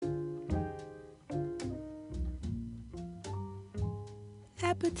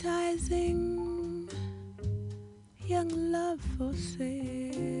appetizing young love for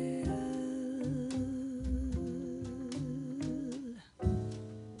sale.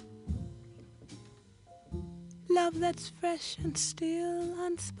 Love that's fresh and still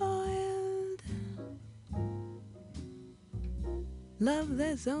unspoiled. Love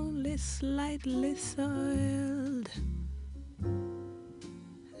that's only slightly soiled.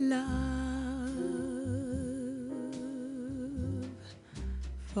 Love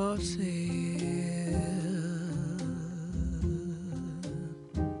for sale.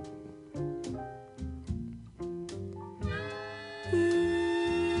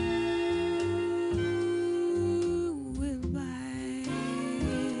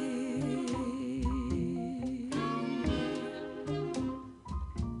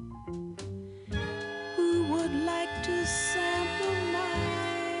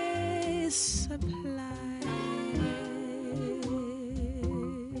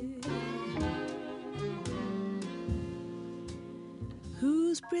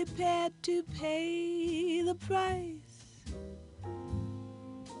 Prepared to pay the price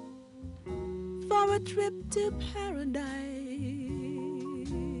for a trip to paradise.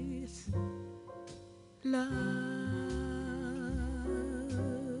 Love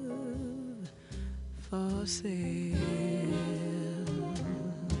for sale.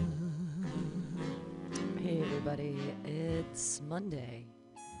 Hey everybody, it's Monday.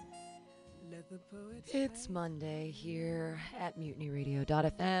 It's Monday here at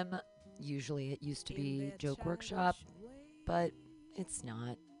MutinyRadio.fm. Usually it used to be Joke Workshop, but it's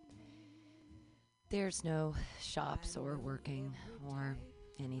not. There's no shops or working or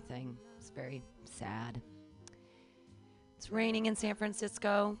anything. It's very sad. It's raining in San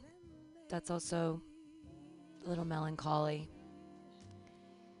Francisco. That's also a little melancholy.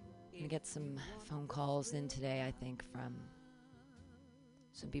 I'm going to get some phone calls in today, I think, from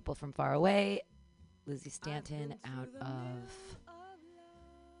some people from far away. Lizzie Stanton out of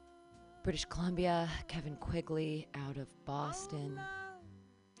British Columbia. Kevin Quigley out of Boston.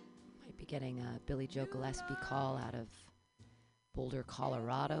 Might be getting a Billy Joe Gillespie call out of Boulder,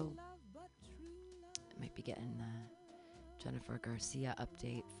 Colorado. Might be getting a Jennifer Garcia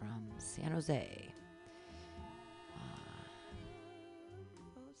update from San Jose.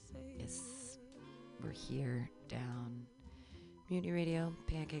 Yes, we're here down Mutiny Radio,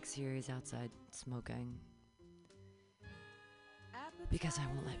 Pancake Series outside smoking. Because I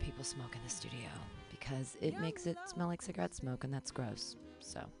won't let people smoke in the studio. Because it makes it smell like cigarette smoke, and that's gross.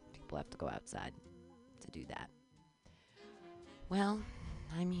 So people have to go outside to do that. Well,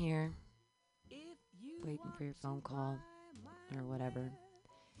 I'm here, waiting for your phone call or whatever.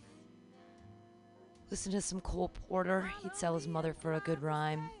 Listen to some Cole Porter. He'd sell his mother for a good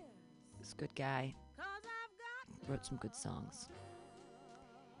rhyme. He's a good guy. Wrote some good songs.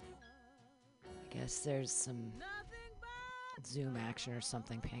 I guess there's some Zoom action or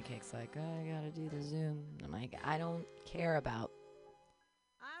something. Pancake's like, oh, I gotta do the Zoom. I'm like, I don't care about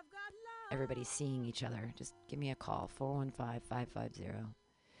everybody seeing each other. Just give me a call.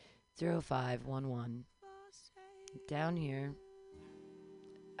 415-550-0511. Down here.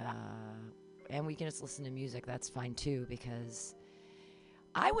 And we can just listen to music. That's fine too, because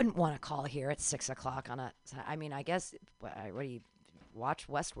I wouldn't want to call here at 6 o'clock on a. I mean, I guess what do you watch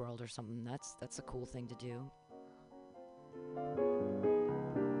Westworld or something? That's a cool thing to do.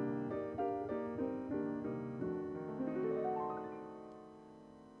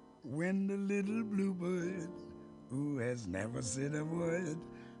 When the little bluebird, who has never said a word,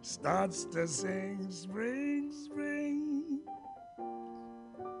 starts to sing spring, spring.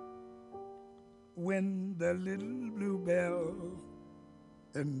 When the little bluebell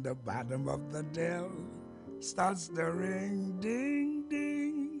in the bottom of the dell starts to ring, ding,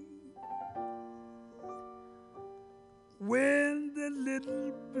 ding. When the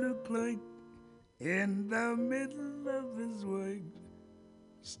little blue clerk in the middle of his work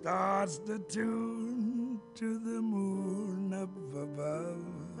starts to tune to the moon up above,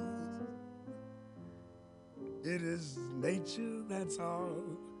 it is nature, that's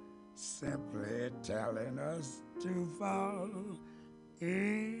all, simply telling us to fall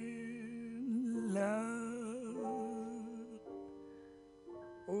in love.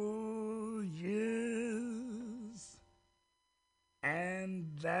 Oh, yes. And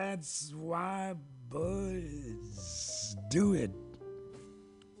that's why birds do it.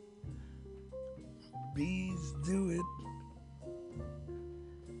 Bees do it.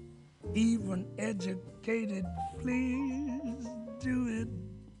 Even educated fleas do it.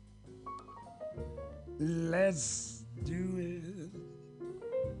 Let's do it.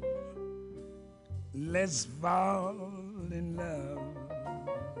 Let's fall in love.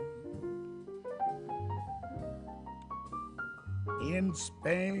 In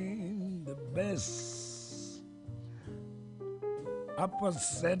Spain, the best upper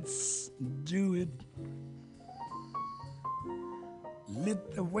sets do it.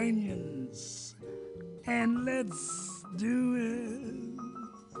 Lithuanians, and let's do it.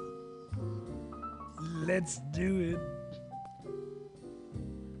 Let's do it.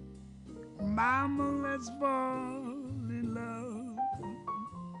 Mama, let's fall in love.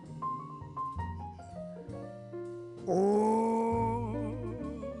 Oh,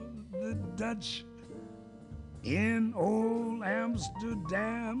 the Dutch in old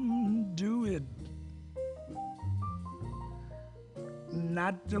Amsterdam do it.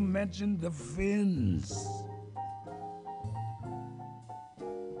 Not to mention the Finns.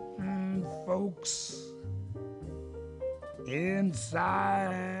 Folks in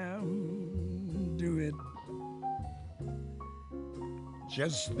Siam do it.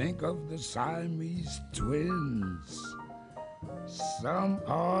 Just think of the Siamese twins. Some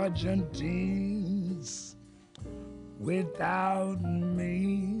Argentines without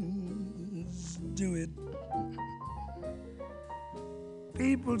means do it.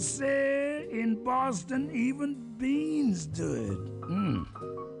 People say in Boston even beans do it.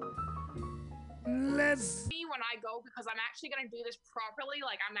 Let's Me when I go, because I'm actually going to do this properly,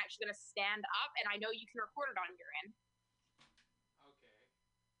 like I'm actually going to stand up, and I know you can record it on your end.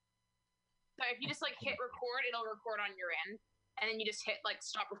 So if you just like hit record, it'll record on your end, and then you just hit like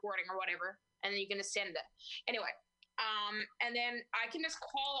stop recording or whatever, and then you can just send it. Anyway, and then I can just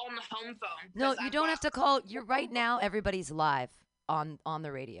call on the home phone. No, you don't have to call. You're right now. Everybody's live on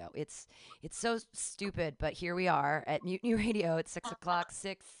the radio. It's so stupid, but here we are at Mutiny Radio at 6 o'clock,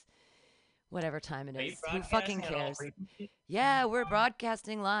 whatever time it is. Who fucking cares? Yeah, we're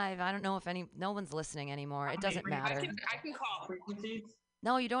broadcasting live. I don't know if no one's listening anymore. It doesn't matter. I can call.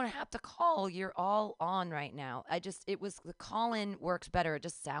 No, you don't have to call. You're all on right now. The call-in works better. It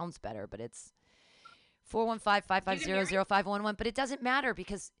just sounds better, but it's 415-550-0511. But it doesn't matter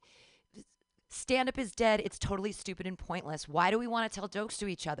because stand-up is dead. It's totally stupid and pointless. Why do we want to tell jokes to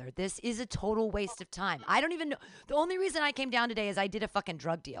each other? This is a total waste of time. I don't even know. The only reason I came down today is I did a fucking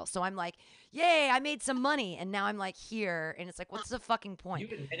drug deal. So I'm like, yay, I made some money. And now I'm like here. And it's like, what's the fucking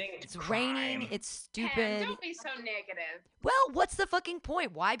point? It's raining. It's stupid. Don't be so negative. Well, what's the fucking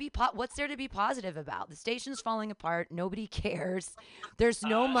point? Why be what's there to be positive about? The station's falling apart. Nobody cares. There's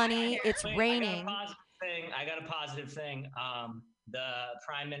no money. It's raining. I got a positive thing. The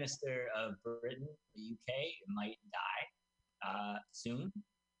Prime Minister of Britain, the UK, might die soon.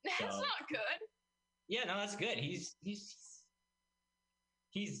 That's not good. Yeah, no, that's good. He's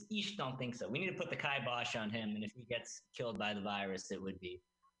Ish don't think so. We need to put the kibosh on him, and if he gets killed by the virus, it would be,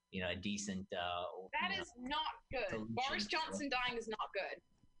 a decent. That is not good. Solution. Boris Johnson dying is not good.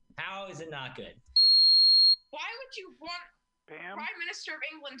 How is it not good? Why would you want Prime Minister of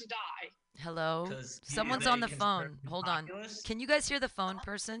England to die? Hello? Someone's on the phone. Hold on. Can you guys hear the phone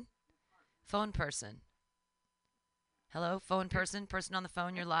person? Phone person. Hello? Phone person? Person on the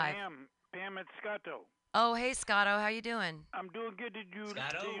phone, you're live. Pam, it's Scotto. Oh, hey, Scotto. How you doing? I'm doing good. Did you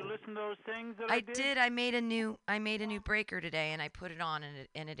listen to those things that I did? I did. I made a new breaker today, and I put it on,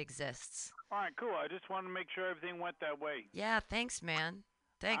 and it exists. All right, cool. I just wanted to make sure everything went that way. Yeah, thanks, man.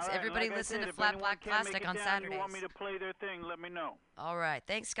 Thanks. Right, Everybody like listen said, to Flat Black Plastic on Saturdays. If you want me to play their thing, let me know. All right.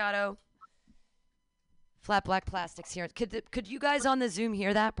 Thanks, Scotto. Flat Black Plastics here. Could you guys on the Zoom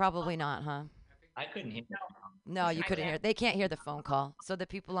hear that? Probably not, huh? I couldn't hear. No, you couldn't hear. They can't hear the phone call. So the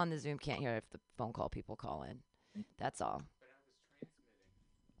people on the Zoom can't hear if the phone call people call in. That's all.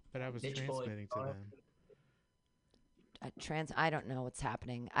 But I was transmitting to them. I don't know what's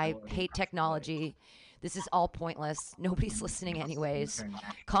happening. I hate technology. This is all pointless. Nobody's listening anyways.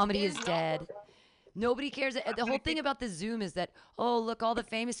 Comedy is dead. Nobody cares. The whole thing about the Zoom is that, oh, look, all the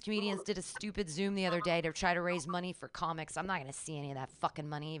famous comedians did a stupid Zoom the other day to try to raise money for comics. I'm not going to see any of that fucking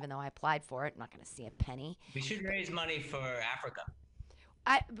money, even though I applied for it. I'm not going to see a penny. We should raise money for Africa.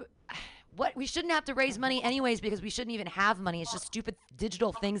 We shouldn't have to raise money anyways because we shouldn't even have money. It's just stupid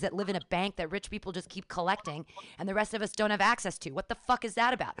digital things that live in a bank that rich people just keep collecting and the rest of us don't have access to. What the fuck is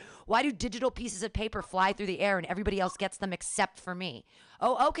that about? Why do digital pieces of paper fly through the air and everybody else gets them except for me?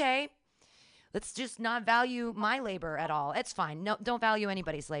 Oh, okay. Let's just not value my labor at all. It's fine. No, don't value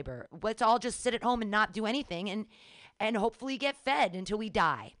anybody's labor. Let's all just sit at home and not do anything and hopefully get fed until we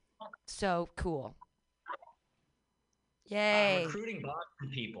die. So cool. Yay. Recruiting Boston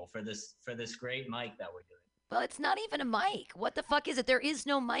people for this great mic that we're doing. Well, it's not even a mic. What the fuck is it? There is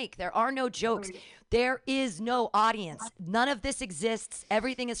no mic. There are no jokes. There is no audience. None of this exists.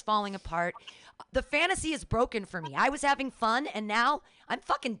 Everything is falling apart. The fantasy is broken for me. I was having fun, and now I'm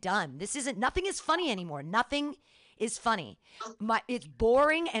fucking done. Nothing is funny anymore. Nothing is funny. It's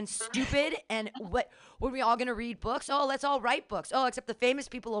boring and stupid. And what are we all gonna read books? Oh, let's all write books. Oh, except the famous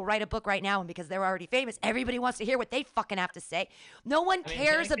people will write a book right now, and because they're already famous, everybody wants to hear what they fucking have to say. No one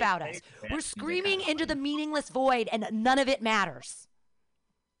cares about us. We're screaming into the meaningless void, and none of it matters.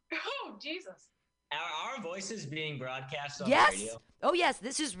 Oh, Jesus. Are our voices being broadcast on Yes. radio? Oh, yes.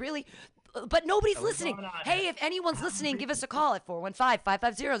 This is really... But nobody's listening. Hey, if anyone's listening, give us a call at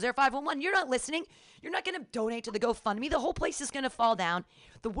 415-550-0511. You're not listening. You're not going to donate to the GoFundMe. The whole place is going to fall down.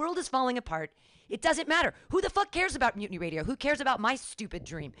 The world is falling apart. It doesn't matter. Who the fuck cares about Mutiny Radio? Who cares about my stupid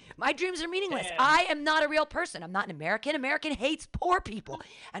dream? My dreams are meaningless. I am not a real person. I'm not an American. American hates poor people.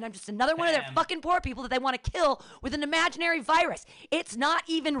 And I'm just another one of their fucking poor people that they want to kill with an imaginary virus. It's not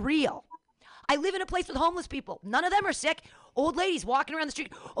even real. I live in a place with homeless people. None of them are sick. Old ladies walking around the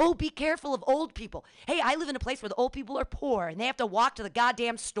street. Oh, be careful of old people. Hey, I live in a place where the old people are poor and they have to walk to the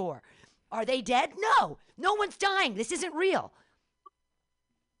goddamn store. Are they dead? No. No one's dying. This isn't real.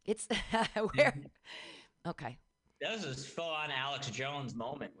 It's where? Okay. That was a full-on Alex Jones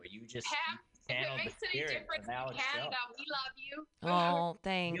moment where you just channeled the spirit of Alex Jones. We love you. Oh,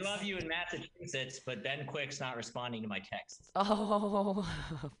 thanks. We love you in Massachusetts, but Ben Quick's not responding to my texts. Oh,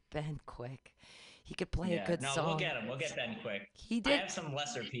 Ben Quick. He could play a good song. No, we'll get him. We'll get Ben Quick. He did. I have some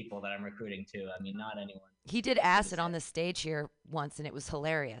lesser people that I'm recruiting too. I mean, not anyone. He did acid on the stage here once, and it was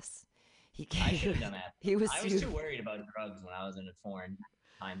hilarious. I should have done that. I was too worried about drugs when I was in a foreign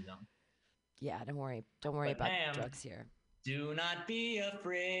time zone. Yeah, don't worry. Don't worry about drugs here. Do not be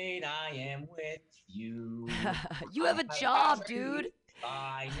afraid, I am with you. You have a job, dude.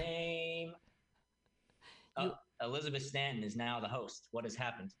 By name. Elizabeth Stanton is now the host. What has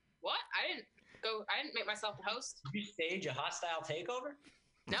happened? What? I didn't make myself the host. Did you stage a hostile takeover?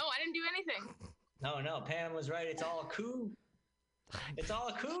 No, I didn't do anything. No, Pam was right. It's all a coup. It's all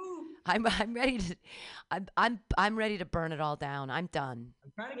a coup. I'm ready to I'm ready to burn it all down. I'm done.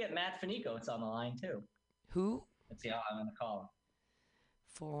 I'm trying to get Matt Finico. It's on the line too. Who? Let's see how I'm gonna call him.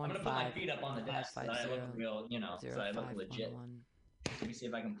 415. I'm gonna put my feet up on the desk so I look real, so I look legit. Let me see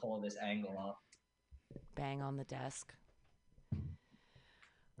if I can pull this angle off. Bang on the desk.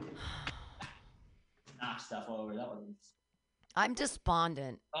 Knock stuff over. That was. I'm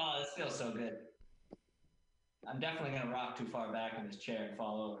despondent. Oh, this feels so good. I'm definitely gonna rock too far back in this chair and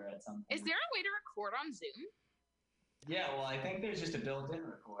fall over at some point. Is there a way to record on Zoom? Yeah, well, I think there's just a built-in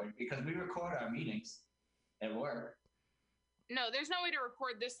record because we record our meetings at work. No, there's no way to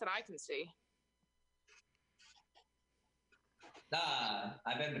record this that I can see.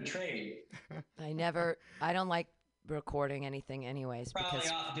 I've been betrayed. I don't like recording anything anyways. Probably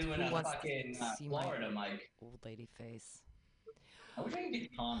because off doing a fucking Florida mic. Old lady face. I wish I could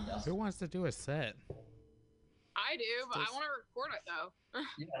get calmed down. Who wants to do a set? I do, but I want to record it though.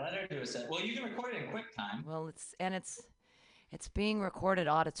 Yeah, let her do a set. Well, you can record it in QuickTime. Well, it's being recorded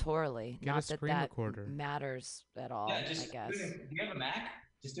auditorily. Get not a screen that recorder. Matters at all. Yeah, just I guess. do you have a Mac?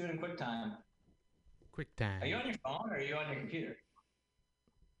 Just do it in QuickTime. QuickTime. Are you on your phone or are you on your computer?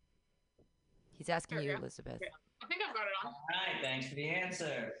 He's asking you, Elizabeth. Okay. I think I've got it on. All right, thanks for the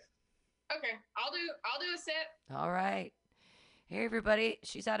answer. Okay, I'll do a set. All right. Hey, everybody.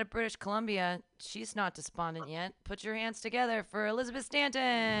 She's out of British Columbia. She's not despondent yet. Put your hands together for Elizabeth Stanton.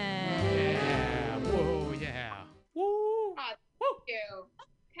 Yeah. Whoa, yeah. Woo. Thank you.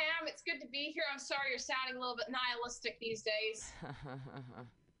 Pam, it's good to be here. I'm sorry you're sounding a little bit nihilistic these days.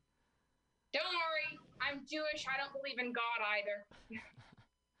 Don't worry. I'm Jewish. I don't believe in God either.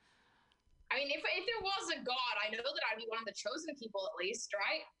 I mean, if there was a God, I know that I'd be one of the chosen people at least,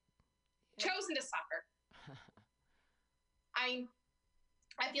 right? Yeah. Chosen to suffer.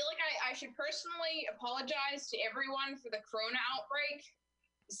 I feel like I should personally apologize to everyone for the corona outbreak.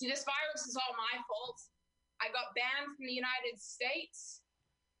 You see, this virus is all my fault. I got banned from the United States,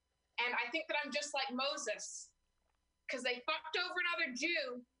 and I think that I'm just like Moses, because they fucked over another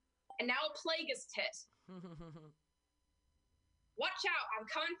Jew, and now a plague is hit. Watch out, I'm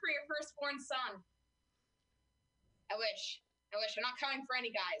coming for your firstborn son. I wish. I'm not coming for any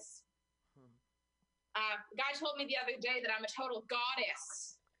guys. A guy told me the other day that I'm a total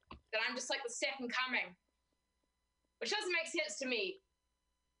goddess, that I'm just like the second coming, which doesn't make sense to me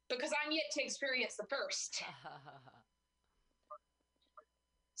because I'm yet to experience the first.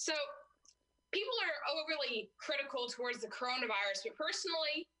 So people are overly critical towards the coronavirus, but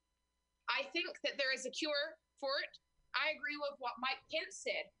personally, I think that there is a cure for it. I agree with what Mike Pence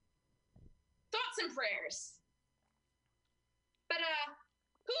said. Thoughts and prayers. But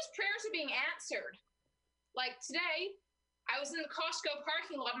whose prayers are being answered? Like today, I was in the Costco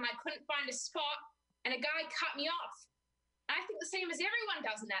parking lot and I couldn't find a spot and a guy cut me off. And I think the same as everyone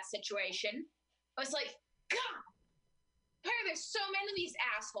does in that situation. I was like, God, There's so many of these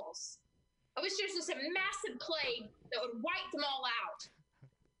assholes. I wish there was just a massive plague that would wipe them all out.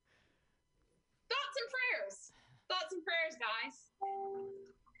 Thoughts and prayers. Thoughts and prayers, guys.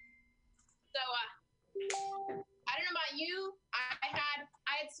 So, I don't know about you. I had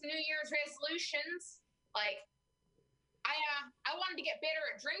some New Year's resolutions. Like, I wanted to get better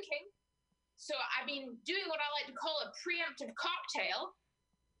at drinking. So I've been doing what I like to call a preemptive cocktail.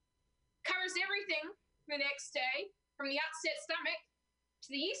 Covers everything for the next day, from the upset stomach to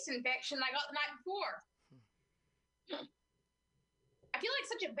the yeast infection I got the night before. I feel like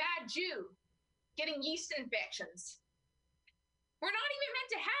such a bad Jew getting yeast infections. We're not even meant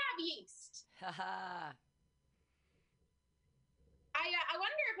to have yeast. I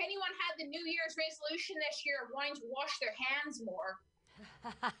wonder if anyone had the New Year's resolution this year of wanting to wash their hands more.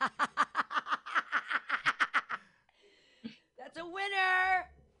 That's a winner.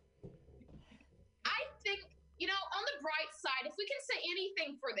 I think, on the bright side, if we can say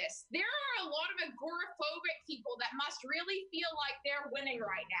anything for this, there are a lot of agoraphobic people that must really feel like they're winning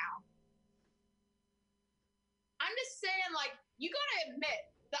right now. I'm just saying, like, you gotta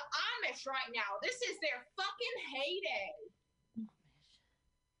admit, the Amish right now, this is their fucking heyday.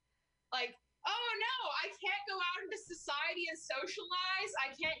 Like, oh no, I can't go out into society and socialize.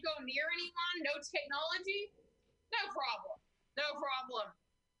 I can't go near anyone. No technology. No problem. No problem.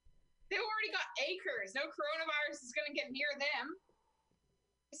 They've already got acres. No coronavirus is going to get near them.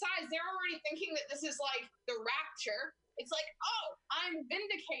 Besides, they're already thinking that this is like the rapture. It's like, oh, I'm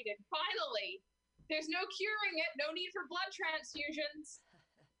vindicated, finally. There's no curing it. No need for blood transfusions.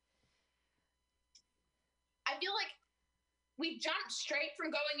 I feel like we jumped straight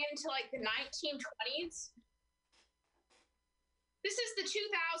from going into like the 1920s. This is the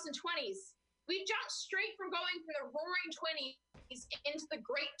 2020s. We jumped straight from going from the roaring 20s into the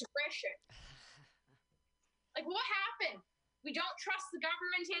Great Depression. Like, what happened? We don't trust the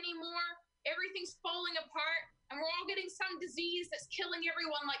government anymore. Everything's falling apart, and we're all getting some disease that's killing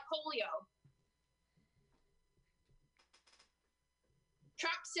everyone like polio.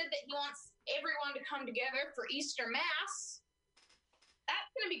 Trump said that he wants everyone to come together for Easter Mass.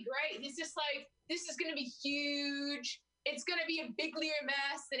 That's going to be great. He's just like, this is going to be huge. It's going to be a biglier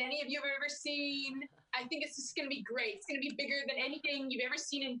mass than any of you have ever seen. I think it's just going to be great. It's going to be bigger than anything you've ever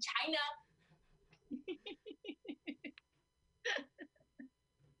seen in China.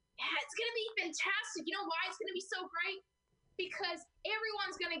 Yeah, it's going to be fantastic. You know why it's going to be so great? Because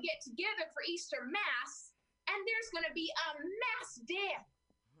everyone's going to get together for Easter Mass, and there's going to be a mass death.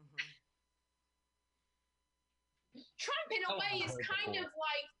 Trump, in a way, is kind of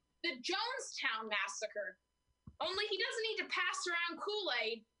like the Jonestown Massacre. Only he doesn't need to pass around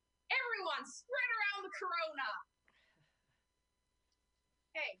Kool-Aid. Everyone spread around the corona.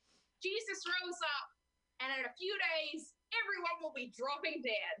 Hey, Jesus rose up, and in a few days, everyone will be dropping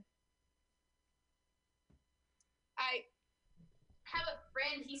dead. I have a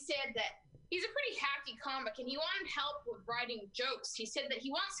friend, he said that he's a pretty hacky comic, and he wanted help with writing jokes. He said that he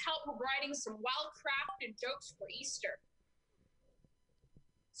wants help with writing some well-crafted jokes for Easter.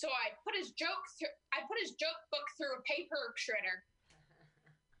 So I put his joke book through a paper shredder.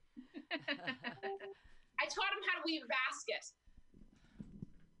 I taught him how to weave a basket.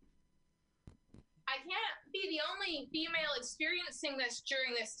 I can't be the only female experiencing this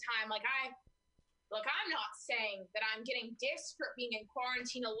during this time. I'm not saying that I'm getting desperate being in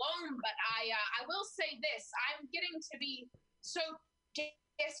quarantine alone, but I will say this. I'm getting to be so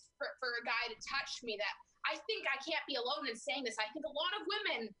desperate for a guy to touch me that I think I can't be alone in saying this. I think a lot of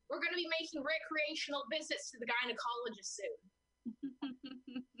women are going to be making recreational visits to the gynecologist soon.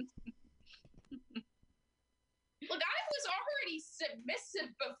 Look, I was already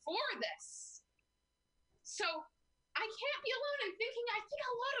submissive before this. So I can't be alone in thinking I think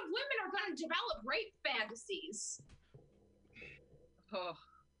a lot of women are going to develop rape fantasies. Oh.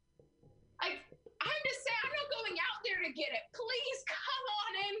 I'm just saying, I'm not going out there to get it. Please come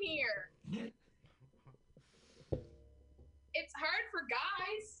on in here. It's hard for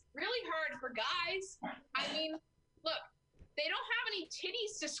guys, really hard for guys. I mean, look, they don't have any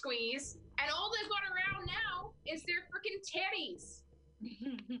titties to squeeze, and all they've got around now is their freaking teddies.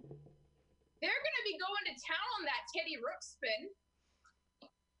 They're going to be going to town on that Teddy Ruxpin.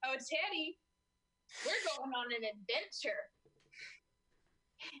 Oh, Teddy, we're going on an adventure.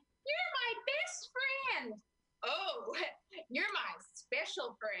 You're my best friend. Oh, you're my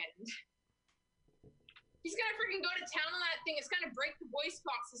special friend. He's going to freaking go to town on that thing. It's going to break the voice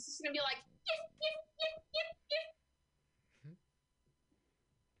box. It's just going to be like, yip, yip, yip, yip, yip.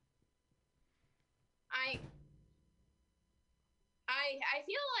 I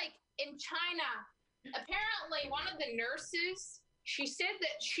feel like in China, Apparently, one of the nurses, she said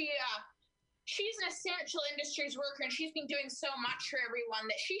that she's an essential industries worker and she's been doing so much for everyone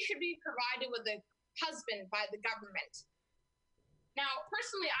that she should be provided with a husband by the government. Now,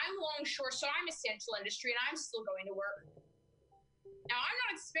 personally, I'm longshore, so I'm essential industry and I'm still going to work. Now, I'm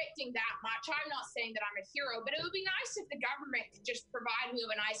not expecting that much. I'm not saying that I'm a hero, but it would be nice if the government could just provide me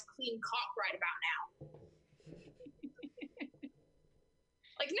with a nice, clean cock right about now.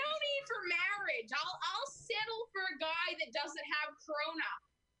 Like, no need for marriage. I'll settle for a guy that doesn't have corona.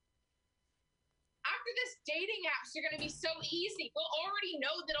 After this, dating apps are going to be so easy. We'll already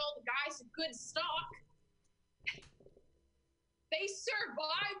know that all the guys are good stock. They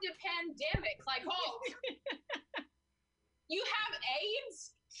survived a pandemic. Like, oh, you have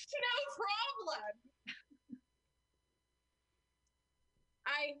AIDS? No problem.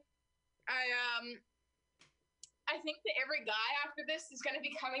 I think that every guy after this is going to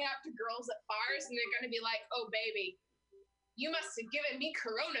be coming up to girls at bars and they're going to be like, oh, baby, you must have given me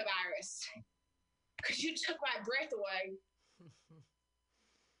coronavirus because you took my breath away.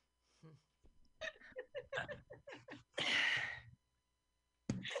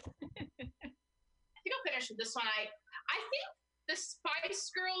 I think I'll finish with this one. I think the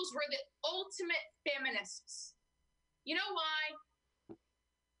Spice Girls were the ultimate feminists. You know why?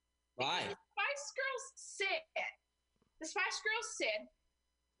 Why? The Spice Girls said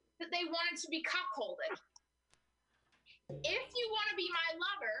that they wanted to be cuckolded. If you want to be my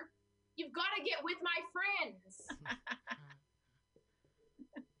lover, you've got to get with my friends.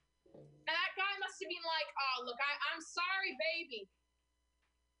 And that guy must have been like, oh, look, I'm sorry, baby,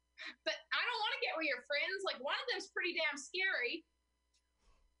 but I don't want to get with your friends. Like, one of them's pretty damn scary.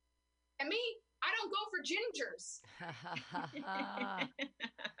 And me, I don't go for gingers.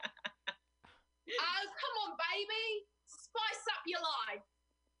 Oh, come on, baby. Spice up your life.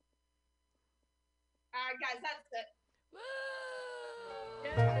 All right, guys, that's it.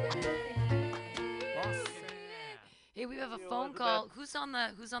 Hey, we have a phone call. Who's on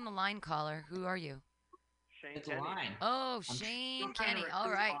the line, caller? Who are you? Shane Kenny. Oh, Shane Kenny.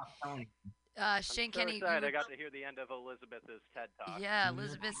 All right. Shane Kenny. Excited. I got to hear the end of Elizabeth's TED Talk. Yeah,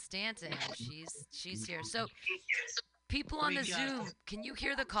 Elizabeth Stanton. She's here. So, people on the Zoom, can you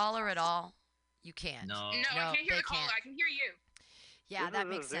hear the caller at all? You can't. No, I can't hear the caller. I can hear you. Yeah, that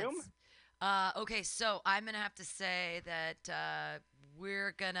makes sense. Okay, so I'm gonna have to say that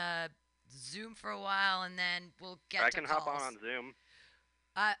we're gonna Zoom for a while, and then we'll get to calls. I can hop on Zoom.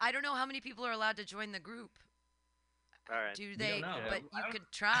 I don't know how many people are allowed to join the group. All right. Do they? But you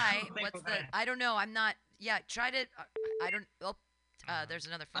could try. What's the? I don't know. I'm not. Yeah, try to. I don't. Oh, there's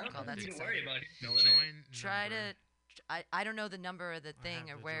another phone call. That's exciting. Worry about it. Try to. I don't know the number of the thing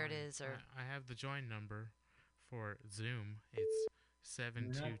or where it is or. I have the join number for Zoom. It's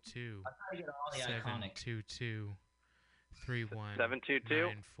 722 722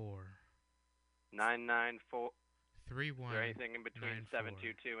 3194 994. 31. Is there anything in between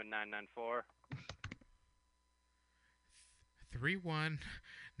 722 and 994?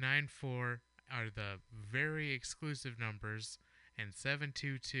 3194 are the very exclusive numbers, and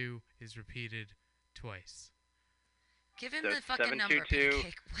 722 is repeated twice. Give him the fucking number,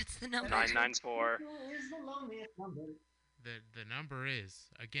 Pancake. What's the number? 994. The number is,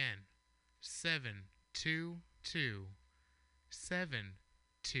 again, 722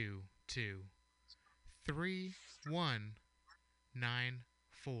 722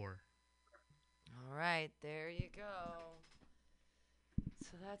 3194. All right, there you go.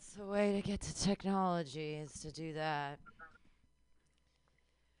 So that's the way to get to technology, is to do that.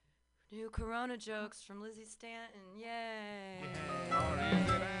 New Corona jokes from Lizzie Stanton. Yay!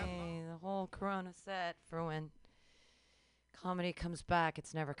 Yay. The whole Corona set for when comedy comes back.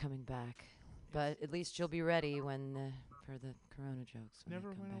 It's never coming back. But at least you'll be ready when for the Corona jokes.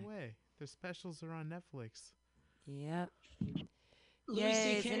 Never went away. The specials are on Netflix. Yep.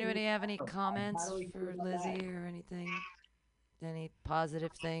 Yay. Does anybody have any comments for Lizzie or anything? Any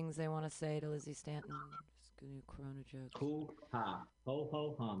positive things they want to say to Lizzie Stanton? Just new Corona jokes. Cool. Ha. Ho,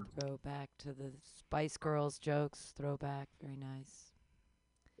 ho, hum. Throw back to the Spice Girls jokes. Throwback. Very nice.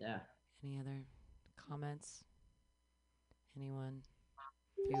 Yeah. Any other comments? Anyone?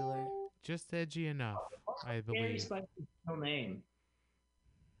 Bueller? Just edgy enough, I believe. Scary Spice's real name?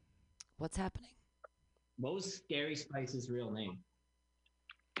 What's happening? What was Scary Spice's real name?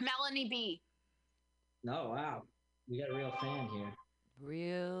 Melanie B. No, wow. We got a real fan here.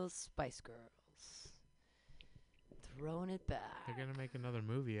 Real Spice Girls. Throwing it back. They're going to make another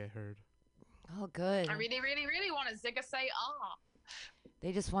movie, I heard. Oh, good. I really, really, really want to Zigga say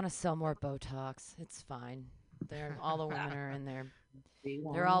They just want to sell more Botox. It's fine. All the women are in there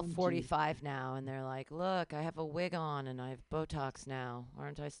They're all 45 now, and they're like, look, I have a wig on, and I have Botox now.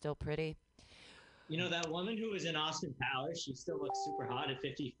 Aren't I still pretty? You know, that woman who was in Austin Powers, she still looks super hot at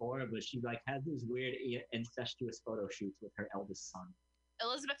 54, but she like had these weird incestuous photo shoots with her eldest son.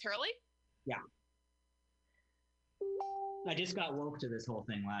 Elizabeth Hurley? Yeah. I just got woke to this whole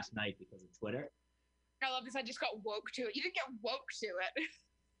thing last night because of Twitter. I love this. I just got woke to it. You didn't get woke to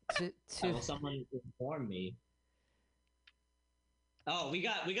it. Well, someone informed me. Oh, we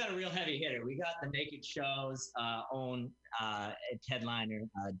got a real heavy hitter. We got the Naked Show's own headliner,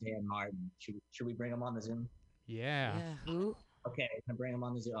 Dan Martin. Should we bring him on the Zoom? Yeah. Who? Okay, can I bring him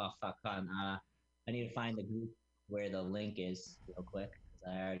on the Zoom? Oh, fuck, on. I need to find the group where the link is real quick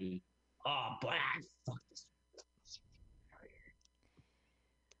because I already. Oh, black. Fuck this.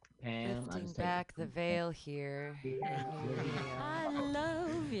 Pam, Lifting back the veil here. I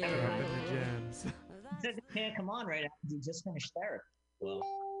love you. Dropping the gems. He said he can't come on right after he just finished therapy. Well,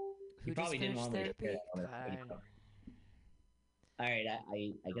 he probably didn't want me to share that. All right,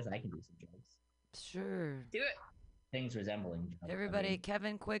 I guess I can do some jokes. Sure. Do it. Things resembling jokes. Everybody,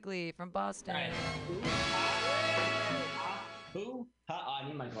 Kevin Quigley from Boston. Right. Who? Oh, I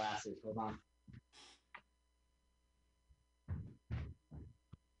need my glasses. Hold on.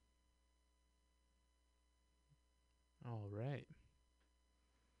 All right.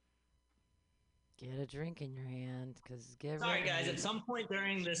 Get a drink in your hand, because Sorry, guys. At some point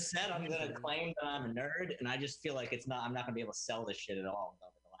during this set, I'm gonna claim that I'm a nerd, and I just feel like I'm not gonna be able to sell this shit at all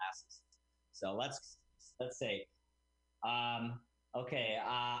without the glasses. So let's say, okay.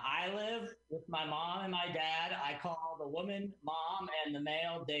 I live with my mom and my dad. I call the woman mom and the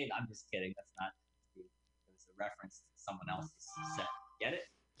male Dave. I'm just kidding. That's not. It's a reference to someone else's set. Get it?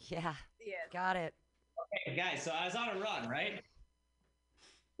 Yeah. Got it. Okay, guys. So I was on a run, right?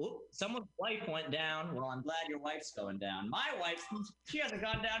 Oop, someone's wife went down. Well, I'm glad your wife's going down. My wife, she hasn't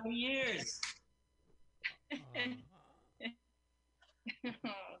gone down in years.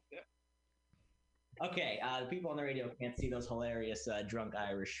 Okay, the people on the radio can't see those hilarious drunk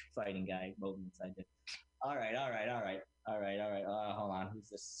Irish fighting guy movements I did. All right. Hold on. Who's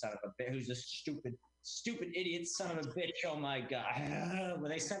this son of a bitch? Who's this stupid idiot son of a bitch? Oh my God. Were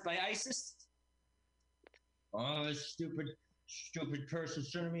they sent by ISIS? Oh, this stupid person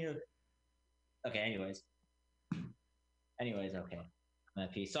sending me a... Okay, anyways, okay. I'm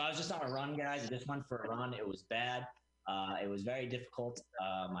at peace. So I was just on a run, guys. I just went for a run. It was bad. It was very difficult.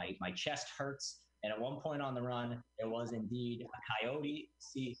 My chest hurts. And at one point on the run, there was indeed a coyote.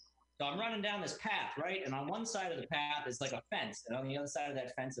 See, so I'm running down this path, right? And on one side of the path is like a fence. And on the other side of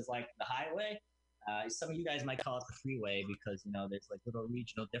that fence is like the highway. Some of you guys might call it the freeway because, you know, there's like little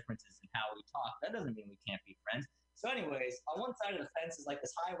regional differences in how we talk. That doesn't mean we can't be friends. So anyways, on one side of the fence is like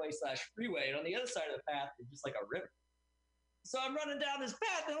this highway/freeway, and on the other side of the path is just like a river. So I'm running down this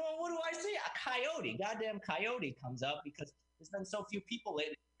path, and what do I see? A coyote. Goddamn coyote comes up because there's been so few people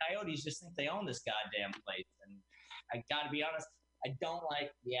lately. Coyotes just think they own this goddamn place. And I gotta be honest, I don't like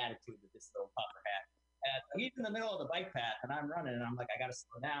the attitude that this little puffer had. He's in the middle of the bike path, and I'm running, and I'm like, I gotta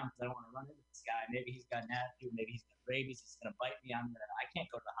slow down because I don't want to run into this guy. Maybe he's got an attitude. Maybe he's got rabies. He's gonna bite me. I can't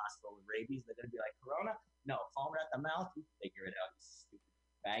go to the hospital with rabies. They're gonna be like, Corona? No, foam at the mouth. You figure it out, you stupid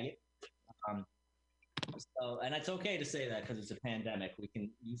faggot. And it's okay to say that because it's a pandemic. We can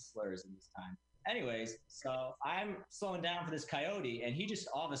use slurs in this time. Anyways, so I'm slowing down for this coyote, and he just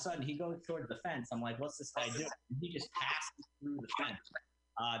all of a sudden he goes towards the fence. I'm like, what's this guy doing? And he just passes through the fence.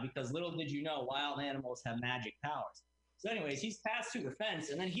 Because little did you know, wild animals have magic powers. So anyways, he's passed through the fence,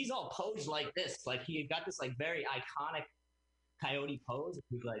 and then he's all posed like this. Like he got this like very iconic coyote pose.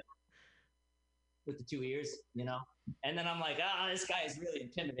 He's like with the two ears, you know? And then I'm like, this guy is really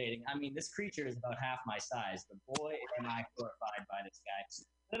intimidating. I mean, this creature is about half my size, but boy, am I horrified by this guy.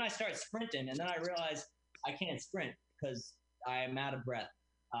 Then I start sprinting, and then I realize I can't sprint because I'm out of breath.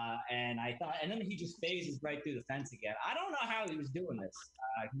 And then he just phases right through the fence again. I don't know how he was doing this.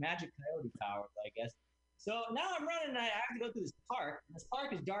 Magic coyote powers, I guess. So now I'm running, and I have to go through this park. And this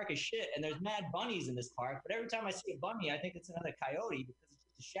park is dark as shit, and there's mad bunnies in this park. But every time I see a bunny, I think it's another coyote because it's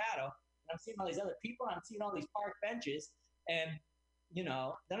just a shadow. And I'm seeing all these other people, and I'm seeing all these park benches. And, you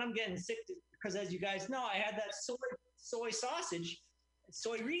know, then I'm getting sick because, as you guys know, I had that soy sausage,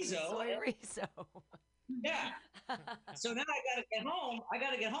 soy riso. Yeah. So then I gotta get home.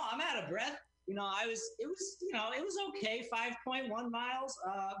 I'm out of breath. You know, it was okay. 5.1 miles,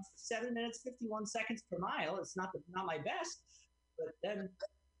 7 minutes, 51 seconds per mile. It's not my best. But then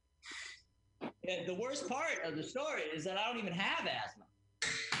the worst part of the story is that I don't even have asthma.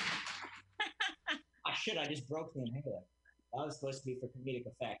 Shit, I just broke the inhaler. That was supposed to be for comedic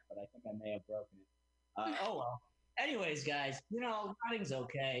effect, but I think I may have broken it. Oh well. anyways, guys, runnings's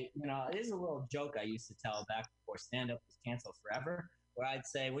okay. It is a little joke I used to tell back before stand-up was canceled forever, where I'd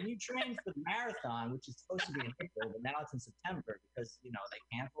say, when you train for the marathon, which is supposed to be in April, but now it's in September because,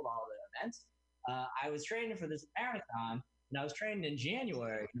 they canceled all the events. I was training for this marathon, and I was training in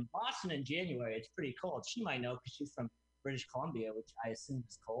January. In Boston in January, it's pretty cold. She might know because she's from British Columbia, which I assume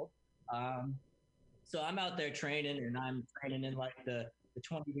is cold. So I'm out there training, and I'm training in like the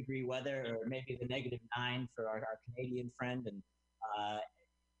 20-degree weather, or maybe the -9 for our Canadian friend, and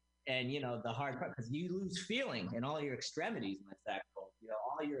the hard part, because you lose feeling in all your extremities when it's that cold.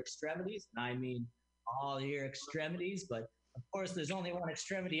 All your extremities, and I mean all your extremities. But of course, there's only one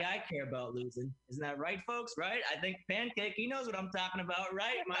extremity I care about losing. Isn't that right, folks? Right? I think Pancake, he knows what I'm talking about,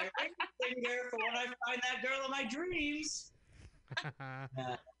 right? My ring finger for when I find that girl of my dreams.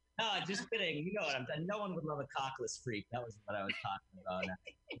 No, just kidding. You know what I'm saying. No one would love a cockless freak. That was what I was talking about.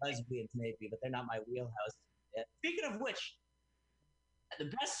 Lesbians, maybe, but they're not my wheelhouse. Yeah. Speaking of which, the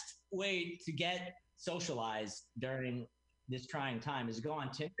best way to get socialized during this trying time is go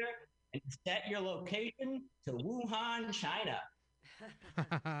on Tinder and set your location to Wuhan, China.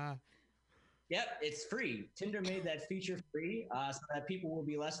 Yep, it's free. Tinder made that feature free so that people will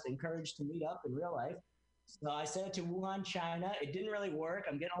be less encouraged to meet up in real life. So I set it to Wuhan, China. It didn't really work.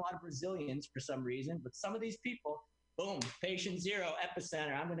 I'm getting a lot of Brazilians for some reason, but some of these people, boom, patient zero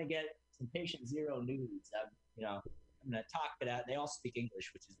epicenter. I'm going to get some patient zero nudes. I'm going to talk it out. They all speak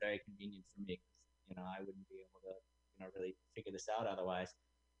English, which is very convenient for me because, I wouldn't be able to, really figure this out otherwise.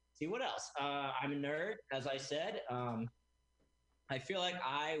 See, what else? I'm a nerd, as I said. I feel like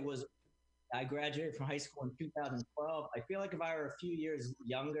I graduated from high school in 2012. I feel like if I were a few years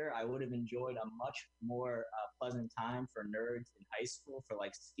younger, I would have enjoyed a much more pleasant time for nerds in high school, for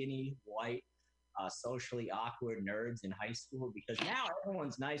like skinny, white, socially awkward nerds in high school, because now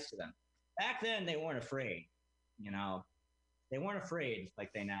everyone's nice to them. Back then, they weren't afraid. They weren't afraid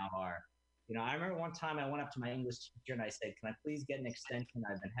like they now are. I remember one time I went up to my English teacher and I said, "Can I please get an extension?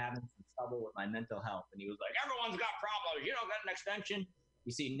 I've been having some trouble with my mental health." And he was like, "Everyone's got problems. You don't get an extension."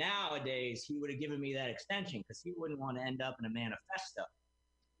 You see, nowadays, he would have given me that extension because he wouldn't want to end up in a manifesto.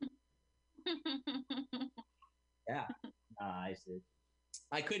 Yeah. I said,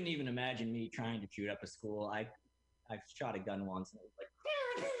 I couldn't even imagine me trying to shoot up a school. I shot a gun once, and it was like,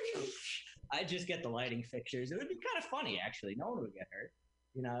 I'd just get the lighting fixtures. It would be kind of funny, actually. No one would get hurt.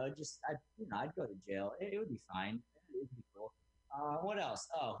 I'd go to jail. It would be fine. It would be cool. What else?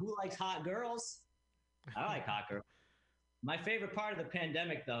 Oh, who likes hot girls? I like hot girls. My favorite part of the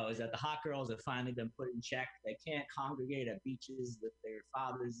pandemic, though, is that the hot girls have finally been put in check. They can't congregate at beaches with their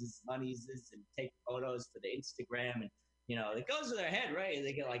fathers' bunnies and take photos for the Instagram. And, it goes to their head, right?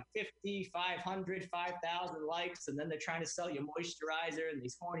 They get like 50, 500, 5,000 likes, and then they're trying to sell you moisturizer, and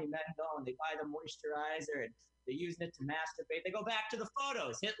these horny men go and they buy the moisturizer, and they're using it to masturbate. They go back to the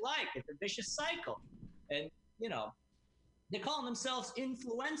photos, hit like. It's a vicious cycle. And, they're calling themselves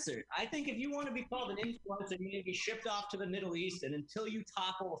influencers. I think if you want to be called an influencer, you need to be shipped off to the Middle East, and until you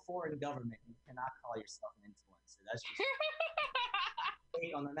topple a foreign government, you cannot call yourself an influencer. That's just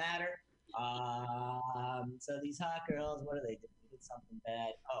take on the matter. So these hot girls, what do they do? They did something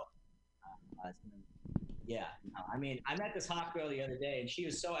bad. I met this hot girl the other day, and she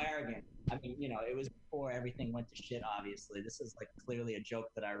was so arrogant. It was before everything went to shit, obviously. This is like clearly a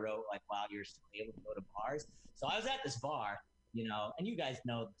joke that I wrote like while you're still able to go to bars. So I was at this bar, and you guys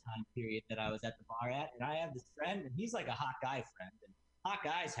know the time period that I was at the bar at, and I have this friend, and he's like a hot guy friend, and hot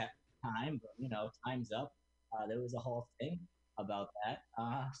guys have time, but time's up. There was a whole thing about that.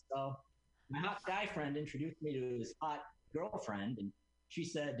 So my hot guy friend introduced me to his hot girlfriend, and she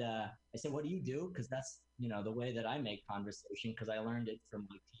said, I said, "What do you do?" Because that's, the way that I make conversation, because I learned it from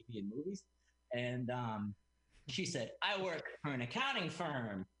like TV and movies. And she said, "I work for an accounting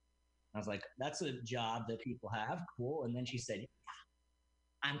firm." I was like, "That's a job that people have. Cool." And then she said,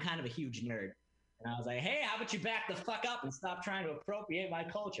 "I'm kind of a huge nerd." And I was like, "Hey, how about you back the fuck up and stop trying to appropriate my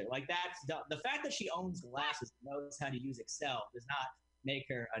culture?" Like, that's the fact that she owns glasses and knows how to use Excel does not make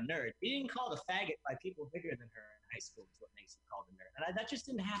her a nerd. Being called a faggot by people bigger than her in high school is what makes you called a nerd. And that just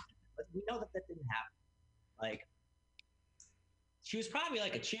didn't happen. But we know that didn't happen. Like, she was probably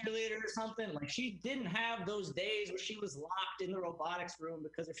like a cheerleader or something. Like, she didn't have those days where she was locked in the robotics room,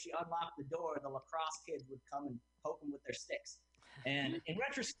 because if she unlocked the door, the lacrosse kids would come and poke them with their sticks. And in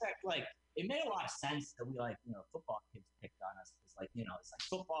retrospect, like, it made a lot of sense that we, like, football kids picked on us. It's like, it's like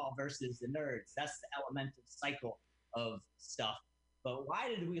football versus the nerds. That's the elemental cycle of stuff. But why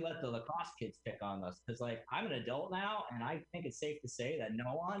did we let the lacrosse kids pick on us? Because, like, I'm an adult now, and I think it's safe to say that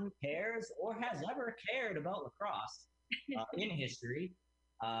no one cares or has ever cared about lacrosse in history.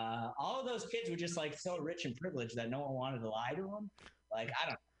 all of those kids were just like so rich and privileged that no one wanted to lie to them. Like, I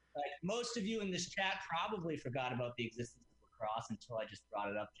don't know. Like, most of you in this chat probably forgot about the existence of lacrosse until I just brought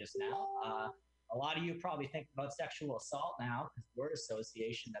it up just now. A lot of you probably think about sexual assault now because word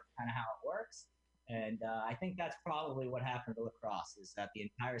association, that's kind of how it works. And I think that's probably what happened to lacrosse, is that the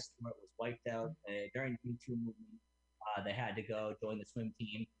entire sport was wiped out during the Me Too movement. They had to go join the swim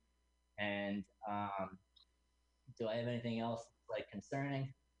team. And do I have anything else like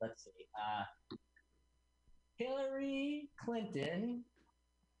concerning? Let's see. Hillary Clinton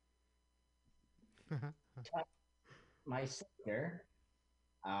touched my sister.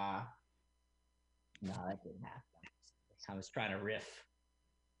 No, that didn't happen. I was trying to riff.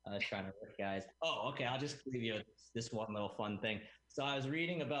 Guys. Oh, okay. I'll just leave you with this one little fun thing. So I was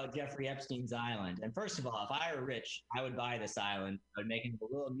reading about Jeffrey Epstein's island. And first of all, if I were rich, I would buy this island. I would make it a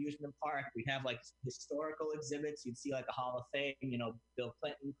little amusement park. We'd have like historical exhibits. You'd see like a Hall of Fame, you know, Bill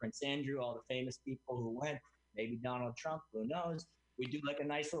Clinton, Prince Andrew, all the famous people who went, maybe Donald Trump, who knows. We'd do like a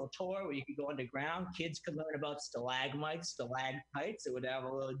nice little tour where you could go underground. Kids could learn about stalagmites, stalactites. It would have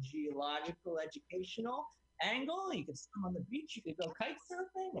a little geological, educational angle. You could swim on the beach. You could go kite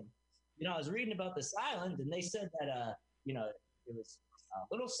surfing. And, you know, I was reading about this island, and they said that, you know, it was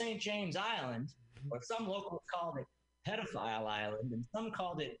Little St. James Island, or some locals called it Pedophile Island, and some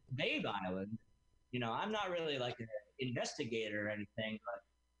called it Babe Island. You know, I'm not really like an investigator or anything, but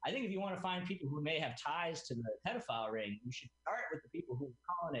I think if you want to find people who may have ties to the pedophile ring, you should start with the people who are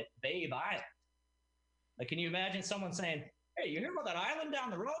calling it Babe Island. Like, can you imagine someone saying, "Hey, you hear about that island down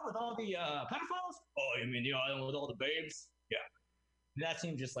the road with all the pedophiles? Oh, you mean the island with all the babes?" Yeah. That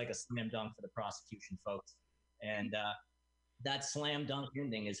seems just like a slam dunk for the prosecution, folks. And that slam dunk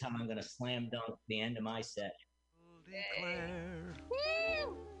ending is how I'm going to slam dunk the end of my set. Oh,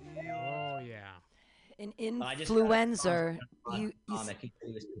 yeah. An influencer.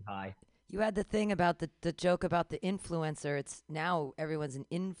 You had the thing about the joke about the influencer. It's now everyone's an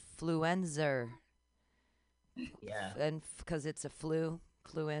influencer. Yeah. And because it's a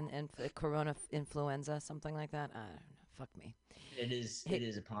and corona influenza, something like that. I don't know. Fuck me. It is. Hey, it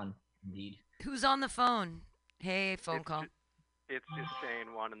is a pun, indeed. Who's on the phone? Hey, phone call. It's just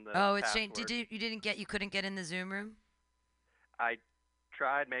Shane wanting the Oh, it's password. Shane. You couldn't get in the Zoom room? I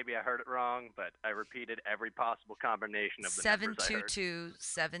tried. Maybe I heard it wrong, but I repeated every possible combination of the numbers I heard.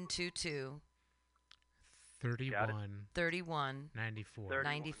 722 31 31 94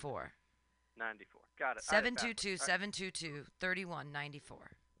 94. 94. Got it. 722 31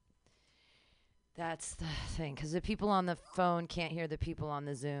 94. That's the thing, because the people on the phone can't hear the people on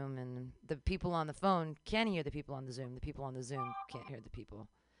the Zoom, and the people on the phone can hear the people on the Zoom. The people on the Zoom can't hear the people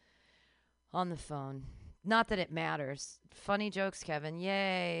on the phone. Not that it matters. Funny jokes, Kevin.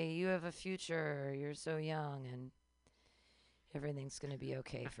 Yay, you have a future. You're so young, and everything's going to be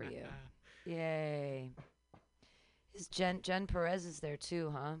okay for you. Yay. Is Jen Perez is there too,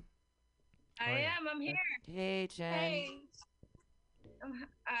 huh? I am. I'm here. Hey, Jen. Hey.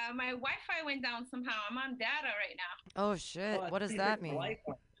 My Wi-Fi went down somehow. I'm on data right now. Oh, shit. What does that mean?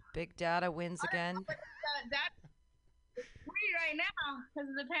 Big data wins again? That's free right now because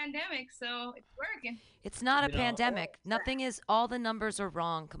of the pandemic, so it's working. It's not a pandemic. All the numbers are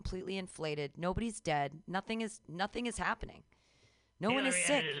wrong, completely inflated. Nobody's dead. Nothing is happening. No one is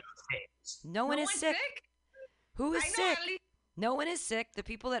sick. No one is sick. Who is sick? No one is sick. The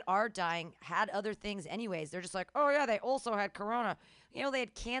people that are dying had other things anyways. They're just like, oh, yeah, they also had corona. You know, they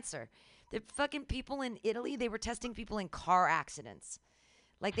had cancer. The fucking people in Italy, they were testing people in car accidents.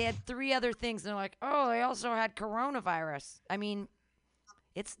 Like, they had 3 other things. And they're like, oh, they also had coronavirus. I mean,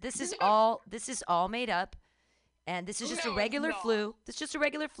 this is all made up. And this is just a regular flu. This is just a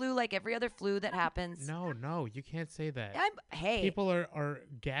regular flu like every other flu that happens. No, you can't say that. Hey. People are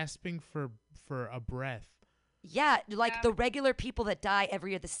gasping for a breath. Yeah, like the regular people that die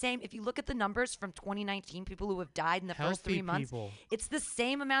every year. The same. If you look at the numbers from 2019, people who have died in the first 3 months, it's the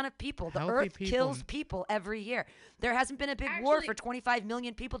same amount of people. The Earth kills people every year. There hasn't been a big war for 25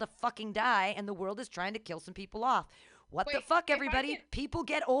 million people to fucking die, and the world is trying to kill some people off. What the fuck, everybody? People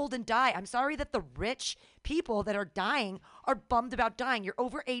get old and die. I'm sorry that the rich people that are dying are bummed about dying. You're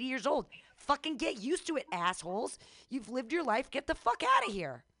over 80 years old. Fucking get used to it, assholes. You've lived your life. Get the fuck out of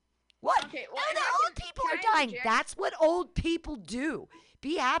here. What? Okay, well, now the old people are dying. That's what old people do.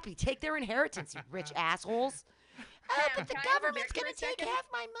 Be happy. Take their inheritance, you rich assholes. Oh, but the government's going to take half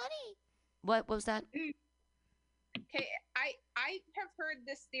my money. What was that? Okay, I have heard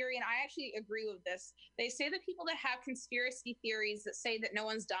this theory, and I actually agree with this. They say that people that have conspiracy theories that say that no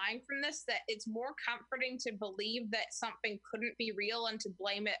one's dying from this, that it's more comforting to believe that something couldn't be real and to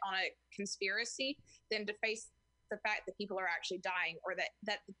blame it on a conspiracy than to face the fact that people are actually dying or that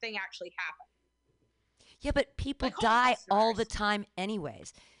the thing actually happened. Yeah, but people die all the time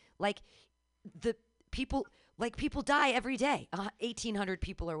anyways. Like people die every day. 1,800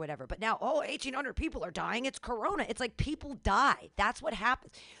 people or whatever. But now, 1,800 people are dying. It's corona. It's like people die. That's what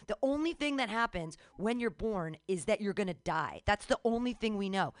happens. The only thing that happens when you're born is that you're going to die. That's the only thing we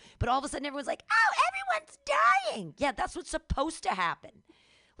know. But all of a sudden everyone's like, "Oh, everyone's dying." Yeah, that's what's supposed to happen.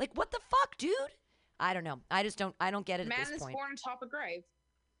 Like, what the fuck, dude? I don't know. I don't get it at this point. Man is born atop a grave.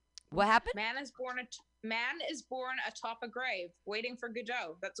 What happened? Man is born atop a grave, waiting for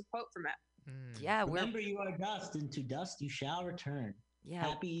Godot. That's a quote from it. Yeah, remember you are dust, and to dust you shall return. Yeah.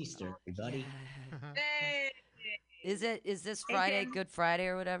 Happy Easter, everybody. Yeah. Is this Friday Good Friday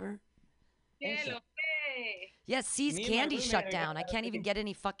or whatever? Yeah, C's Candy shut down. I can't even get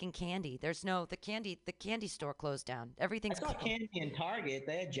any fucking candy. There's no the candy store closed down. Everything's I saw candy in Target.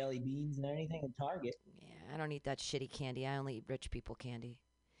 They had jelly beans and everything in Target. Yeah, I don't eat that shitty candy. I only eat rich people candy.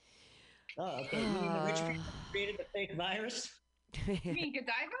 Oh, okay. You mean the rich people created the fake virus? You mean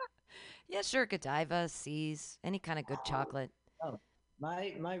Godiva? Yeah, sure, Godiva, C's, any kind of good chocolate. Oh,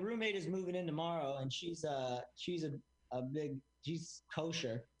 my roommate is moving in tomorrow, and she's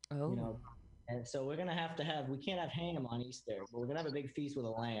kosher. Oh. You know, and so we're gonna we can't have ham on Easter, but we're gonna have a big feast with a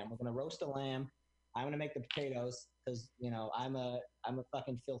lamb. We're gonna roast a lamb. I'm gonna make the potatoes because I'm a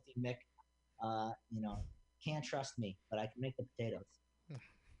fucking filthy Mick. Can't trust me, but I can make the potatoes.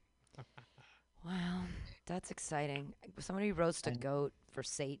 Wow, that's exciting. Somebody roast a goat for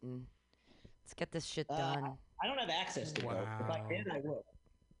Satan. Let's get this shit done. I don't have access to goat. If I did, I would.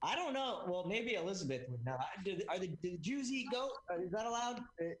 I don't know. Well, maybe Elizabeth would know. Do Jews eat goat? Is that allowed?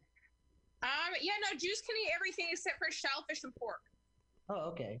 Yeah, no, Jews can eat everything except for shellfish and pork. Oh,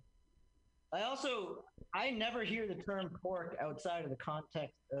 okay. I never hear the term pork outside of the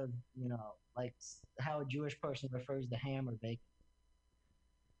context of, like how a Jewish person refers to ham or bacon.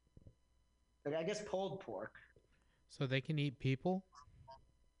 But I guess pulled pork. So they can eat people?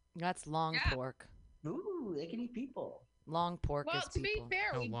 That's long pork. Ooh, they can eat people. Long pork is people. Well, to be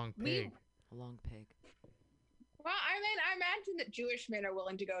fair, long pig. A long pig. Well, I imagine that Jewish men are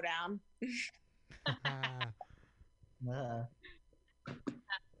willing to go down.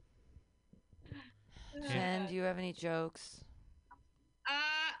 Jen, do you have any jokes? I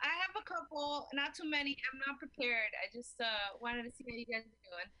have a couple, not too many. I'm not prepared. I just wanted to see how you guys are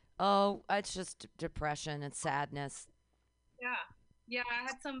doing. Oh, it's just depression and sadness. Yeah, I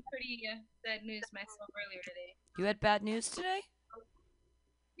had some pretty sad news myself earlier today. You had bad news today?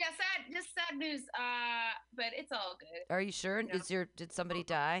 Yeah, just sad news. But it's all good. Are you sure? Did somebody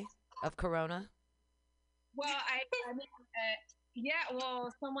die of corona? Well, I mean, yeah.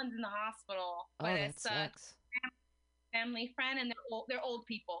 Well, someone's in the hospital. Oh, but that it's sucks. Family friend, and they're old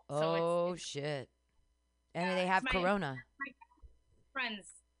people. Oh, shit! And they have corona. Friends.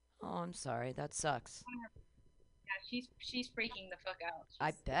 Oh, I'm sorry. That sucks. Yeah, she's freaking the fuck out.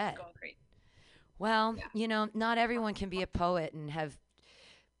 I bet. She's going crazy. Well, not everyone can be a poet and have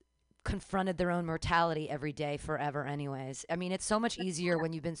confronted their own mortality every day forever anyways. I mean, it's so much easier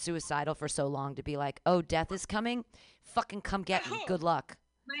when you've been suicidal for so long to be like, "Oh, death is coming. Fucking come get me. Good luck.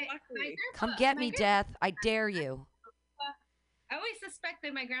 Come get me, death. I dare you." I always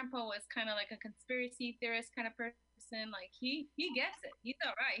suspected my grandpa was kind of like a conspiracy theorist kind of person. Like he gets it. He's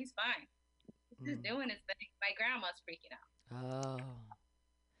all right. He's fine. He's just doing his thing. My grandma's freaking out. Oh.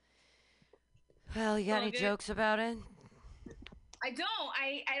 Well, you got any jokes about it? I don't.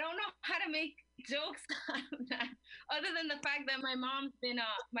 I don't know how to make jokes on that, other than the fact that my mom's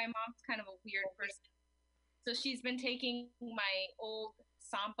kind of a weird person. So she's been taking my old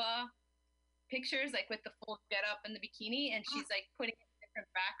Sampa pictures, like with the full get up and the bikini, and she's like putting in different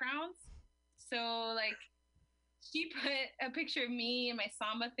backgrounds. So like she put a picture of me and my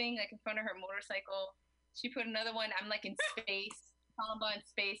Samba thing like in front of her motorcycle. She put another one. I'm like in space, Samba in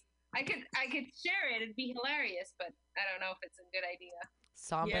space. I could share it. It'd be hilarious, but I don't know if it's a good idea.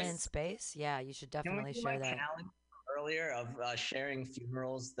 Samba in space? Yeah, you should definitely share that. Challenge earlier of sharing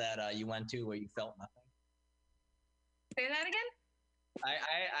funerals that you went to where you felt nothing. Say that again?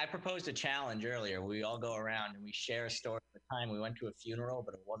 I proposed a challenge earlier. We all go around and we share a story of the time we went to a funeral,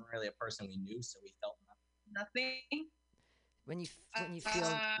 but it wasn't really a person we knew, so we felt nothing. Nothing? When you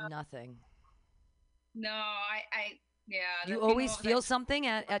feel nothing. No, yeah. You always feel something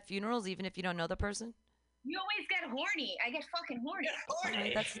at funerals, even if you don't know the person? You always get horny. I get fucking horny.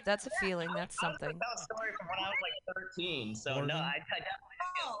 Right, that's a feeling. That's something. I was tell a story from when I was like 13, so no, I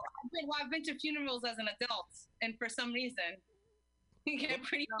definitely. I've been to funerals as an adult, and for some reason, you get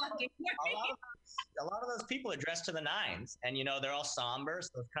pretty fucking horny. A lot of those people are dressed to the nines, and they're all somber,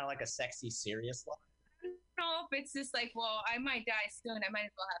 so it's kind of like a sexy, serious look. know if it's just like, well, I might die soon. I might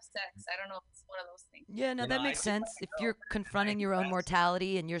as well have sex. I don't know if it's one of those things. Yeah, no, that makes sense. If you're confronting your own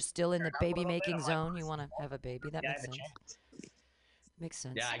mortality and you're still in the baby-making zone, you want to have a baby. That makes sense. Makes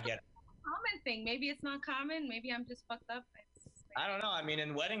sense. Yeah, I get it. Common thing. Maybe it's not common. Maybe I'm just fucked up. I don't know. I mean,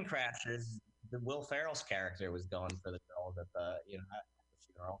 in Wedding Crashers, the Will Ferrell's character was going for the girls at the, at the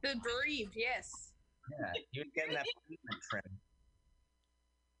funeral. The bereaved, yes. Yeah, he was getting that bereavement trim.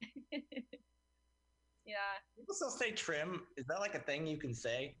 Yeah. People still say trim. Is that like a thing you can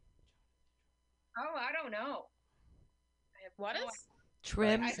say? Oh, I don't know. What is?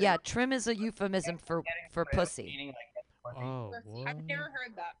 Trim? Yeah, trim is a euphemism for pussy. Oh, what? I've never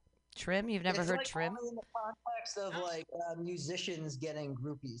heard that. Trim? You've never heard trim? In the context of musicians getting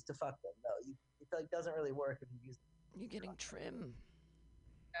groupies to fuck them. No, it doesn't really work if you use them. You're getting trim.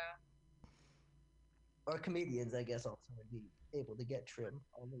 Yeah. Or comedians, I guess, also would be able to get trim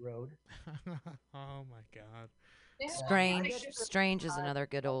on the road. Oh my god. Strange. Strange is another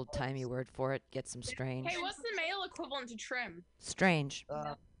good old timey word for it. Get some strange. Hey, what's the male equivalent to trim? Strange.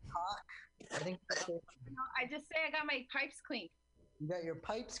 Cock. I think. I just say I got my pipes cleaned. You got your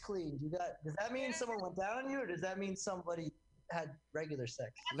pipes cleaned. Does that mean someone went down on you, or does that mean somebody had regular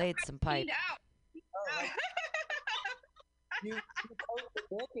sex? Laid some pipe. Oh, like, you coat the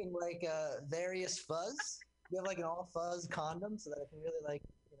dick in like various fuzz. You have like an all fuzz condom so that it can really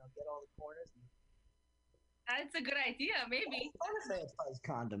get all the corners. That's a good idea. Maybe. Fuzz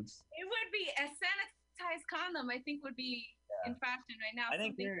condoms. It would be a sanitized condom. I think would be in fashion right now. I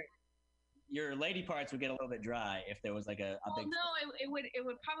think your lady parts would get a little bit dry if there was like a big. No, it would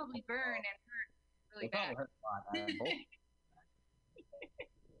probably burn and hurt really it probably bad. hurt a lot.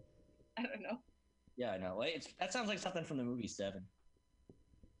 I don't know. Yeah, I know. That sounds like something from the movie Seven.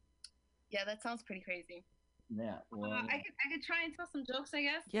 Yeah, that sounds pretty crazy. Yeah. Well, I could try and tell some jokes, I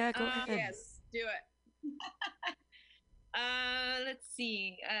guess. Yeah, go ahead. Yes, do it. Let's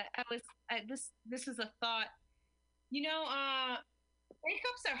see. This is a thought.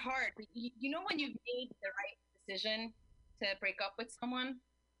 Breakups are hard. You know when you've made the right decision to break up with someone.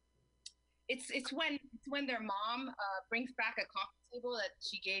 It's when their mom brings back a coffee table that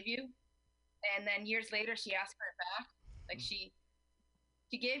she gave you, and then years later she asks for it back. Like she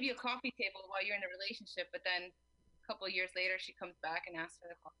gave you a coffee table while you're in a relationship, but then a couple of years later she comes back and asks for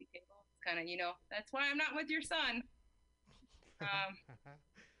the coffee table. It's kind of that's why I'm not with your son.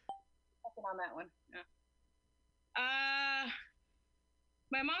 Second on that one. Yeah.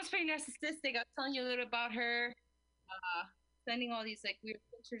 My mom's pretty narcissistic. I was telling you a little about her, sending all these like weird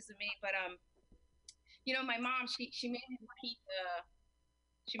pictures of me. But my mom, she made me repeat the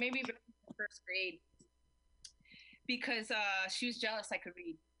first grade because she was jealous I could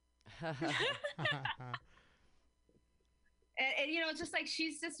read. And just like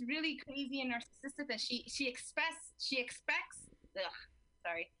she's just really crazy and narcissistic that she expects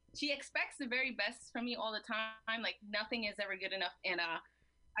the very best from me all the time. Like nothing is ever good enough. And I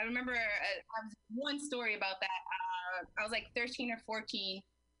remember I was one story about that. I was like 13 or 14,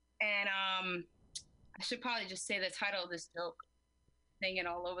 and I should probably just say the title of this joke. Saying it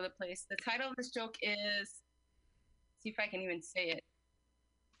all over the place. The title of this joke is. See if I can even say it.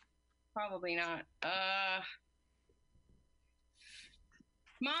 Probably not.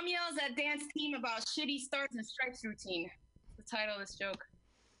 Mom yells at dance team about shitty stars and stripes routine. The title of this joke.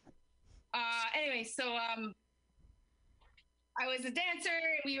 Anyway, so I was a dancer.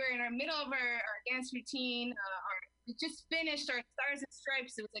 We were in our middle of our dance routine. We just finished our stars and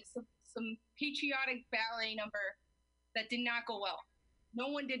stripes. It was like some patriotic ballet number that did not go well.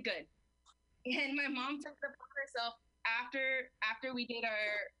 No one did good. And my mom took it upon herself after we did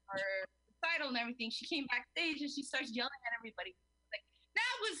our recital and everything. She came backstage and she starts yelling at everybody. Like,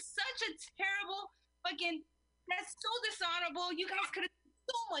 that was such a terrible that's so dishonorable. You guys could have done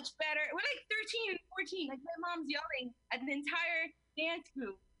so much better. We're like 13 and 14. Like my mom's yelling at the entire dance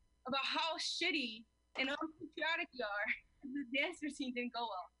group about how shitty and unpatriotic you are. And the dance routine didn't go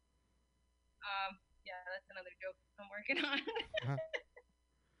well. Yeah, that's another joke I'm working on.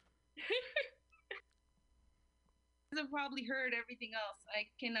 I've probably heard everything else. I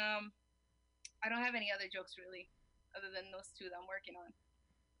don't have any other jokes really, other than those two that I'm working on.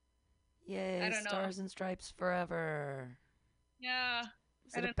 Yay, I don't know. Stars and Stripes forever. Yeah.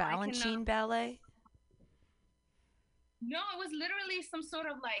 Is it a Balanchine ballet? No, it was literally some sort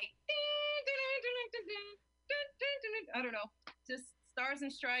of like I don't know, just Stars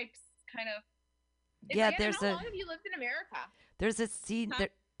and Stripes kind of. Yeah, there's how long have you lived in America? There's a scene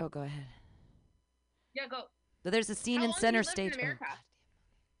there. Oh, go ahead. Yeah, go. But there's a scene How in long have Center you lived in Stage. America?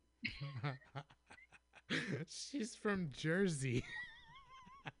 She's from Jersey.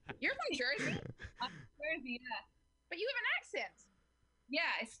 You're from Jersey? Jersey, yeah. But you have an accent.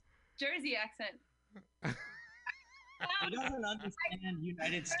 Yeah, it's Jersey accent. He doesn't understand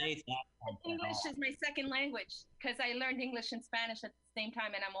United States accent. English is my second language because I learned English and Spanish at the same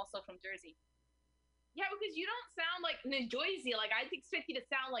time, and I'm also from Jersey. Yeah, because you don't sound like New Jersey. Like, I'd expect you to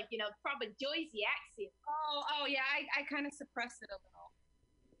sound like, proper Jersey accent. Oh, yeah, I kind of suppressed it a little.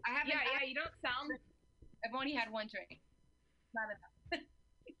 I haven't. Yeah, you don't sound. I've only had one drink. Not enough.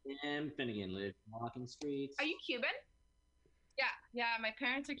 And Finnegan lived walking streets. Are you Cuban? Yeah, my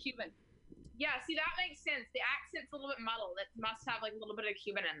parents are Cuban. Yeah, see, that makes sense. The accent's a little bit muddled. It must have, like, a little bit of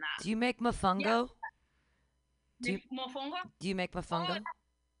Cuban in that. Do you make mofongo? Yeah. Mofongo? Do you make mofongo?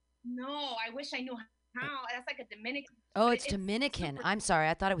 No, I wish I knew how. That's like a Dominican. Oh, it's Dominican. I'm sorry.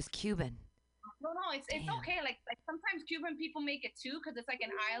 I thought it was Cuban. No, it's okay. Like sometimes Cuban people make it too because it's like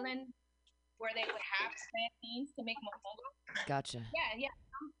an island where they would have Spanish to make mofongo. Gotcha. Yeah.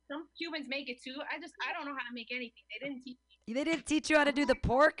 Some Cubans make it too. I don't know how to make anything. They didn't teach me. They didn't teach you how to do the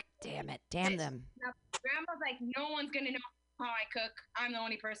pork? Damn it. Damn them. Now, Grandma's like, no one's gonna know how I cook. I'm the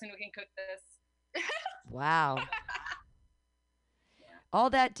only person who can cook this. Wow. All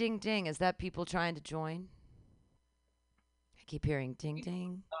that ding ding, is that people trying to join? I keep hearing ding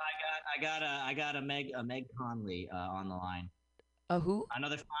ding. I got a Meg Conley on the line. A who?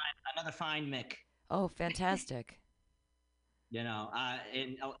 Another fine Mick. Oh, fantastic.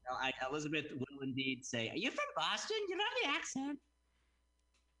 Elizabeth will indeed say, "Are you from Boston? You know the accent."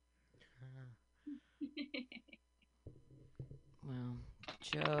 Well,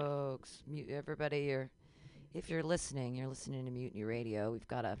 jokes. Everybody, if you're listening to Mutiny Radio. We've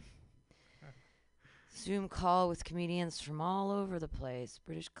got a Zoom call with comedians from all over the place,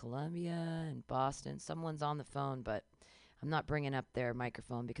 British Columbia and Boston. Someone's on the phone, but I'm not bringing up their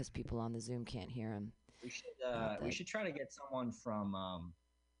microphone because people on the Zoom can't hear them. We should try to get someone from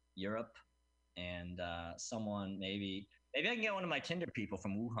Europe and someone maybe I can get one of my Tinder people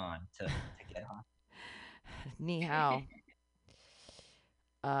from Wuhan to get on. Ni hao.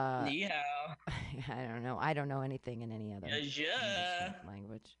 Ni hao. I don't know. I don't know anything in any other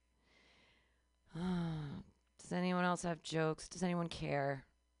language. Does anyone else have jokes? Does anyone care?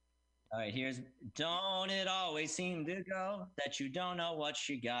 All right, don't it always seem to go that you don't know what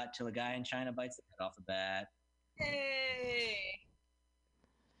you got till a guy in China bites the head off a bat. Hey.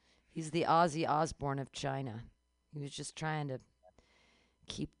 He's the Ozzy Osbourne of China. He was just trying to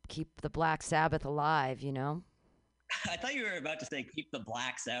keep the Black Sabbath alive, I thought you were about to say keep the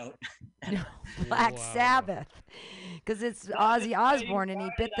blacks out. No, Black Sabbath. Because it's Ozzy Osbourne and he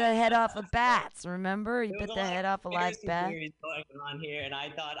bit the head off of bats, remember? He bit the head off a live bat. Going on here, and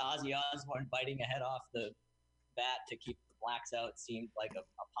I thought Ozzy Osbourne biting a head off the bat to keep the blacks out seemed like a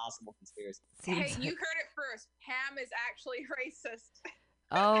possible conspiracy. Hey, you heard it first. Ham is actually racist.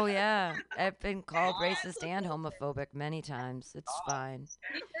 Oh, yeah. I've been called racist and homophobic many times. It's fine.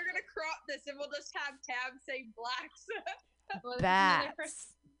 We're going to crop this and we'll just have Tab say blacks.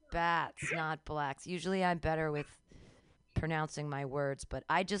 Bats, not blacks. Usually I'm better with pronouncing my words, but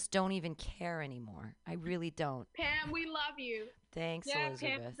I just don't even care anymore. I really don't. Pam, we love you. Thanks, Elizabeth.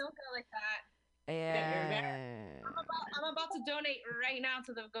 Pam, don't go like that. Yeah. I'm about to donate right now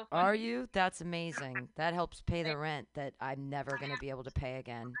to the GoFundMe. Are you? That's amazing. That helps pay the rent that I'm never going to be able to pay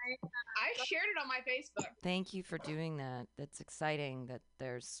again. I shared it on my Facebook. Thank you for doing that. That's exciting that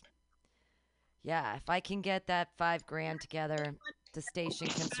there's... Yeah, if I can get that $5,000 together, the station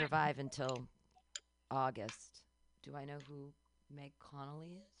can survive until August. Do I know who Meg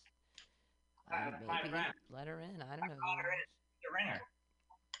Connolly is? Maybe let her in. I don't know. He's a ringer.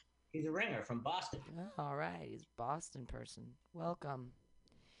 He's a ringer from Boston. Oh, all right, he's a Boston person. Welcome.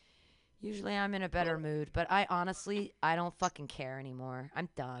 Usually I'm in a better mood, but I don't fucking care anymore. I'm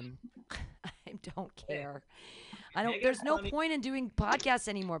done. I don't care. There's no point in doing podcasts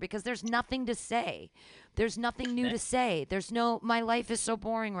anymore because there's nothing to say. There's nothing new to say. My life is so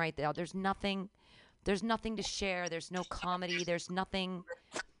boring right now. There's nothing to share. There's no comedy. There's nothing.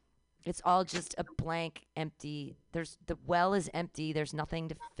 It's all just a blank, empty. The well is empty. There's nothing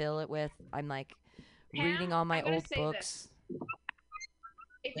to fill it with. I'm like reading all my old books.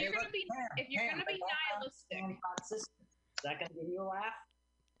 If you're gonna be nihilistic, is that gonna give you a laugh?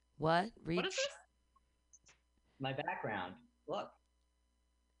 What? What is this? My background. Look.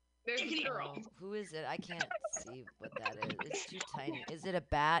 There's a girl. Who is it? I can't see what that is. It's too tiny. Is it a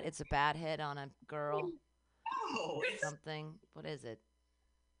bat? It's a bat head on a girl. No, it's something. What is it?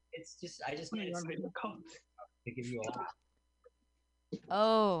 It's just I just made to give you a laugh.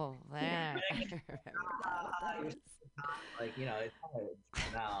 Oh, there. I remember that was. Like, it's kind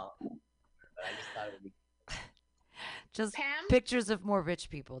of now, but I just thought it would be. Just Pam? pictures of more rich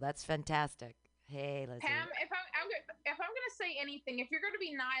people. That's fantastic. Hey, Lizzie. Pam, if I'm gonna say anything, if you're gonna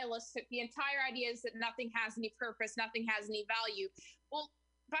be nihilistic, the entire idea is that nothing has any purpose, nothing has any value. Well,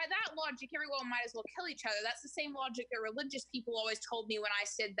 by that logic, everyone might as well kill each other. That's the same logic that religious people always told me when I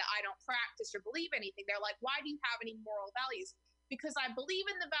said that I don't practice or believe anything. They're like, "Why do you have any moral values?" Because I believe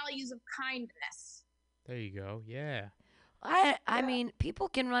in the values of kindness. There you go. Yeah. I mean, people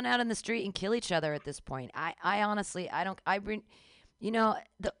can run out in the street and kill each other at this point. I honestly, I don't, you know,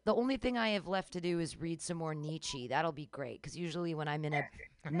 the only thing I have left to do is read some more Nietzsche. That'll be great, because usually when I'm in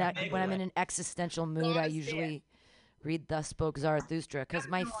an existential mood, I usually read Thus Spoke Zarathustra, because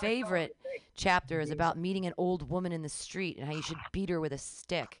my favorite chapter is about meeting an old woman in the street and how you should beat her with a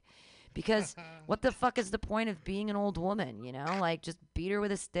stick. Because what the fuck is the point of being an old woman, you know? Like, just beat her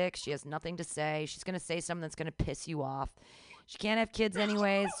with a stick. She has nothing to say. She's going to say something that's going to piss you off. She can't have kids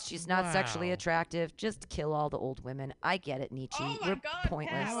anyways. She's not sexually attractive. Just kill all the old women. I get it, Nietzsche. We're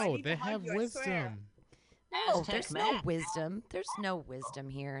pointless. No, they have wisdom. No, there's no wisdom. There's no wisdom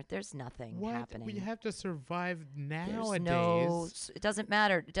here. There's nothing happening. We have to survive nowadays. No, it doesn't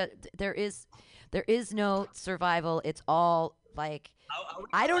matter. There is no survival. It's all like,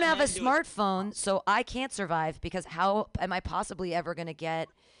 I don't have a smartphone, so I can't survive, because how am I possibly ever going to get,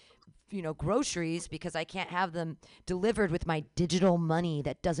 you know, groceries, because I can't have them delivered with my digital money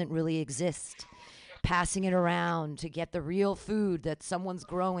that doesn't really exist, passing it around to get the real food that someone's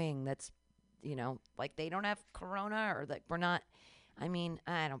growing that's, you know, like they don't have corona, or that we're not. I mean,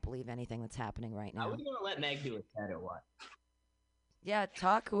 I don't believe anything that's happening right now. Are we going to let Meg do a TED or what? Yeah,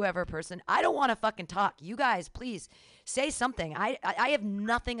 talk, whoever person. I don't want to fucking talk. You guys, please say something. I have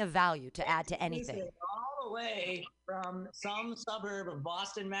nothing of value to add to anything. All the way from some suburb of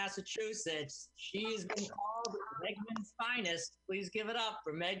Boston, Massachusetts, she has been called Megman's finest. Please give it up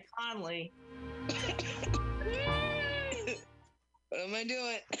for Meg Conley. What am I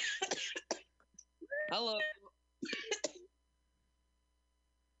doing? Hello.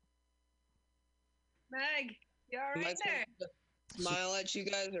 Meg, you all right there? Smile at you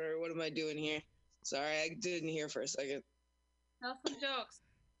guys, or what am I doing here? Sorry, I didn't hear for a second. Tell some jokes.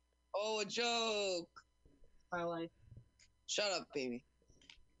 Oh, a joke. My life. Shut up, baby.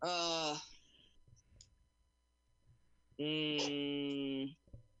 Nah.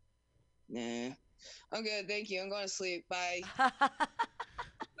 I'm good, thank you. I'm going to sleep. Bye.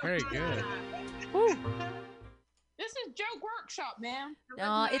 Very good. Woo. This is Joke Workshop, man.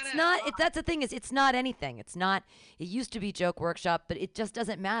 No, it's not. That's the thing, is it's not anything. It's not. It used to be Joke Workshop, but it just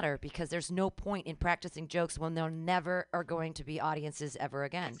doesn't matter, because there's no point in practicing jokes when there never are going to be audiences ever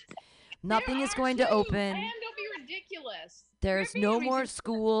again. Nothing is going to open. And don't be ridiculous. There's no more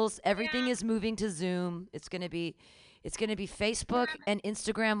schools. Everything is moving to Zoom. It's going to be Facebook and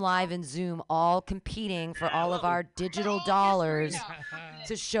Instagram Live and Zoom all competing for all of our digital dollars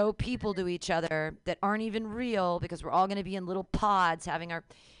to show people to each other that aren't even real, because we're all going to be in little pods having our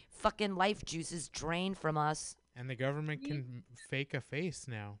fucking life juices drained from us. And the government can fake a face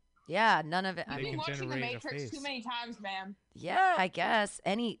now. Yeah, none of it. You've been watching The Matrix too many times, man. Yeah, I guess.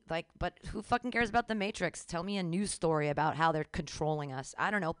 But who fucking cares about The Matrix? Tell me a news story about how they're controlling us. I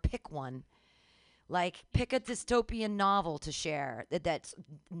don't know. Pick one. Like, pick a dystopian novel to share that's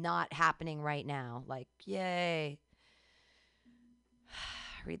not happening right now. Like, yay.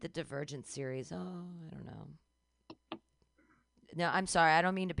 Read the Divergent series. Oh, I don't know. No, I'm sorry. I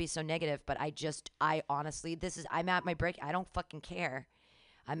don't mean to be so negative, but I honestly, I'm at my break. I don't fucking care.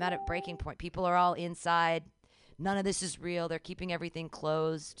 I'm at a breaking point. People are all inside. None of this is real. They're keeping everything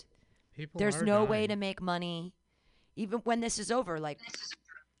closed. There's no way to make money. Even when this is over, like,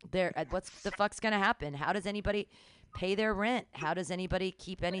 what's the fuck's gonna happen? How does anybody pay their rent? How does anybody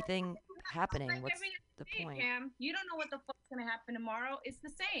keep anything happening? What's the point? Cam, you don't know what the fuck's gonna happen tomorrow. It's the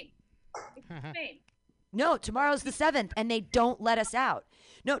same. It's the same. No, tomorrow's the 7th, and they don't let us out.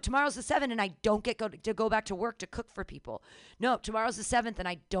 No, tomorrow's the 7th, and I don't get to go back to work to cook for people. No, tomorrow's the 7th, and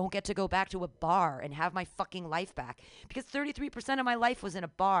I don't get to go back to a bar and have my fucking life back, because 33% of my life was in a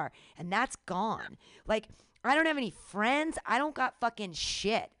bar, and that's gone. Like, I don't have any friends. I don't got fucking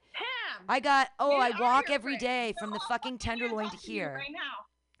shit. Pam, I walk every day from the fucking Tenderloin to here. Right now.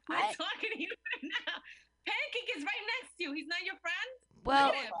 I'm talking to you right now. Pancake is right next to you. He's not your friend?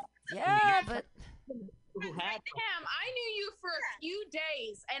 Well, yeah, but... Pam, I knew you for a few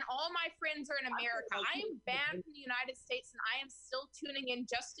days, and all my friends are in America. I am banned from the United States, and I am still tuning in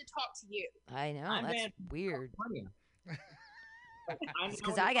just to talk to you. I know, that's weird.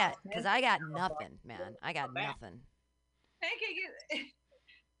 Because I got nothing, man. I got nothing. Pancake, you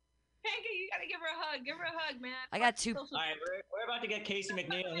gotta give her a hug. Give her a hug, man. I got two. All right, we're about to get Casey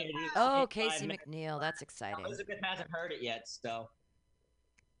McNeil here. Oh, Casey McNeil. That's exciting. Elizabeth hasn't heard it yet, so.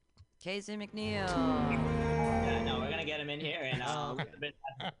 Casey McNeil. Yeah, no, we're gonna get him in here, and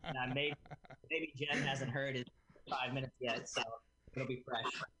maybe Jen hasn't heard it 5 minutes yet, so it'll be fresh.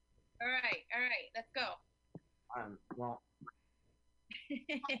 All right, let's go. Well,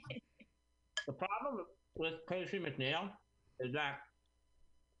 the problem with Casey McNeil is that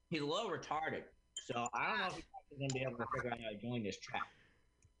he's a little retarded, so I don't know if he's actually gonna be able to figure out how to join this chat.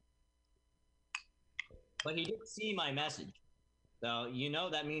 But he did see my message. So,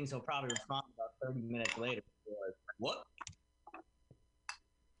 that means he'll probably respond about 30 minutes later. Like, what?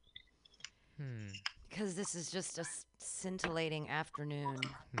 Because this is just a scintillating afternoon.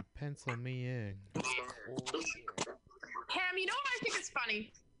 Pencil me in. Pam, you know what I think is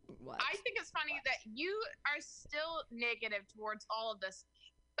funny? What? I think it's funny that you are still negative towards all of this.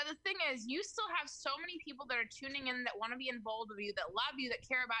 But the thing is, you still have so many people that are tuning in that want to be involved with you, that love you, that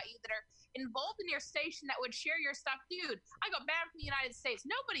care about you, that are involved in your station, that would share your stuff. Dude, I got banned from the United States.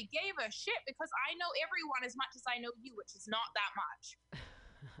 Nobody gave a shit because I know everyone as much as I know you, which is not that much.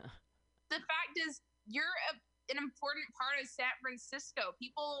 The fact is, you're an important part of San Francisco.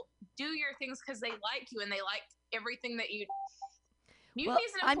 People do your things because they like you and they like everything that you do.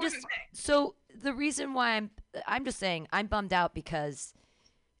 Mutiny's an important thing. So the reason why I'm just saying I'm bummed out because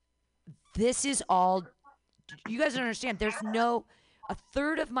this is all, you guys don't understand. There's a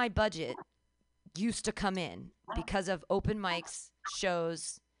third of my budget used to come in because of open mics,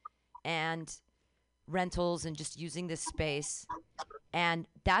 shows, and rentals and just using this space. And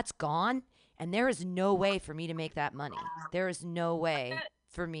that's gone. And there is no way for me to make that money. There is no way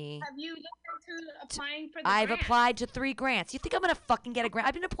for me. Have you looked into applying for the I've grant? applied to 3 grants. You think I'm going to fucking get a grant?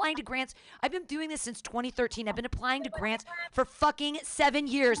 I've been applying to grants. I've been doing this since 2013. I've been applying to grants for fucking 7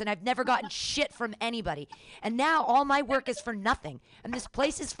 years, and I've never gotten shit from anybody. And now all my work is for nothing. And this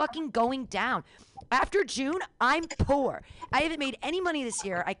place is fucking going down. After June, I'm poor. I haven't made any money this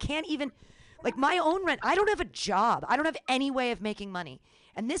year. I can't even, my own rent. I don't have a job. I don't have any way of making money.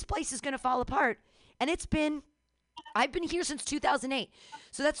 And this place is going to fall apart. And I've been here since 2008.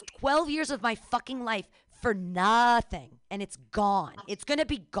 So that's 12 years of my fucking life for nothing. And it's gone. It's going to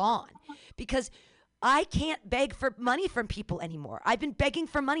be gone. Because I can't beg for money from people anymore. I've been begging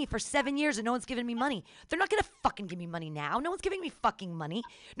for money for 7 years and no one's giving me money. They're not going to fucking give me money now. No one's giving me fucking money.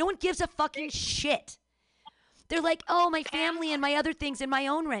 No one gives a fucking shit. They're like, oh, my family and my other things and my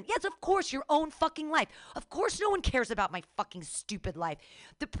own rent. Yes, of course, your own fucking life. Of course no one cares about my fucking stupid life.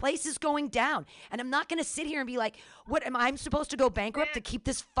 The place is going down. And I'm not going to sit here and be like, what, am I supposed to go bankrupt to keep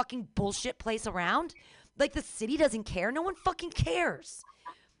this fucking bullshit place around? Like, the city doesn't care. No one fucking cares.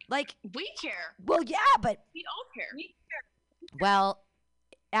 Like, we care. Well, yeah, but. We all care. We care. Well,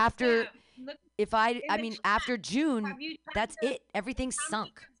 after, after June, that's it. Everything's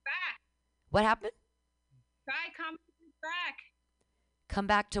sunk. What happened? Try Comedy Gives Back. Come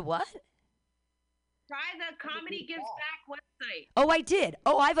back to what? Try the Comedy Gives Back website. Oh, I did.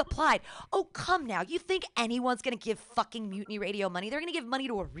 Oh, I've applied. Oh, come now. You think anyone's going to give fucking Mutiny Radio money? They're going to give money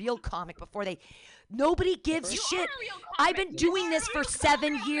to a real comic before they... Nobody gives shit. I've been doing this for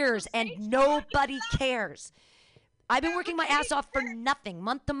 7 years and nobody cares. I've been working my ass off for nothing,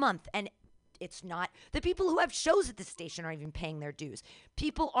 month to month, and it's not... The people who have shows at this station aren't even paying their dues.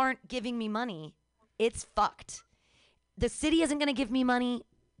 People aren't giving me money. It's fucked. The city isn't going to give me money.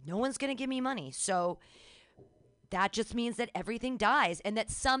 No one's going to give me money. So that just means that everything dies and that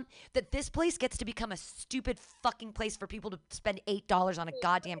this place gets to become a stupid fucking place for people to spend $8 on a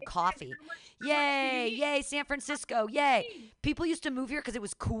goddamn coffee. Yay, yay, San Francisco, yay. People used to move here because it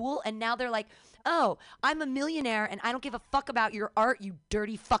was cool, and now they're like, oh, I'm a millionaire and I don't give a fuck about your art, you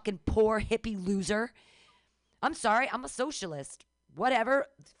dirty fucking poor hippie loser. I'm sorry, I'm a socialist. Whatever,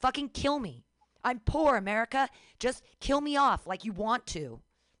 fucking kill me. I'm poor, America. Just kill me off like you want to.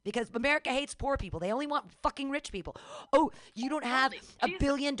 Because America hates poor people. They only want fucking rich people. Oh, you don't have $1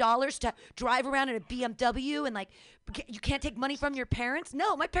 billion to drive around in a BMW and you can't take money from your parents?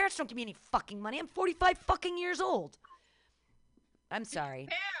 No, my parents don't give me any fucking money. I'm 45 fucking years old. I'm sorry.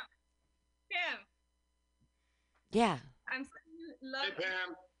 Pam. Yeah. I'm sending you love. Hey,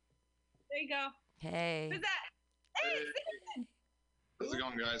 Pam. There you go. Hey. Who's that? Hey, Nathan. How's it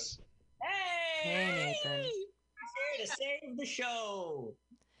going, guys? Hey, Nathan. Here to save the show.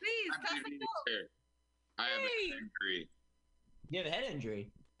 Please, tell us I have a head injury. You have a head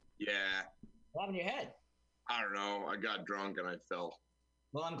injury? Yeah. What happened to your head? I don't know. I got drunk and I fell.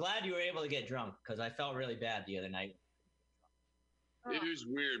 Well, I'm glad you were able to get drunk because I felt really bad the other night. It was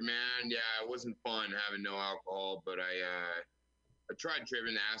weird, man. Yeah, it wasn't fun having no alcohol, but I tried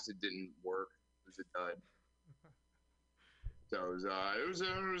tripping. Acid didn't work. It was a dud. So it was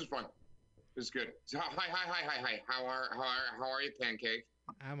fun. It was good. So, hi. How are you, Pancake?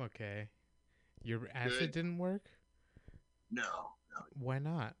 I'm okay. Your acid didn't work? No. Why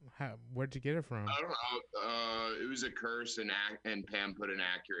not? Where'd you get it from? I don't know. It was a curse, and Pam put an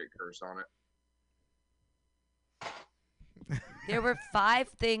accurate curse on it. There were 5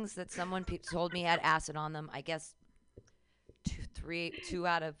 things that someone told me had acid on them. I guess 2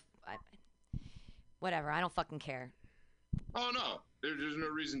 out of whatever. I don't fucking care. Oh no, there's no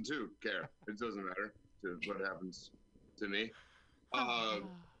reason to care. It doesn't matter to what happens to me.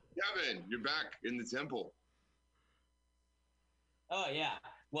 Kevin, you're back in the temple. Oh yeah.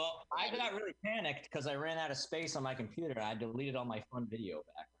 Well, I got really panicked because I ran out of space on my computer. I deleted all my fun video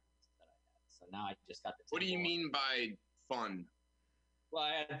backgrounds that I had. So now I just got the. What do you mean by fun? Well,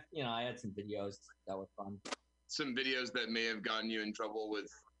 I had some videos that were fun. Some videos that may have gotten you in trouble with,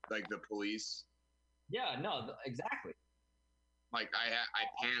 like, the police. Yeah. No. Exactly. Like I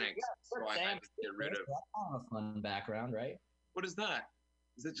panicked, so I had to get rid of. That's kind of a fun background, right? What is that?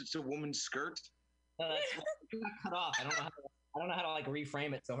 Is that just a woman's skirt? No, that's got cut off. I don't know how to like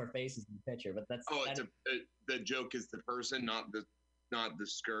reframe it so her face is in the picture, but that's. Oh, the joke is the person, not the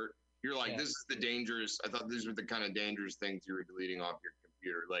skirt. You're like, this is the dangerous. I thought these were the kind of dangerous things you were deleting off your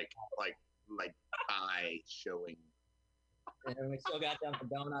computer, like eye showing. And we still got Dunkin'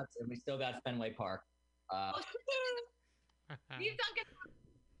 Donuts, and we still got Fenway Park. And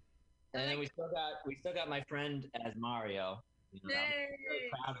then we still got my friend as Mario. You know, I'm really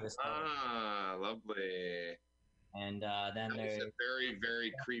proud of this. Lovely. And then there's a very,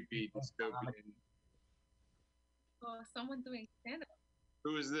 very creepy dystopian. Oh, someone doing stand-up.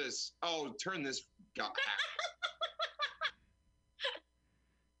 Who is this? Oh, turn this guy.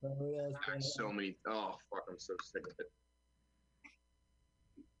 So many. Oh fuck! I'm so sick of it.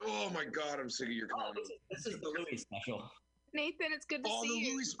 Oh my god! I'm sick of your comments. This is the Louis special. Nathan, it's good to see you. Oh,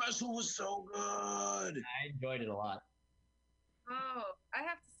 the Louis special was so good. I enjoyed it a lot. Oh, I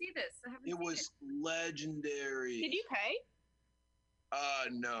have to see this. It was legendary. Did you pay?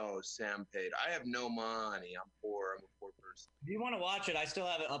 No, Sam paid. I have no money. I'm poor. I'm a poor person. If you want to watch it, I still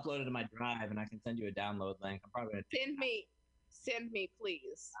have it uploaded to my drive, and I can send you a download link. I'm probably gonna send me,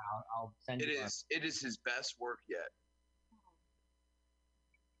 please. I'll send you. It is his best work yet.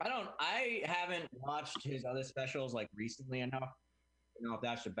 I haven't watched his other specials like recently enough. I don't know if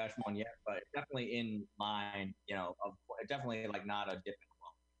that's the best one yet, but definitely in line. You know, definitely like not a dip in the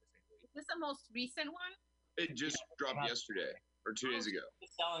well. Is this the most recent one? It just dropped yesterday or 2 days ago.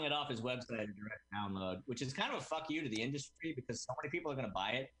 He's selling it off his website a direct download, which is kind of a fuck you to the industry because so many people are going to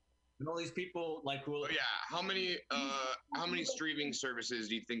buy it. And all these people like who. Oh, yeah, how many streaming services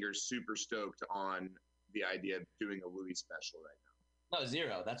do you think are super stoked on the idea of doing a Louis special right now? No,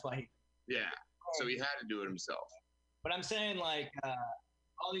 0. That's why. Yeah, so he had to do it himself. But I'm saying like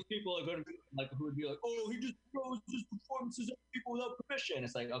all these people are going to be like who would be like, oh, he just throws his performances at people without permission.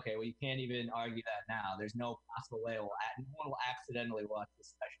 It's like, okay, well, you can't even argue that now. There's no possible way no one will accidentally watch this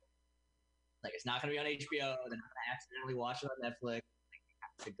special. Like, it's not going to be on HBO. They're not going to accidentally watch it on Netflix. You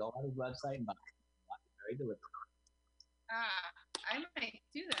have to go on his website and buy it. Watch it very deliberately. I might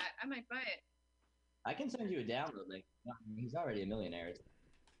do that. I might buy it. I can send you a download link. He's already a millionaire.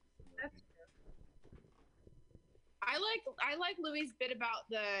 That's true. I like Louis' bit about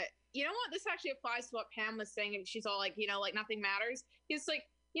the. You know what? This actually applies to what Pam was saying, and she's all like, like nothing matters. He's like,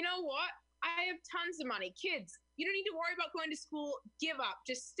 you know what? I have tons of money. Kids, you don't need to worry about going to school. Give up.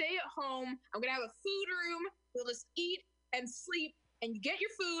 Just stay at home. I'm gonna have a food room. We'll just eat and sleep, and you get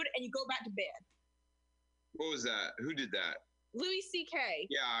your food, and you go back to bed. What was that? Who did that? Louis C.K.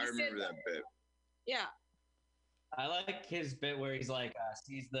 Yeah, I remember that bit. Yeah. I like his bit where he's like,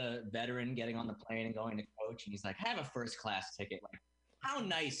 sees the veteran getting on the plane and going to coach, and he's like, I have a first class ticket. Like, how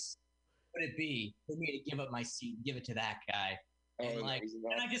nice would it be for me to give up my seat and give it to that guy? And and I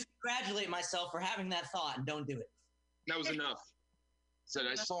just congratulate myself for having that thought and don't do it. That was enough. Said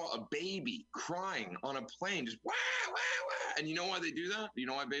I saw a baby crying on a plane, just wah, wah, wah. And you know why they do that? You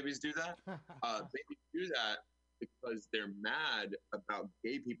know why babies do that? Babies do that because they're mad about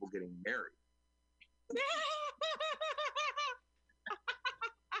gay people getting married.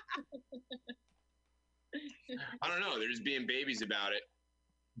 I don't know. They're just being babies about it.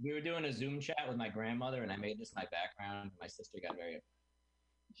 We were doing a Zoom chat with my grandmother, and I made this my background. My sister got very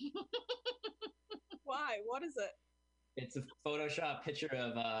upset. Why? What is it? It's a Photoshop picture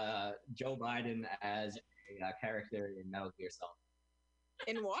of Joe Biden as a character in Metal Gear Solid.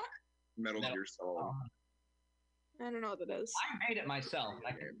 In what? Metal Gear Solid. I don't know what that is. I made it myself.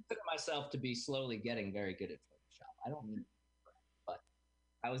 I consider myself to be slowly getting very good at Photoshop. I don't mean it, but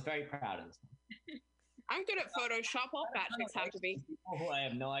I was very proud of this one. I'm good at Photoshop. All fat chicks have to be. People who I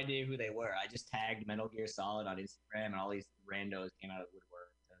have no idea who they were. I just tagged Metal Gear Solid on Instagram, and all these randos came out of the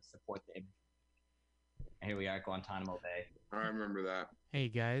woodwork to support the image. And here we are at Guantanamo Bay. I remember that. Hey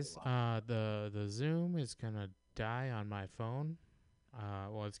guys, the Zoom is gonna die on my phone.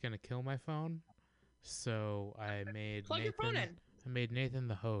 Well, it's gonna kill my phone. So I made Plug your phone in. I made Nathan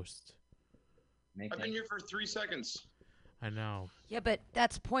the host. I've been here for 3 seconds. I know. Yeah, but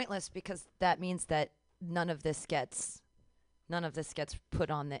that's pointless because that means that none of this gets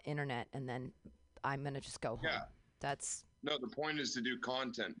put on the internet, and then I'm gonna just go home. Yeah. That's No, the point is to do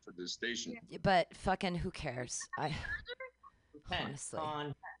content for this station. but fucking who cares? Honestly.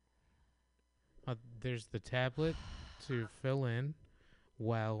 There's the tablet to fill in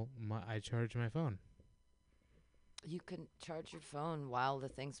while I charge my phone. You can charge your phone while the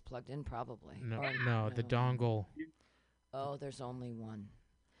thing's plugged in, probably. No, the dongle. Oh, there's only one.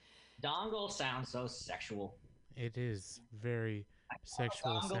 Dongle sounds so sexual. It is very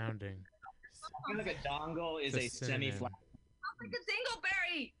sexual sounding. I feel like a dongle is a semi-flat. Like a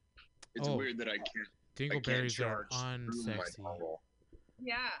dingleberry. It's weird that I can't. Dingleberries are through my unsexy. dongle.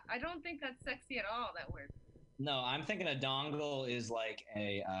 Yeah, I don't think that's sexy at all. That word. No, I'm thinking a dongle is like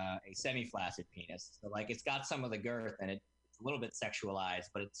a semi-flaccid penis. So like it's got some of the girth and it's a little bit sexualized,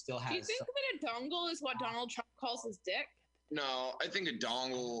 but it still has. Do you think that a dongle is what Donald Trump calls his dick? No, I think a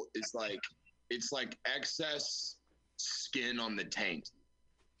dongle is like it's like excess skin on the taint.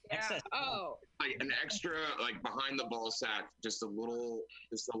 Yeah. Oh. Like an extra, like behind the ball sack, just a little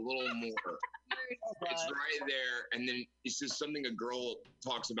more. It's right there, and then it's just something a girl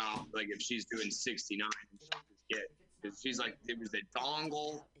talks about, like if she's doing 69, she's like, it was a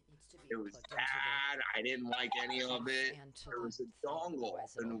dongle, it was bad, I didn't like any of it. It was a dongle,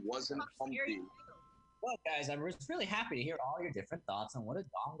 and it wasn't comfy. Well, guys, I'm just really happy to hear all your different thoughts on what a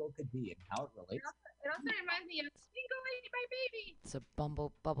dongle could be and how it relates. It also reminds me of Dingo ate my baby. It's a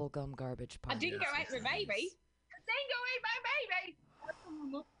bubblegum garbage A pile. dingo ate my baby. A dingo ate my baby.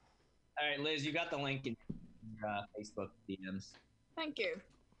 All right, Liz, you got the link in your Facebook DMs. Thank you.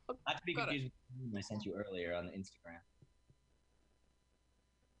 Not to be confused with the one I sent you earlier on the Instagram.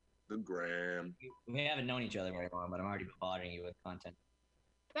 The gram. We haven't known each other very long, but I'm already bothering you with content.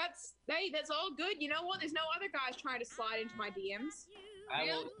 That's all good. You know what? There's no other guys trying to slide into my DMs. I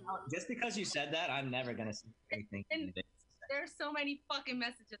will. Just because you said that, I'm never gonna see anything. There's so many fucking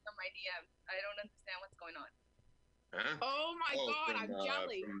messages on my DMs. I don't understand what's going on. Huh? Oh my god, I'm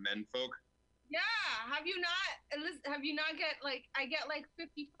jelly. From menfolk. Yeah, have you not get like I get like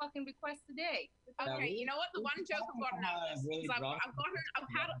 50 fucking requests a day. Okay, you know what? The one joke I've gotten out of this is I've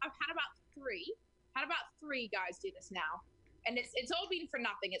had about three guys do this now, and it's all been for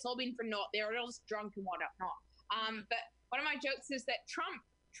nothing. It's all been for naught. They're all just drunk and whatnot. But one of my jokes is that Trump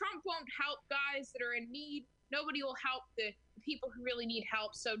won't help guys that are in need. Nobody will help the people who really need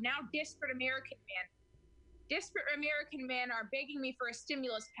help. So now desperate American men are begging me for a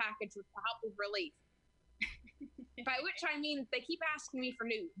stimulus package with help with relief. By which I mean they keep asking me for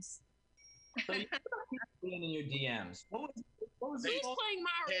nudes. So you put in your DMs. What was He's playing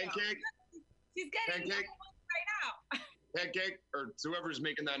Mario. Pancake. He's getting Pancake. right now. Pancake, or whoever's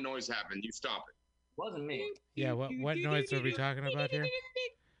making that noise happen, you stop it. Wasn't me. Yeah, what noise are we talking about here?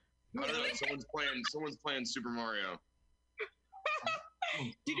 I don't know. Someone's playing Super Mario.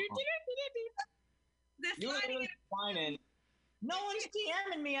 You were whining. No one's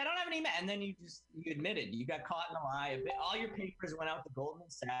DMing me. I don't have any. And then you admitted you got caught in a lie. All your papers went out to Goldman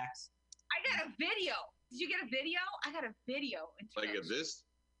Sachs. I got a video. Did you get a video? I got a video. Like of this?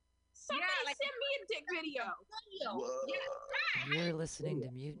 Somebody send me a dick video. You're listening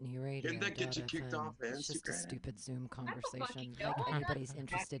to Mutiny Radio. Didn't that get you kicked off It's just a Instagram? stupid Zoom conversation. Like anybody's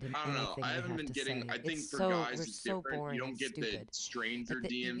interested in I don't know. anything I you haven't have been to getting. say. I think It's for so, guys we're it's so different. boring You don't and get stupid. the stranger Like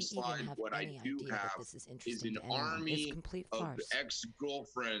that you DM even slide. have What I any do idea that have this is is interesting an to anyone. army It's complete of farce.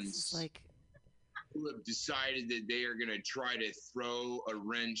 ex-girlfriends It's like who have decided that they are going to try to throw a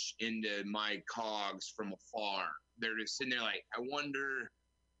wrench into my cogs from afar. They're just sitting there like, I wonder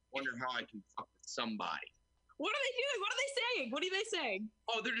how I can fuck with somebody. What are they doing? What are they saying? What are they saying?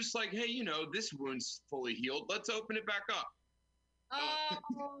 Oh, they're just like, hey, this wound's fully healed. Let's open it back up.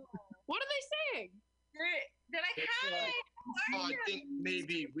 What are they saying? Did I have it? Oh, I think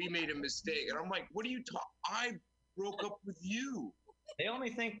maybe we made a mistake. And I'm like, what are you talking? I broke up with you. They only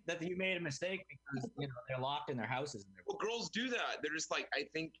think that you made a mistake because they're locked in their houses. Well, girls do that. They're just like, I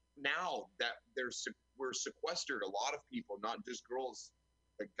think now that we're sequestered. A lot of people, not just girls,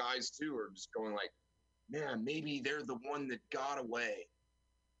 but guys too, are just going like, man, maybe they're the one that got away.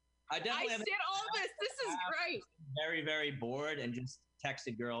 I said all this. This is great. Very, very bored and just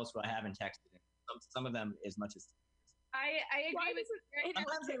texted girls who I haven't texted in Some of them as much as. I agree with you.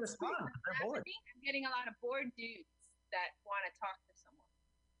 Sometimes they respond. They're bored. I'm getting a lot of bored dudes that want to talk to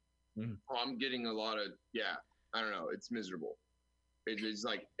someone. Oh, I'm getting a lot of I don't know. It's miserable. It's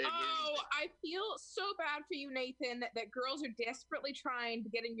like. I feel so bad for you, Nathan, that girls are desperately trying to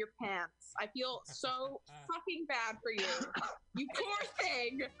get in your pants. I feel so fucking bad for you. You poor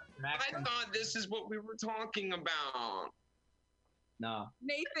thing. I thought this is what we were talking about. No.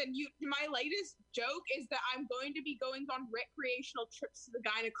 Nathan, my latest joke is that I'm going to be going on recreational trips to the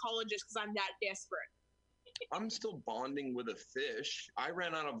gynecologist because I'm that desperate. I'm still bonding with a fish. I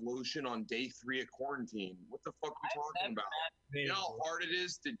ran out of lotion on day 3 of quarantine. What the fuck are we talking about? You know how hard it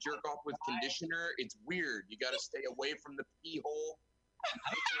is to jerk off with conditioner? It's weird. You got to stay away from the pee hole.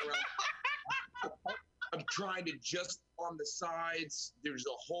 I'm trying to just on the sides. There's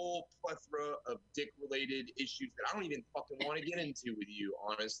a whole plethora of dick-related issues that I don't even fucking want to get into with you,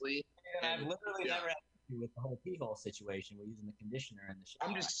 honestly. I've literally never had to do with the whole pee hole situation. We're using the conditioner in the shower.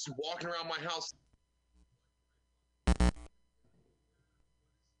 I'm just walking around my house.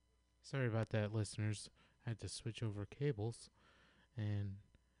 Sorry about that, listeners. I had to switch over cables and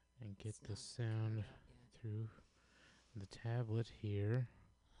get the sound through the tablet here.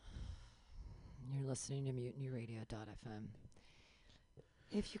 You're listening to MutinyRadio.fm.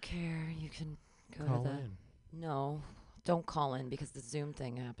 If you care, you can go Call to the... in. No, don't call in because the Zoom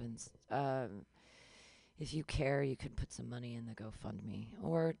thing happens. If you care, you can put some money in the GoFundMe.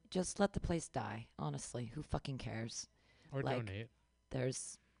 Or just let the place die, honestly. Who fucking cares? Or donate.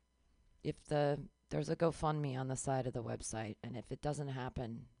 There's a GoFundMe on the side of the website, and if it doesn't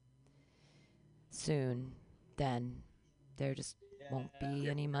happen soon, then there just won't be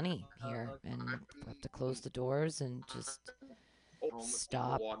any money here, and we'll have to close the doors and just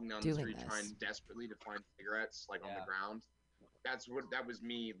stop walking down doing the street this. trying desperately to find cigarettes on the ground. That was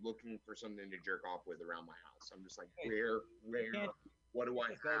me looking for something to jerk off with around my house. I'm just like, where, what do I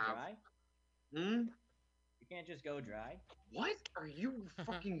have? You can't just go dry. What? Are you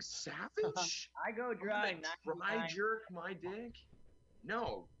fucking savage? I go dry. Dry jerk my dick?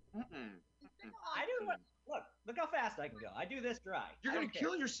 No. I do. Look how fast I can go. I do this dry. You're gonna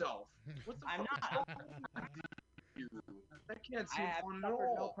kill yourself. What the I'm fuck? not. That can't seem I have fun at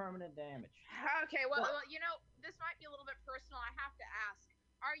suffered no all. permanent damage. Okay, well, this might be a little bit personal. I have to ask: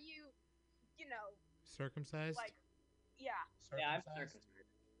 are you, Circumcised? Yeah, I'm circumcised.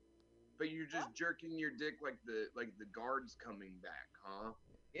 But you're just jerking your dick like the guards coming back, huh?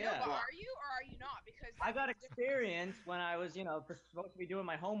 Yeah. No, but are you or are you not? Because I got experience when I was, supposed to be doing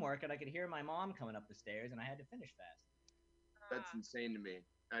my homework, and I could hear my mom coming up the stairs, and I had to finish fast. That's insane to me.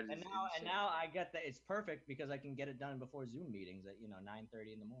 And now I get that it's perfect because I can get it done before Zoom meetings at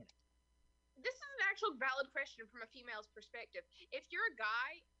 9:30 in the morning. This is an actual valid question from a female's perspective. If you're a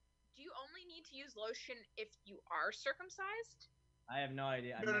guy, do you only need to use lotion if you are circumcised? I have no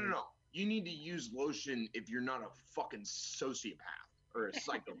idea. No. You need to use lotion if you're not a fucking sociopath or a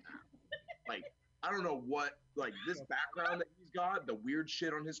psychopath. I don't know what, this background that he's got, the weird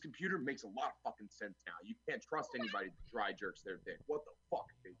shit on his computer makes a lot of fucking sense now. You can't trust anybody that dry jerks their dick. What the fuck?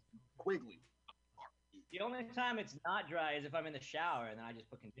 Quigley. The only time it's not dry is if I'm in the shower, and then I just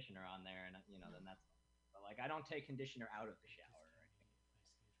put conditioner on there, and then that's. But I don't take conditioner out of the shower.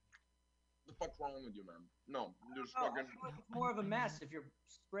 What the fuck's wrong with you, man? No, there's It's more of a mess if you're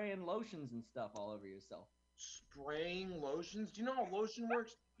spraying lotions and stuff all over yourself. Spraying lotions? Do you know how lotion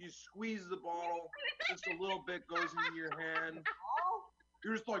works? You squeeze the bottle, just a little bit goes into your hand.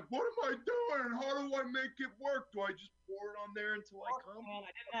 You're just like, what am I doing? How do I make it work? Do I just pour it on there until I come? Man, I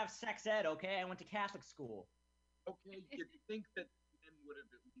didn't have sex ed, okay? I went to Catholic school. Okay, you'd think that men would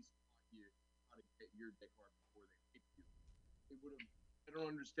have at least taught you how to get your dick hard before they kick you. They would have. I don't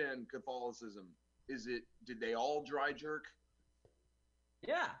understand Catholicism. Did they all dry jerk?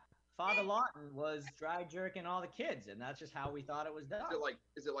 Yeah. Father Lawton was dry jerking all the kids, and that's just how we thought it was done.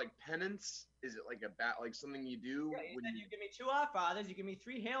 Is it like penance? Is it like something you do? Yeah, you give me 2 Our Fathers, you give me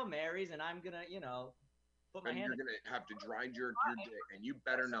 3 Hail Marys, and I'm gonna, put my hand. You're gonna have to dry jerk your dick, and you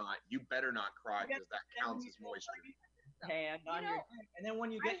better not cry because that counts as moisture. Hand on your dick, and then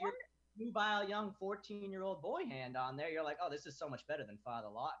when you get your nubile young 14-year-old boy hand on there, you're like, oh, this is so much better than Father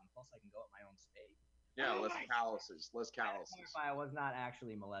Lawton. Plus, I can go at my own space. Yeah, less calluses. I was not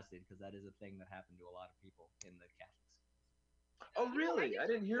actually molested because that is a thing that happened to a lot of people in the Catholic schools. Oh, really?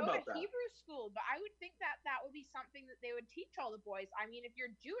 I didn't hear about that. Hebrew school, but I would think that would be something that they would teach all the boys. I mean, if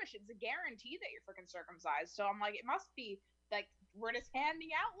you're Jewish, it's a guarantee that you're freaking circumcised. So I'm like, it must be like we're just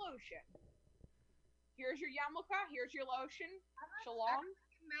handing out lotion. Here's your yarmulke. Here's your lotion. Shalom.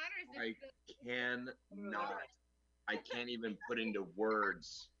 I cannot. I can't even put into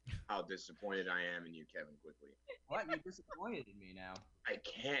words how disappointed I am in you, Kevin. Quickly. What? You're disappointed in me now. I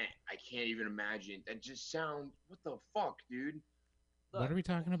can't even imagine. That just sounds. What the fuck, dude? What are we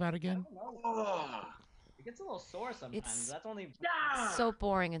talking about again? Oh. It gets a little sore sometimes. It's That's only so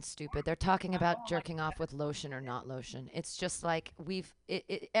boring and stupid. They're talking about jerking off with lotion or not lotion. It's just like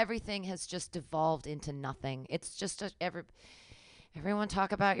everything has just devolved into nothing. It's just everyone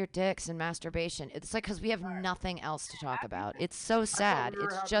talk about your dicks and masturbation. It's like because we have nothing else to talk about. It's so sad.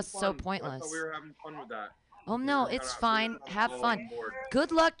 It's just so pointless. I thought we were having fun with that. Oh no, it's fine. Have fun.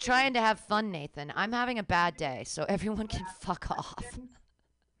 Good luck trying to have fun, Nathan. I'm having a bad day, so everyone can fuck off.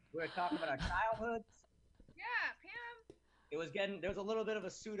 We're talking about our childhoods. Yeah, Pam. It was there was a little bit of a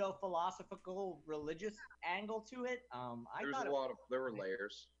pseudo philosophical religious angle to it. There were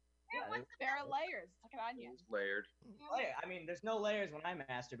layers. There are layers. It's like an onion. It's layered. I mean, there's no layers when I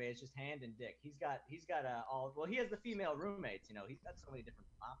masturbate. It's just hand and dick. He has the female roommates. You know, he's got so many different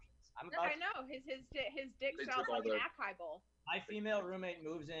options. I know his dick smells like an acai bowl. My female roommate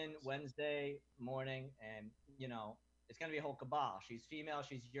moves in Wednesday morning, and you know it's gonna be a whole cabal. She's female,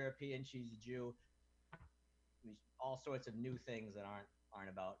 she's European, she's a Jew. All sorts of new things that aren't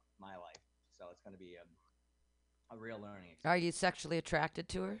about my life. So it's gonna be a real learning experience. Are you sexually attracted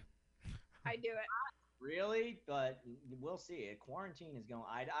to her? I do it. Really, but we'll see. Quarantine is going.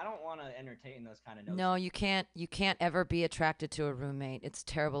 I don't want to entertain those kind of notions. No, you can't. You can't ever be attracted to a roommate. It's a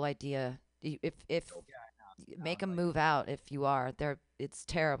terrible idea. If make them move out if you are there, it's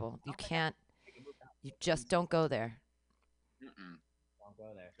terrible. You can't. You just don't go there. Don't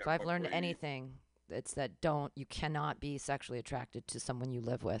go there. If I've learned anything, it's that you cannot be sexually attracted to someone you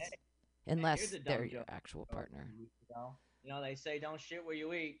live with, unless they're your actual partner. You know, they say don't shit where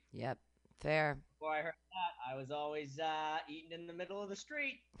you eat. Yep. Fair. Before I heard that, I was always eating in the middle of the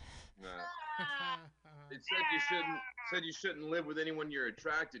street. It said you shouldn't live with anyone you're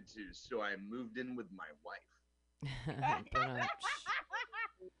attracted to, so I moved in with my wife. That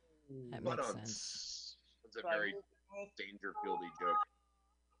makes sense. It's a very Dangerfieldy joke.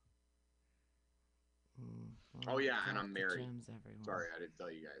 Oh yeah, and I'm married. Sorry, I didn't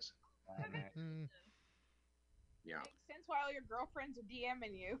tell you guys. Yeah. Makes sense why all your girlfriends are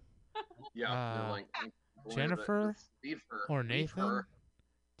DMing you. Yeah, they're like Jennifer leave her, or leave Nathan. her.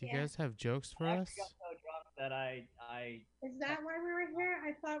 Do you guys have jokes for us? That Is that why we were here?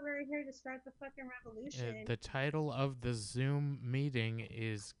 I thought we were here to start the fucking revolution. The title of the Zoom meeting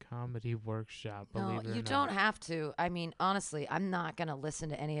is Comedy Workshop. Believe it or you not. don't have to. I mean, honestly, I'm not going to listen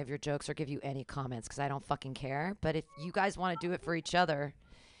to any of your jokes or give you any comments because I don't fucking care. But if you guys want to do it for each other,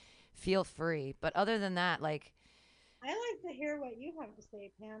 feel free. But other than that, like... I like to hear what you have to say,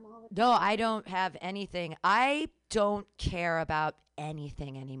 Pam. All the time. No, I don't have anything. I don't care about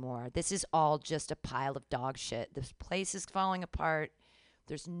anything anymore. This is all just a pile of dog shit. This place is falling apart.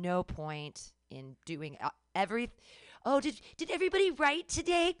 There's no point in doing Oh, did everybody write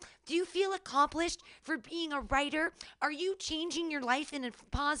today? Do you feel accomplished for being a writer? Are you changing your life in a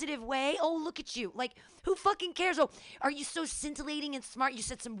positive way? Oh, look at you. Like, who fucking cares? Oh, are you so scintillating and smart? You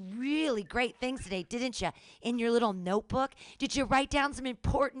said some really great things today, didn't you? In your little notebook? Did you write down some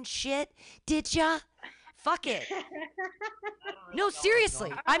important shit? Did ya? Fuck it. No,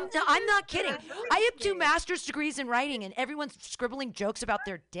 seriously. I'm not kidding. I have 2 master's degrees in writing and everyone's scribbling jokes about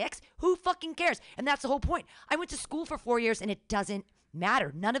their dicks. Who fucking cares? And that's the whole point. I went to school for 4 years and it doesn't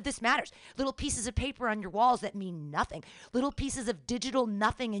matter. None of this matters. Little pieces of paper on your walls that mean nothing. Little pieces of digital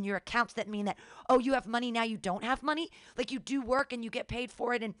nothing in your accounts that mean that, oh, you have money, now you don't have money. Like you do work and you get paid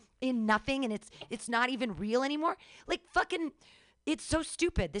for it and in nothing and it's not even real anymore. Like fucking, it's so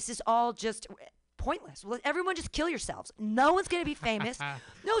stupid. This is all just... pointless. Well, everyone just kill yourselves. No one's going to be famous.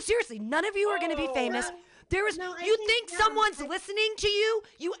 No, seriously, none of you are going to be famous. You think someone's listening to you?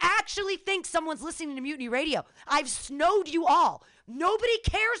 You actually think someone's listening to Mutiny Radio. I've snowed you all. Nobody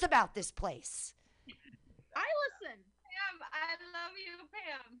cares about this place. I listen. Pam, I love you,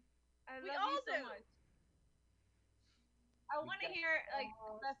 Pam. I love you so much. I want to hear like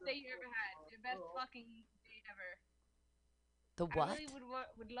the best day you ever had. The best fucking day ever. The what? I really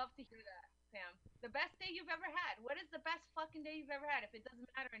would love to hear that. Pam, the best day you've ever had. What is the best fucking day you've ever had? If it doesn't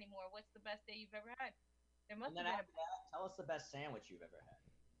matter anymore, what's the best day you've ever had? There must and then be. after that, tell us the best sandwich you've ever had.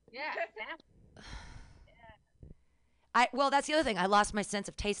 Yeah, Well, that's the other thing. I lost my sense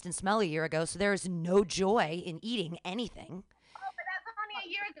of taste and smell a year ago, so there is no joy in eating anything. Oh, but that's only a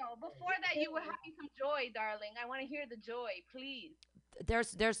year ago. Before that, you were having some joy, darling. I want to hear the joy, please.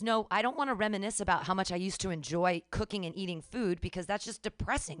 There's no, I don't want to reminisce about how much I used to enjoy cooking and eating food because that's just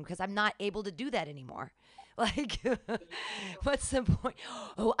depressing because I'm not able to do that anymore. Like, what's the point?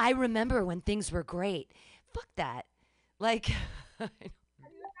 Oh, I remember when things were great. Fuck that. Like, Have you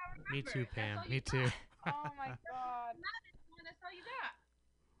ever Me too, Pam. That's all Me you too. got. Oh my god. That's all you got.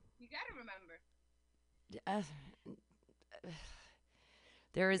 You gotta remember.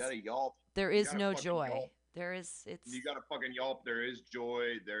 There You is gotta yelp. there You is gotta no fucking joy. yelp. There is it's You gotta fucking yelp. There is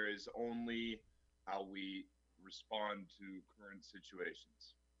joy. There is only how we respond to current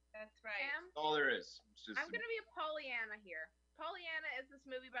situations. That's right. That's all there is. It's just I'm gonna be a Pollyanna here. Pollyanna is this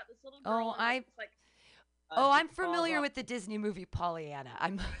movie about this little girl. Oh, and it's like I'm familiar with the Disney movie Pollyanna.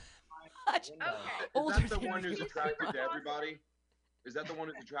 I'm much Is older that the than one who's you. attracted to everybody? Is that the one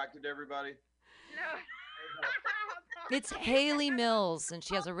who's attracted to everybody? No. It's Haley Mills, and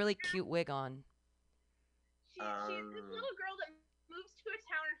she has a really cute wig on. She's this little girl that moves to a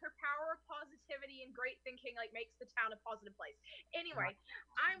town, and her power of positivity and great thinking like makes the town a positive place. Anyway,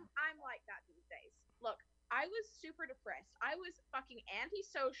 I'm like that these days. Look, I was super depressed. I was fucking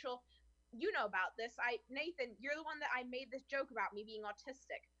antisocial. You know about this. Nathan, you're the one that I made this joke about me being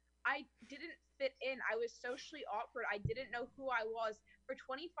autistic. I didn't fit in. I was socially awkward. I didn't know who I was for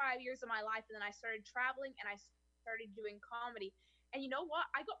 25 years of my life, and then I started traveling and I started doing comedy. And you know what?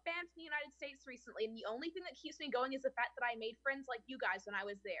 I got banned from the United States recently, and the only thing that keeps me going is the fact that I made friends like you guys when I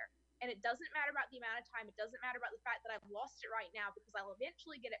was there. And it doesn't matter about the amount of time. It doesn't matter about the fact that I've lost it right now, because I'll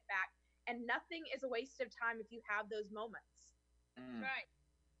eventually get it back. And nothing is a waste of time if you have those moments. Right.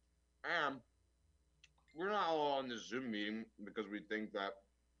 We're not all on this Zoom meeting because we think that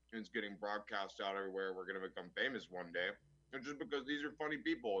it's getting broadcast out everywhere. We're gonna become famous one day. It's just because these are funny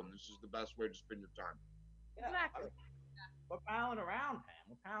people, and this is the best way to spend your time. Exactly. We're palling around,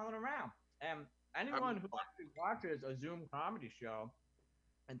 Pam. We're palling around. And anyone who actually watches a Zoom comedy show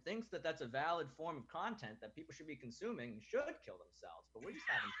and thinks that that's a valid form of content that people should be consuming should kill themselves. But we're just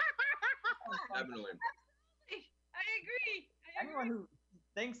having Definitely. I agree. Anyone who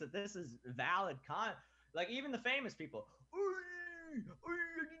thinks that this is valid content, like even the famous people.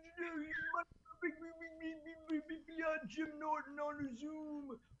 Jim Norton on a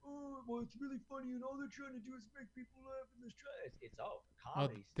Zoom. Oh, well, it's really funny, and all they're trying to do is make people laugh in this trash. It's over. Oh,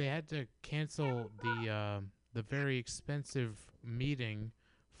 Comedy. they had to cancel the very expensive meeting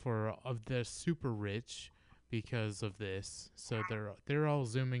of the super rich because of this. So they're all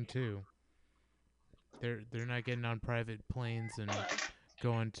zooming too. They're not getting on private planes and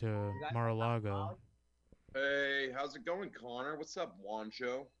going to Mar-a-Lago. Hey, how's it going, Connor? What's up,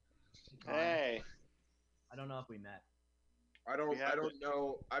 Juancho? Hey. I don't know if we met. I don't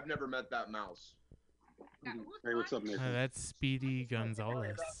know. I've never met that mouse. Hey, what's up, Nathan? That's Speedy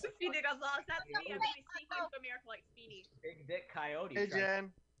Gonzalez. Speedy Gonzalez, that's me. I'm going to be sneaking into America like Speedy. Big Dick Coyote. Hey,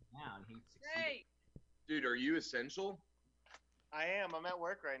 Jen. Down. He succeeded. Hey. Dude, are you essential? I am. I'm at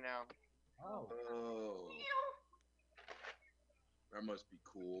work right now. Oh. That must be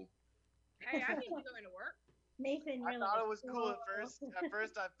cool. Hey, I think you're going to work. Nathan, I really thought it was cool at first. At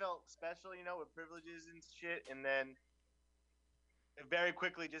first, I felt special, with privileges and shit, and then it very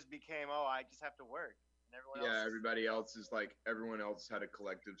quickly just became, I just have to work. And everybody else is like, everyone else had a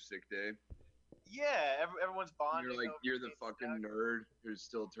collective sick day. Yeah, everyone's bonding. You're the fucking nerd who's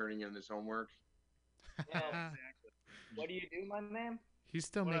still turning in this homework. Yeah, exactly. What do you do, my man? He's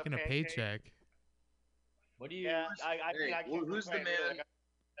still making a paycheck. What do you? Yeah, I who's the man?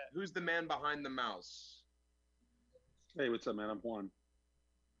 Who's the man behind the mouse? Hey, what's up, man? I'm Juan.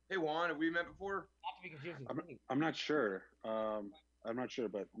 Hey, Juan, have we met before? Not to be confused with me. I'm not sure. I'm not sure,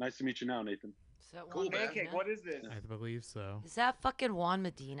 but nice to meet you now, Nathan. Is that Cool, Juan man. Medina? What is this? I believe so. Is that fucking Juan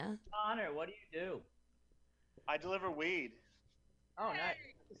Medina? Connor, what do you do? I deliver weed. Oh, nice.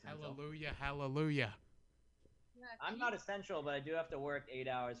 Hallelujah, hallelujah. I'm not essential, but I do have to work 8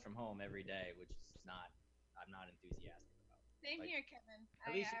 hours from home every day, which is I'm not enthusiastic about. Same here, Kevin.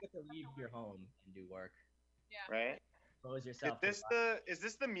 At least you get to leave your home and do work. Yeah. Right? Expose yourself. Is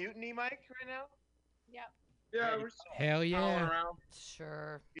this the mutiny mic right now? Yep. Yeah, we're Hell yeah. around.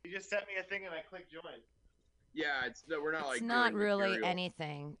 Sure. You just sent me a thing and I clicked join. Yeah, we're not It's like. not doing really material.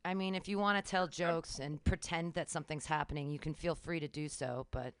 anything. I mean, if you want to tell jokes and pretend that something's happening, you can feel free to do so.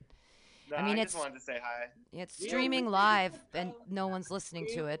 But No, I mean, just wanted to say hi. It's streaming live, and no one's listening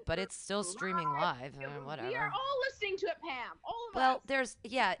to it, but it's still streaming live. Whatever. We are all listening to it, Pam. All of Well, us.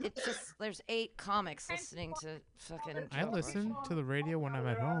 there's 8 comics listening to fucking. I listen to the radio when I'm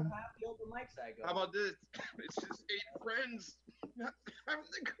at home. How about this? It's just 8 friends having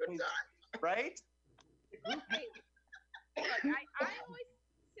a good time. Right? Hey, look, I always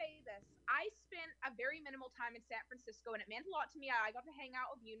say this. I spent a very minimal time in San Francisco, and it meant a lot to me. I got to hang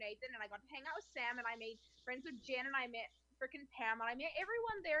out with you, Nathan, and I got to hang out with Sam, and I made friends with Jen, and I met freaking Pam, and I met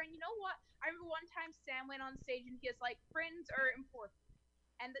everyone there. And you know what? I remember one time Sam went on stage, and he was like, "Friends are important,"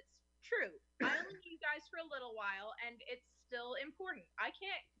 and that's true. I only knew you guys for a little while, and it's still important. I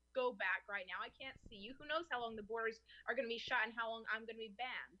can't go back right now. I can't see you. Who knows how long the borders are going to be shut and how long I'm going to be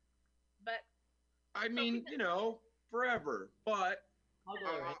banned. But I mean, forever. But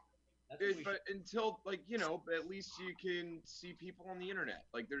but until at least you can see people on the internet.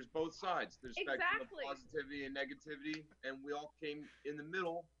 Like there's both sides. There's spectrum of positivity and negativity, and we all came in the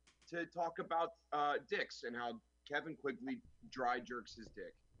middle to talk about dicks and how Kevin quickly dry jerks his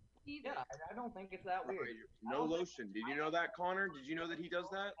dick. Yeah, I don't think it's that weird. No lotion. Did you know that, Connor? Did you know that he does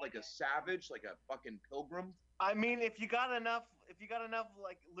that? Like a savage, like a fucking pilgrim? I mean, if you got enough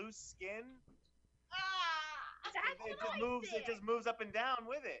like loose skin, it just moves up and down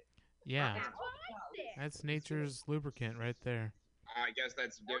with it. Yeah. That's nature's lubricant right there. I guess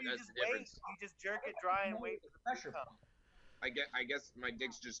that's the difference. You just jerk it dry and wait for the pressure pump. I guess my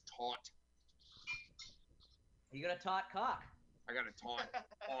dick's just taut. You got a taut cock. I got a taut.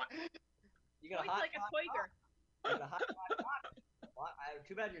 You got a hot like a tiger. You got a hot cock. Well,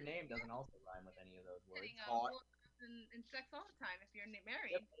 too bad your name doesn't also rhyme with any of those words. In sex all the time if you're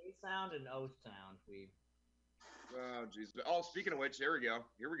married. Yep, A sound and O sound. Oh jeez. Oh, speaking of which, here we go.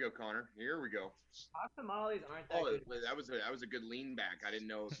 Here we go, Connor. Here we go. Hot tamales aren't that good. That was a good lean back. I didn't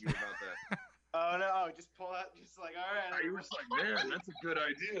know if you were about to. Oh no! Just pull out. Just like all right. You were just like, man, that's a good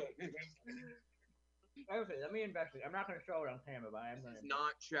idea. Let me investigate. I'm not going to show it on camera, but I'm going to. It's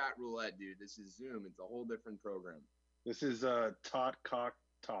not chat roulette, dude. This is Zoom. It's a whole different program. This is Tot Cock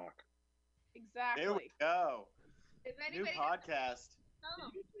Talk. Exactly. There we go. Is New podcast.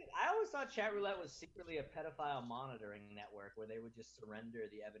 I always thought chat roulette was secretly a pedophile monitoring network where they would just surrender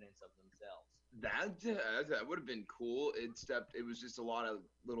the evidence of themselves. That would have been cool. It was just a lot of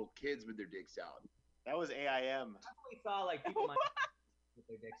little kids with their dicks out. That was AIM. I definitely saw like people with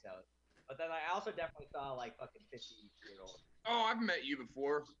their dicks out. But then I also definitely saw like fucking 50-year-olds. Oh, I've met you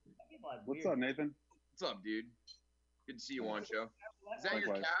before. What's up, Nathan? What's up, dude? Good to see you, Wancho. Is that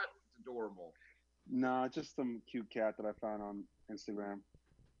your cat? It's adorable. Nah, just some cute cat that I found on Instagram.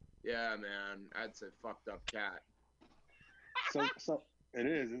 Yeah, man, that's a fucked up cat. So it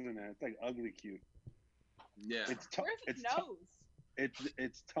is, isn't it? It's like ugly cute. Yeah. Where's its nose?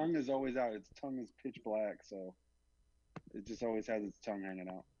 Its tongue is always out. Its tongue is pitch black, so it just always has its tongue hanging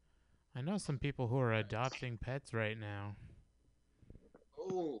out. I know some people who are adopting pets right now.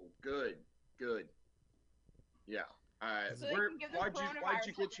 Oh, good. Yeah. So why'd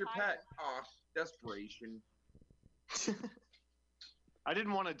you get your pet? Oh, desperation. I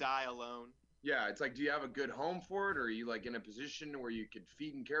didn't want to die alone. Yeah, it's like, do you have a good home for it, or are you like in a position where you could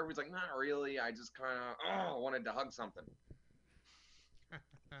feed and care? He's like, not really. I just kind of wanted to hug something.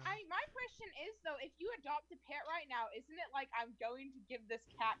 My question is though, if you adopt a pet right now, isn't it like I'm going to give this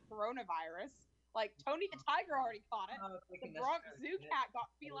cat coronavirus? Like Tony the tiger already caught it. The Bronx Zoo cat got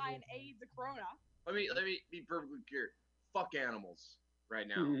feline AIDS of corona. Let me be perfectly clear. Fuck animals right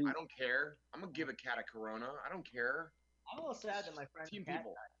now. I don't care. I'm gonna give a cat a corona. I don't care. I'm a little sad that my friend's Team cat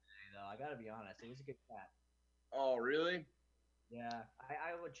people. died today, though. I gotta be honest. It was a good cat. Oh, really? Yeah,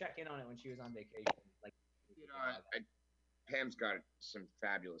 I would check in on it when she was on vacation. Like, Pam's got some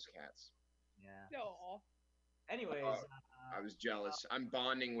fabulous cats. Yeah. No. Anyways, I was jealous. I'm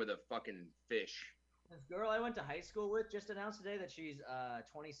bonding with a fucking fish. This girl I went to high school with just announced today that she's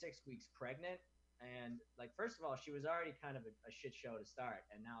 26 weeks pregnant. And, like, first of all, she was already kind of a shit show to start.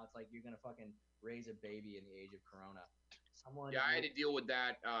 And now it's like you're going to fucking raise a baby in the age of corona. I had to deal with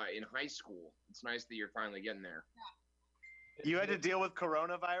that in high school. It's nice that you're finally getting there. Yeah. You had to deal with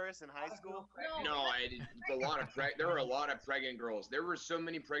coronavirus in high school? No, there were a lot of pregnant girls. There were so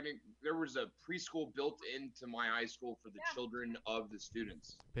many pregnant. There was a preschool built into my high school for the children of the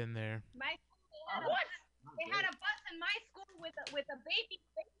students. Been there. My school they had a bus in my school with a baby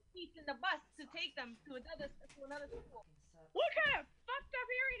seats in the bus to take them to another school. What kind of fucked up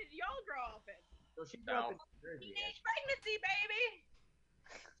area did y'all grow up in? So she grew up in Jersey. Teenage pregnancy, baby.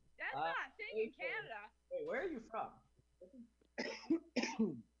 That's not a thing in Canada. Wait, where are you from?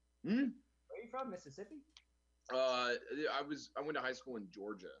 Where are you from? Mississippi? I went to high school in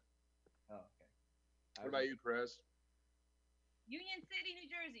Georgia. Oh, okay. What about you, Chris? Union City, New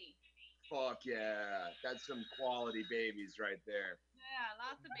Jersey. Fuck yeah, that's some quality babies right there. Yeah,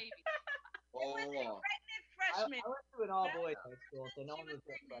 lots of babies. Oh. Pregnant freshman. I went to an all-boys high school, so no one was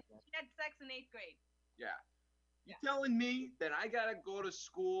pregnant. She had sex in 8th grade. Yeah. You telling me that I gotta go to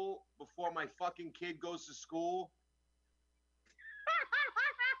school before my fucking kid goes to school?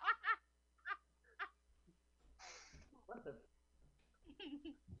 What the?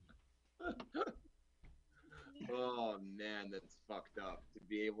 Oh man, that's fucked up. To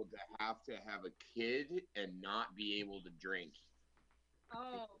be able to have a kid and not be able to drink.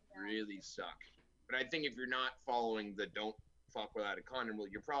 Oh. Really suck. But I think if you're not following the don't fuck without a condom rule,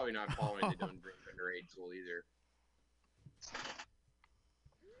 you're probably not following the don't drink underage rule either.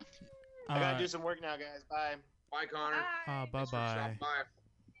 I gotta do some work now, guys. Bye. Bye, Connor. Bye-bye. Bye.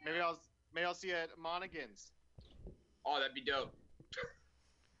 Maybe I'll see you at Monaghan's. Oh, that'd be dope.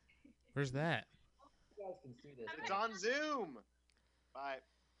 Where's that? You guys can see this. It's on Zoom. Bye.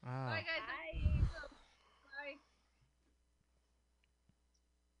 Ah. Bye, guys.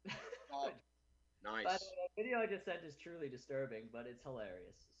 Bye. Oh, nice. But the video I just sent is truly disturbing, but it's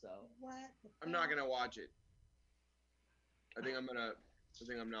hilarious. So What? I'm not gonna watch it. I think I'm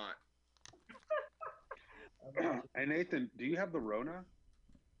not. Hey Nathan, do you have the Rona?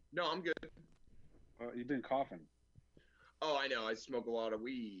 No, I'm good. You've been coughing. Oh, I know. I smoke a lot of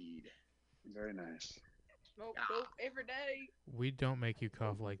weed. Very nice. Smoke dope every day. We don't make you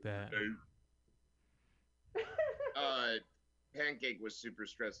cough like that. Pancake was super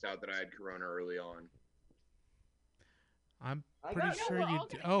stressed out that I had corona early on. I'm pretty sure you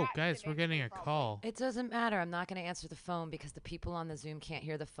do. Oh, guys, we're getting a call. It doesn't matter. I'm not going to answer the phone because the people on the Zoom can't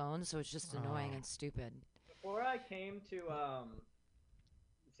hear the phone, so it's just annoying and stupid. before I came to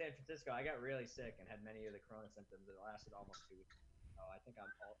San Francisco, I got really sick and had many of the corona symptoms. It lasted almost 2 weeks. So I think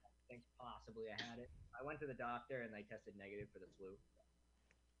possibly I had it. I went to the doctor and they tested negative for the flu.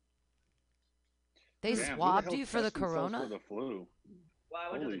 They swabbed you for the corona? For the flu. Well,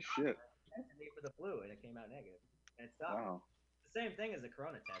 I went Holy to the shit. doctor, tested me for the flu, and it came out negative. And it sucked. Wow. It's the same thing as the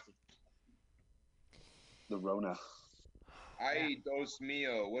corona test. The Rona. Ay, Dios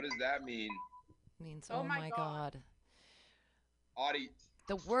mío. What does that mean? Means, oh my God. Audie.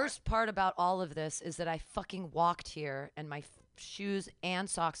 The worst part about all of this is that I fucking walked here and my shoes and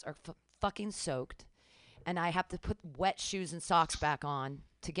socks are fucking soaked. And I have to put wet shoes and socks back on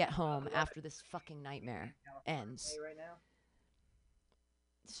to get home after this fucking nightmare ends. Right now?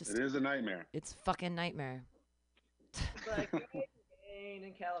 It's just, It is a nightmare. It's fucking nightmare. It's like rain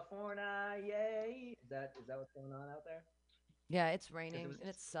in California, yay! Is that what's going on out there? Yeah, it's raining and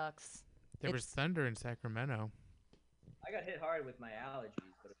it sucks. There was thunder in Sacramento. I got hit hard with my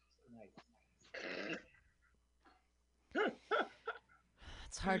allergies, but it was nice.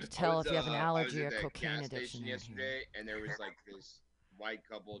 It's hard to tell if you have an allergy or I was at the cocaine gas addiction. station yesterday, and there was like this white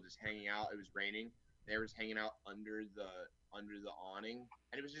couple just hanging out. It was raining. They were just hanging out under the awning,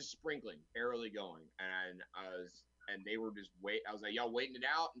 and it was just sprinkling, barely going. And they were just I was like, y'all waiting it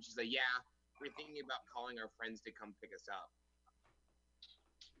out? And she's like, yeah, we're thinking about calling our friends to come pick us up.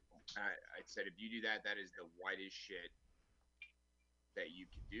 I said, if you do that, that is the whitest shit that you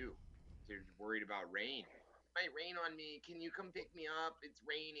could do. They're worried about rain. It might rain on me. Can you come pick me up? It's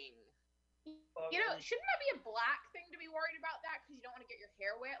raining. You know, shouldn't that be a black thing to be worried about that because you don't want to get your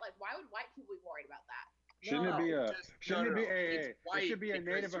hair wet? Like, why would white people be worried about that? Shouldn't it be a? Shouldn't it be a? It's white It should be a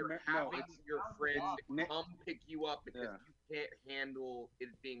Native American. American. No, Having your friend come pick you up because you can't handle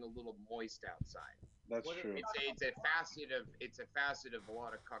it being a little moist outside. That's true. It's a facet of a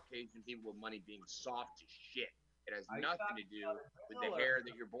lot of Caucasian people with money being soft as shit. It has nothing to do with the hair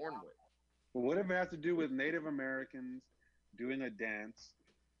that you're born with. Well, what if it has to do with Native Americans doing a dance,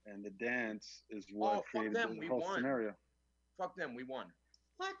 and the dance is what created the whole scenario? Fuck them, we won.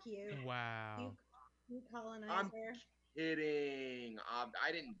 Fuck you. Wow. You colonizer. I'm kidding.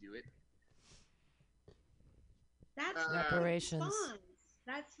 I didn't do it. That's the reparations. response.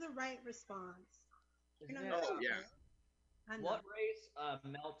 That's the right response. Oh, yeah. What race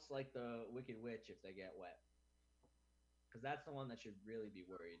melts like the Wicked Witch if they get wet? Because that's the one that should really be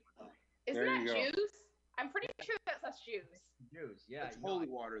worried. Isn't that Jews? I'm pretty sure that's us Jews. Jews, yeah. It's holy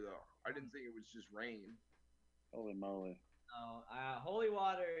water, though. I didn't think it was just rain. Holy moly. No, holy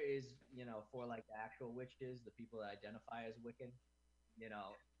water is, for like the actual witches, the people that identify as Wiccan.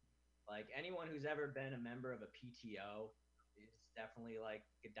 Like anyone who's ever been a member of a PTO is definitely like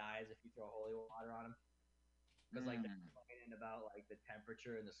dies if you throw holy water on them. Because like they're complaining about like the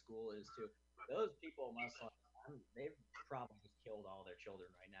temperature in the school is too. Those people must they've probably killed all their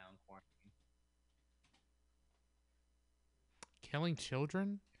children right now in quarantine. Killing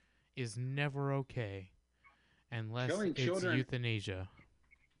children is never okay. Unless Killing it's children- euthanasia.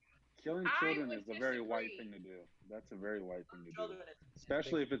 Killing children is a very white thing to do. That's a very white thing to do.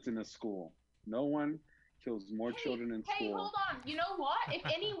 Especially if it's in a school. No one kills more children in Hey, school. hold on. You know what? If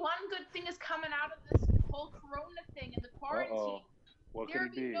any one good thing is coming out of this whole corona thing and the quarantine, Uh-oh. What could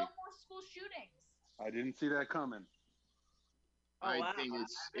there'll it be be? no more school shootings. I didn't see that coming. I think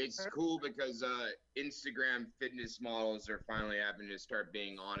it's cool because Instagram fitness models are finally having to start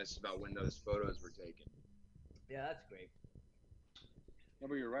being honest about when those photos were taken. Yeah, that's great. No,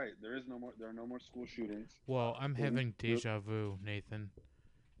 but you're right. There are no more school shootings. Well, I'm having deja vu, Nathan.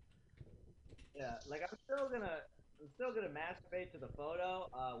 Yeah, like I'm still gonna masturbate to the photo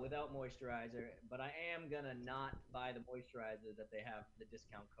without moisturizer, but I am gonna not buy the moisturizer that they have the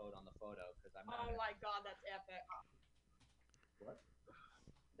discount code on the photo because I'm not. Oh my god, that's epic. What?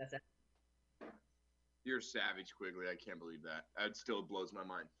 That's epic. You're savage, Quigley. I can't believe that. That still blows my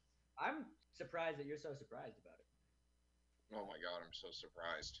mind. I'm surprised that you're so surprised about it. Oh my god, I'm so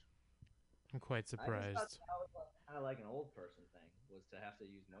surprised. I'm quite surprised. I just thought that was kind of like an old person thing, was to have to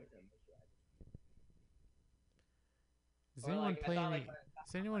use moisturizer. Is anyone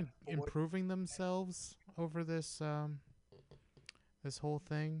is anyone improving themselves over this this whole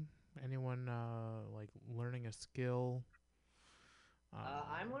thing? Anyone like learning a skill?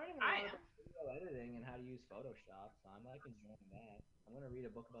 I'm learning a lot about video editing and how to use Photoshop, so I'm like enjoying that. I'm gonna read a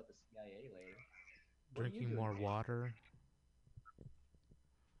book about the CIA later. Drinking more water.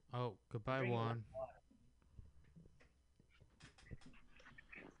 Oh, goodbye, Juan.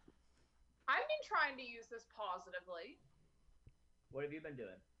 I've been trying to use this positively. What have you been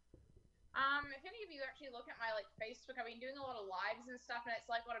doing? If any of you actually look at my Facebook, I've been doing a lot of lives and stuff, and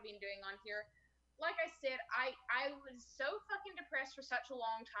it's like what I've been doing on here. Like I said, I was so fucking depressed for such a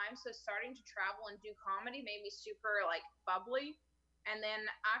long time, so starting to travel and do comedy made me super bubbly. And then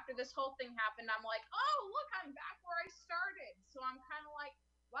after this whole thing happened, I'm like, oh look, I'm back where I started. So I'm kind of like,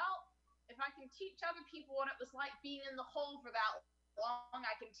 well, if I can teach other people what it was like being in the hole for that long,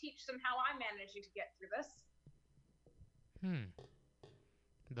 I can teach them how I'm managing to get through this.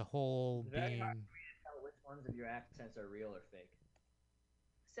 The whole it's very being. hard for me to tell which ones of your accents are real or fake.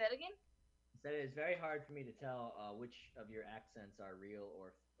 Say it again. Said it's very hard for me to tell which of your accents are real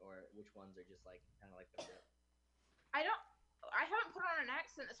or which ones are just kind of like the real. I haven't put on an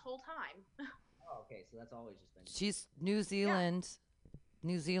accent this whole time. Oh, okay, so that's always just been. She's New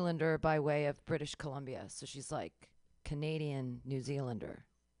Zealander by way of British Columbia, so she's like Canadian New Zealander.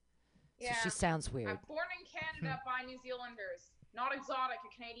 Yeah. So she sounds weird. I'm born in Canada by New Zealanders. Not exotic, a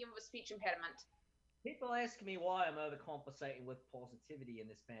Canadian with a speech impediment. People ask me why I'm overcompensating with positivity in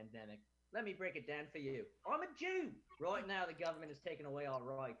this pandemic. Let me break it down for you. I'm a Jew. Right now, the government has taken away our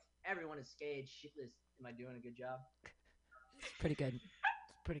rights. Everyone is scared shitless. Am I doing a good job? Pretty good.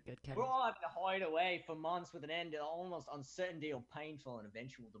 Pretty good, Kevin. We're all having to hide away for months with an end to almost uncertainty or painful and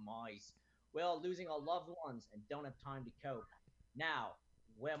eventual demise. We're all losing our loved ones and don't have time to cope. Now,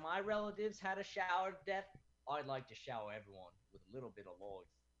 where my relatives had a shower of death, I'd like to shower everyone with a little bit of life.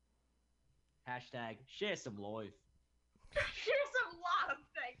 Hashtag share some life. Share some love,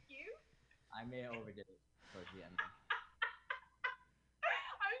 thank you. I may have overdid it towards the end. I'm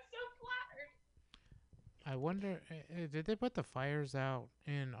so flattered. I wonder, did they put the fires out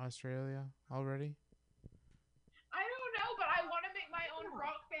in Australia already? I don't know, but I want to make my own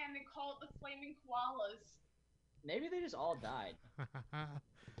rock band and call it the Flaming Koalas. Maybe they just all died.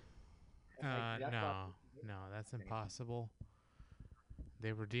 No, that's impossible.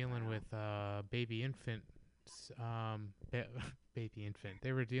 They were dealing with baby infant.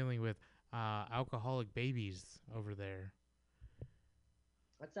 They were dealing with alcoholic babies over there.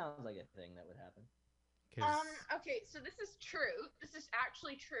 That sounds like a thing that would happen. Okay, so this is true. This is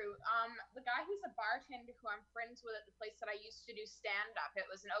actually true. The guy who's a bartender who I'm friends with at the place that I used to do stand-up, it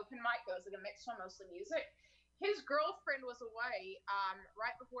was an open mic. It was like a mixed one, mostly music. His girlfriend was away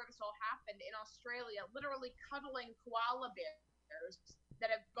right before this all happened in Australia, literally cuddling koala bears that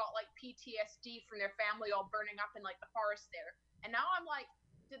have got PTSD from their family all burning up in the forest there. And now I'm like,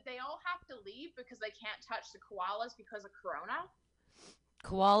 did they all have to leave because they can't touch the koalas because of Corona?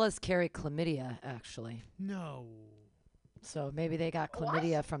 Koalas carry chlamydia, actually. No. So maybe they got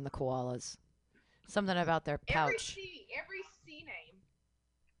chlamydia from the koalas. Something about their pouch. Every sea name.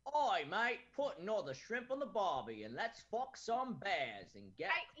 Oi, mate, put another shrimp on the barbie and let's fuck some bears and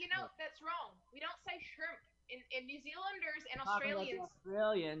get. Hey, that's wrong. We don't say shrimp. In New Zealanders and Australians.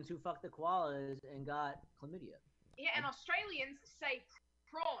 Australians who fucked the koalas and got chlamydia. Yeah, and Australians say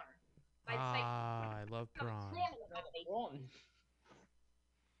prawn. I love prawn.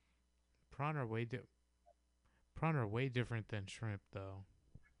 Prawn are way different than shrimp, though.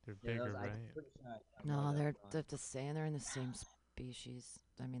 They're bigger, right? No, they're the same. They're in the same species.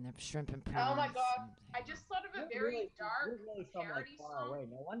 I mean, they're shrimp and prawns. Oh my god! I just thought of a very dark parody far song. away.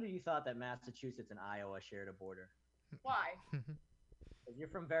 No wonder you thought that Massachusetts and Iowa shared a border. Why? Because you're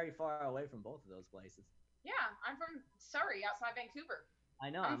from very far away from both of those places. Yeah, I'm from Surrey, outside Vancouver. I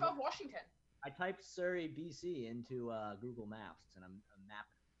know. I'm from Washington. I typed Surrey, BC into Google Maps, and I'm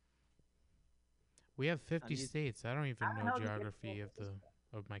mapping. We have 50 states. I don't even know geography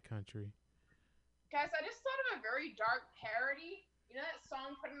of my country. Guys, I just thought of a very dark parody. You know that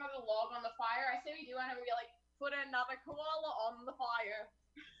song, Put Another Log on the Fire? I say we do, and we be like, put another koala on the fire.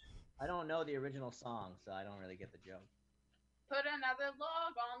 I don't know the original song, so I don't really get the joke. Put another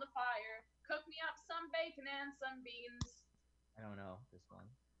log on the fire. Cook me up some bacon and some beans. I don't know this one.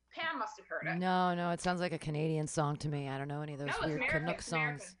 Pam must have heard it. No, it sounds like a Canadian song to me. I don't know any of those No, it's weird American, Canuck it's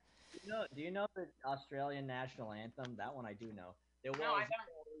songs. Do you know the Australian national anthem? That one I do know. There No, I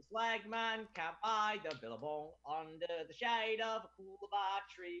was a flagman camped by the billabong under the shade of a coolabah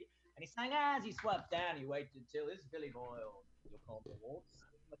tree, and he sang as he swept down. He waited till his billy boiled. You'll call the waltz,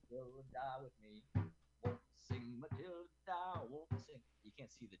 sing Matilda with me. Waltzing Matilda, waltzing. You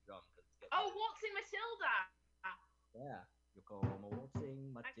can't see the drum because it's getting. Oh, Waltzing Matilda. Yeah, you'll call him a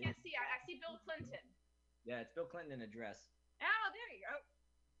waltzing Matilda. I can't see. I see Bill Clinton. Yeah, it's Bill Clinton in a dress. Oh, there you go.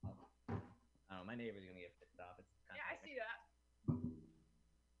 I don't know. My neighbor's gonna get pissed off. It's kind I see that.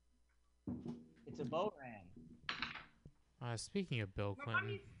 It's a boat ram. Speaking of Bill My mom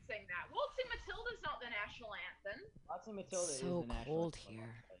Clinton, used to sing that. Waltzing Matilda's not the national anthem. Waltzing Matilda So is the national cold anthem.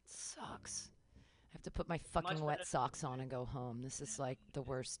 here. It sucks. I have to put my fucking wet socks on and go home. This is like the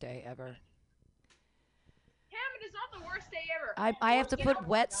worst day ever. Pam, it is not the worst day ever. I have to put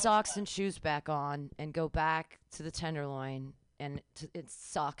wet socks and shoes back on and go back to the Tenderloin, and it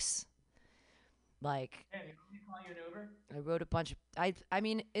sucks. Like, Hey, you want me to call you an Uber? I wrote a bunch of. I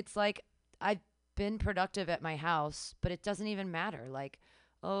mean, it's like I've been productive at my house, but it doesn't even matter. Like,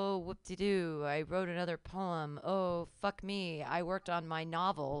 oh, whoop-de-doo, I wrote another poem. Oh, fuck me, I worked on my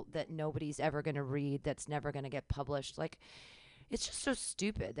novel that nobody's ever going to read, that's never going to get published. Like, it's just so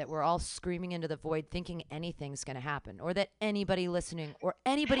stupid that we're all screaming into the void thinking anything's going to happen, or that anybody listening or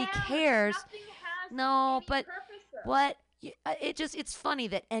anybody cares. No, but what? It's funny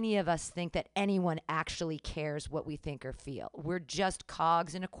that any of us think that anyone actually cares what we think or feel. We're just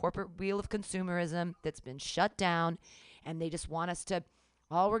cogs in a corporate wheel of consumerism that's been shut down, and they just want us to,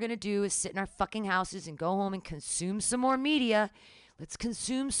 all we're going to do is sit in our fucking houses and go home and consume some more media. Let's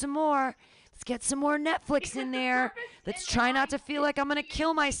consume some more. Let's get some more Netflix in there. Let's try not to feel like I'm going to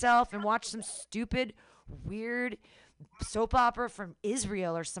kill myself and watch some stupid, weird soap opera from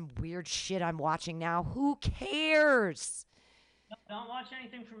Israel or some weird shit I'm watching now. Who cares? No, don't watch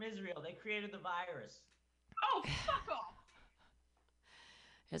anything from Israel. They created the virus. Oh, fuck off.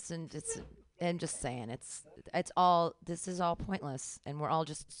 I'm just saying, it's all, this is all pointless, and we're all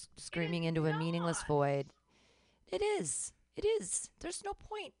just screaming into a meaningless void. It is. There's no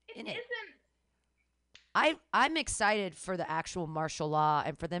point in it. I'm excited for the actual martial law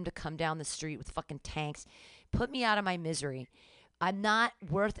and for them to come down the street with fucking tanks. Put me out of my misery. I'm not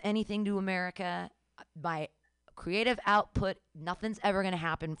worth anything to America. My creative output, nothing's ever going to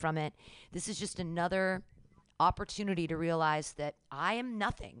happen from it. This is just another opportunity to realize that I am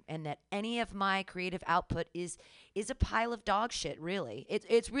nothing, and that any of my creative output is a pile of dog shit, really.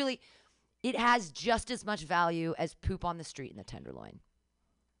 It's really, it has just as much value as poop on the street in the Tenderloin.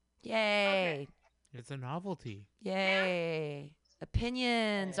 Yay. Okay. It's a novelty. Yay.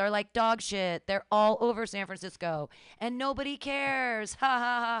 Opinions are like dog shit. They're all over San Francisco, and nobody cares. Ha ha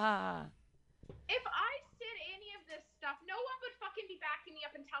ha ha. If I said any of this stuff, no one would fucking be backing me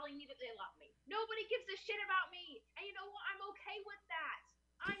up and telling me that they love me. Nobody gives a shit about me. And you know what? I'm okay with that.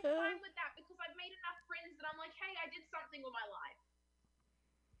 I'm fine with that because I've made enough friends that I'm like, hey, I did something with my life.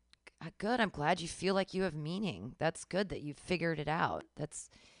 Good. I'm glad you feel like you have meaning. That's good that you figured it out.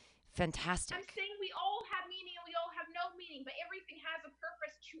 That's fantastic. I'm saying we all have meaning and we all have no meaning, but everything has a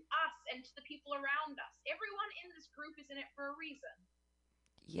purpose to us and to the people around us. Everyone in this group is in it for a reason.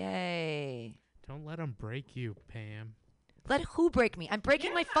 Yay. Don't let them break you, Pam. Let who break me? I'm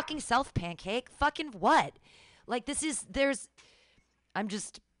breaking my fucking self, Pancake. Fucking what? Like, I'm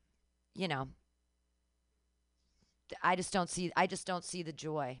just, I just don't see the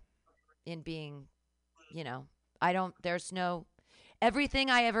joy in being,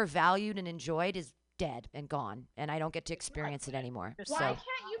 everything I ever valued and enjoyed is dead and gone, and I don't get to experience it anymore. Why can't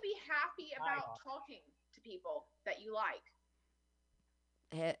you be happy about talking to people that you like?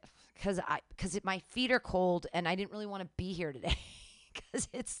 Because my feet are cold, and I didn't really want to be here today because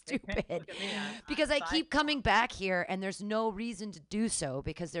it's stupid. Because I keep coming back here, and there's no reason to do so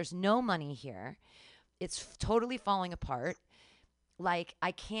because there's no money here. It's totally falling apart. Like,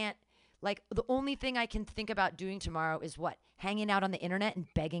 I can't. Like, the only thing I can think about doing tomorrow is what? Hanging out on the internet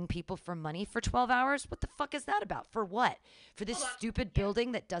and begging people for money for 12 hours? What the fuck is that about? For what? For this stupid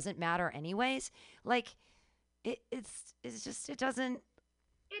building that doesn't matter anyways? Like, it doesn't.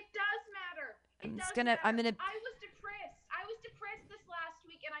 It does matter. I was depressed. I was depressed this last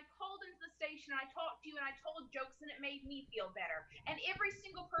week, and I called into the station, and I talked to you, and I told jokes, and it made me feel better. And every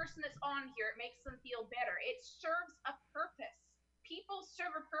single person that's on here, it makes them feel better. It serves a purpose. People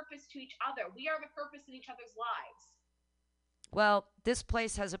serve a purpose to each other. We are the purpose in each other's lives. well, this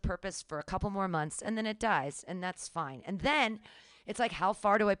place has a purpose for a couple more months and then it dies, and that's fine. And then it's like, how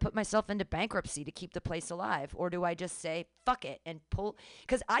far do I put myself into bankruptcy to keep the place alive? Or do I just say, fuck it, and pull?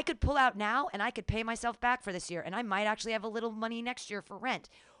 Because I could pull out now and I could pay myself back for this year, and I might actually have a little money next year for rent.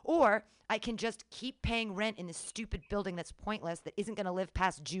 Or I can just keep paying rent in this stupid building that's pointless, that isn't going to live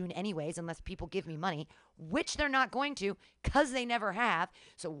past June anyways, unless people give me money, which they're not going to, because they never have.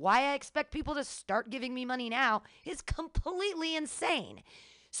 So why I expect people to start giving me money now is completely insane.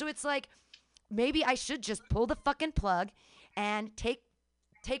 So it's like, maybe I should just pull the fucking plug and take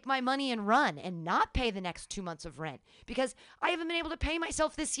my money and run and not pay the next 2 months of rent, because I haven't been able to pay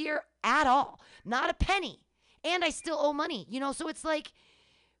myself this year at all. Not a penny. And I still owe money, so it's like,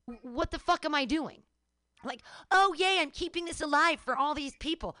 what the fuck am I doing? Like, oh, yay, I'm keeping this alive for all these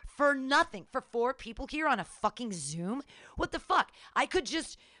people. For nothing. For 4 people here on a fucking Zoom? What the fuck? I could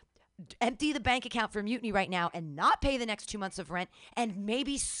just empty the bank account for Mutiny right now and not pay the next 2 months of rent and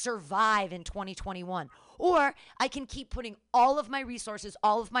maybe survive in 2021. Or I can keep putting all of my resources,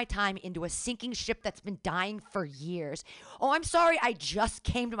 all of my time into a sinking ship that's been dying for years. Oh, I'm sorry, I just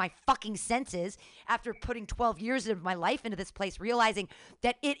came to my fucking senses after putting 12 years of my life into this place, realizing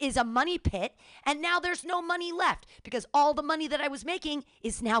that it is a money pit, and now there's no money left because all the money that I was making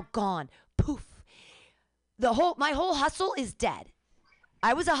is now gone. Poof. My whole hustle is dead.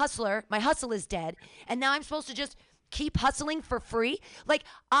 I was a hustler. My hustle is dead. And now I'm supposed to just keep hustling for free? Like,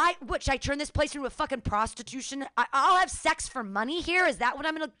 should I turn this place into a fucking prostitution? I'll have sex for money here? Is that what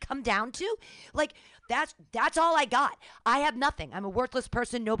I'm going to come down to? Like, that's all I got. I have nothing. I'm a worthless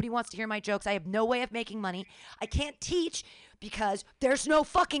person. Nobody wants to hear my jokes. I have no way of making money. I can't teach because there's no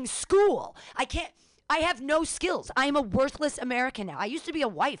fucking school. I have no skills. I am a worthless American now. I used to be a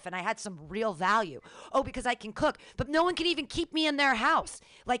wife and I had some real value. Oh, because I can cook. But no one can even keep me in their house.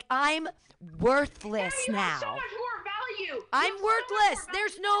 Like, I'm worthless you now. Have so much more value. I'm worthless.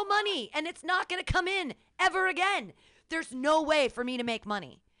 There's no money and it's not going to come in ever again. There's no way for me to make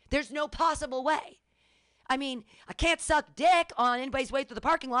money. There's no possible way. I mean, I can't suck dick on anybody's way through the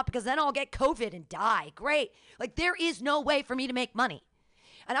parking lot because then I'll get COVID and die. Great. Like, there is no way for me to make money.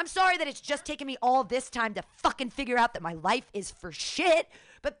 And I'm sorry that it's just taken me all this time to fucking figure out that my life is for shit,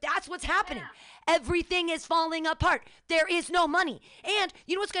 but that's what's happening. Everything is falling apart. There is no money. And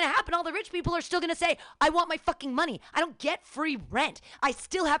you know what's going to happen? All the rich people are still going to say, I want my fucking money. I don't get free rent. I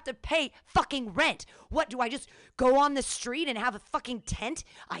still have to pay fucking rent. What, do I just go on the street and have a fucking tent?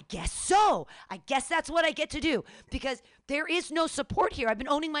 I guess so. I guess that's what I get to do because there is no support here. I've been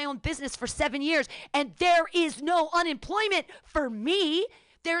owning my own business for 7 years and there is no unemployment for me.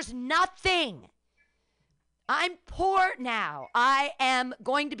 There's nothing. I'm poor now. I am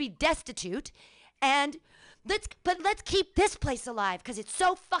going to be destitute. And let's keep this place alive because it's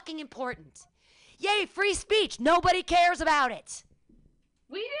so fucking important. Yay, free speech. Nobody cares about it.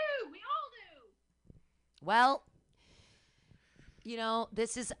 We do. We all do. Well,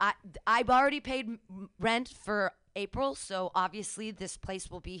 this is, I've already paid rent for April, so obviously this place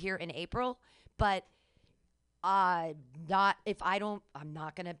will be here in April. But I'm not going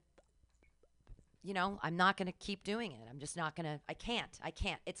to keep doing it. I'm just not going to, I can't.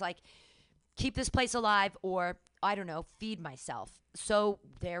 It's like, keep this place alive or, I don't know, feed myself. So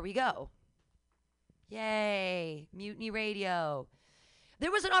there we go. Yay. Mutiny Radio.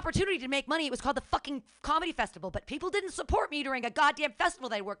 There was an opportunity to make money. It was called the fucking comedy festival, but people didn't support me during a goddamn festival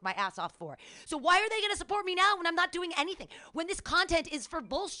that I worked my ass off for. So why are they going to support me now when I'm not doing anything? When this content is for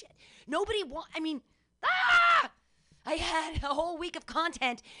bullshit. I had a whole week of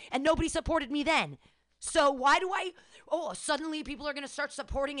content and nobody supported me then. So why do suddenly people are going to start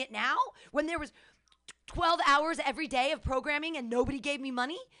supporting it now when there was 12 hours every day of programming and nobody gave me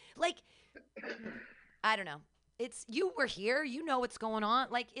money? Like, I don't know. You were here. You know what's going on.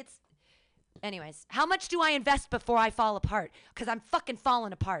 Anyways, how much do I invest before I fall apart? Because I'm fucking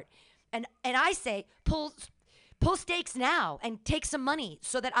falling apart. And I say, pull stakes now and take some money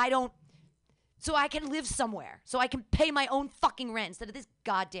so I can live somewhere. So I can pay my own fucking rent instead of this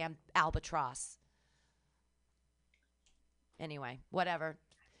goddamn albatross. Anyway, whatever.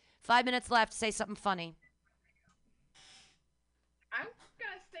 5 minutes left. Say something funny. I'm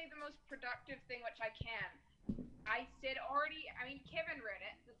going to say the most productive thing which I can. Kevin read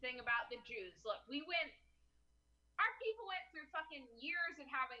it, the thing about the Jews. Look, our people went through fucking years of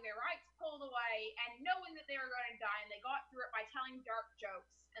having their rights pulled away and knowing that they were going to die, and they got through it by telling dark jokes,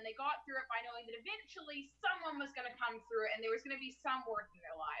 and they got through it by knowing that eventually someone was going to come through it and there was going to be some worth in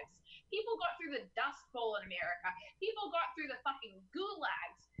their lives. People got through the Dust Bowl in America. People got through the fucking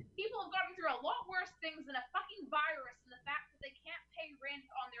gulags. People have gotten through a lot worse things than a fucking virus and the fact that they can't pay rent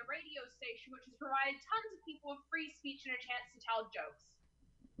on their radio station, which has provided tons of people with free speech and a chance to tell jokes.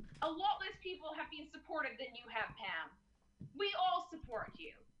 A lot less people have been supported than you have, Pam. We all support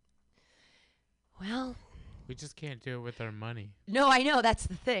you. Well, we just can't do it with our money. No, I know, that's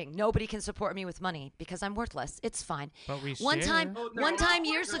the thing. Nobody can support me with money because I'm worthless. It's fine. But we one share. time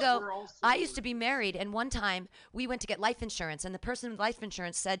years ago, I used to be married, and one time we went to get life insurance, and the person with life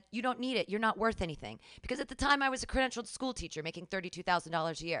insurance said, "You don't need it. You're not worth anything." Because at the time I was a credentialed school teacher making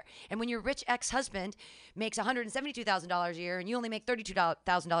 $32,000 a year. And when your rich ex-husband makes $172,000 a year and you only make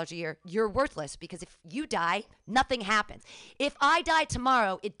 $32,000 a year, you're worthless, because if you die, nothing happens. If I die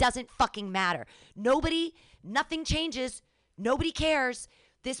tomorrow, it doesn't fucking matter. Nothing changes. Nobody cares.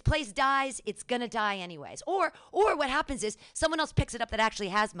 This place dies. It's going to die anyways. Or what happens is someone else picks it up that actually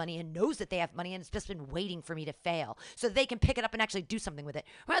has money and knows that they have money and it's just been waiting for me to fail so that they can pick it up and actually do something with it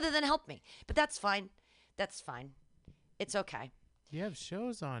rather than help me. But that's fine. That's fine. It's okay. You have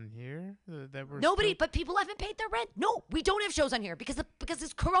shows on here that were but people haven't paid their rent. No, we don't have shows on here because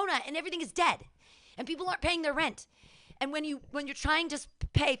it's Corona and everything is dead and people aren't paying their rent. And when you're trying to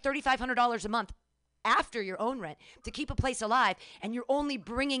pay $3,500 a month after your own rent to keep a place alive, and you're only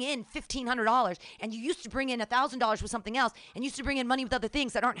bringing in $1,500, and you used to bring in $1,000 with something else, and used to bring in money with other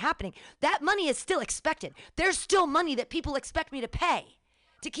things that aren't happening, that money is still expected. There's still money that people expect me to pay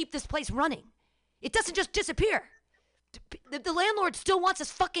to keep this place running. It doesn't just disappear. The landlord still wants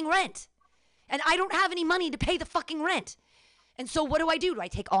his fucking rent, and I don't have any money to pay the fucking rent. And so what do? Do I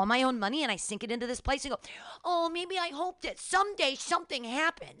take all my own money and I sink it into this place and go, oh, maybe I hope that someday something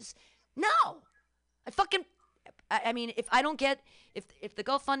happens? No. I mean, if the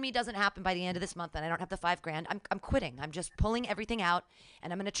GoFundMe doesn't happen by the end of this month and I don't have the $5,000, I'm quitting. I'm just pulling everything out,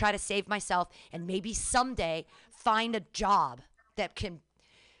 and I'm going to try to save myself and maybe someday find a job that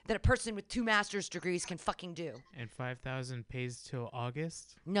a person with 2 master's degrees can fucking do. And $5,000 pays till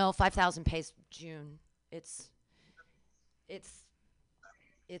August? No, $5,000 pays June. It's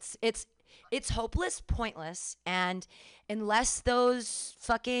hopeless, pointless, and unless those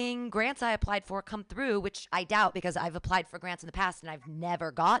fucking grants I applied for come through, which I doubt because I've applied for grants in the past and I've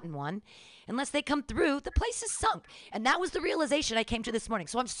never gotten one, unless they come through, the place is sunk. And that was the realization I came to this morning.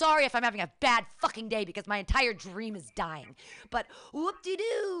 So I'm sorry if I'm having a bad fucking day because my entire dream is dying. But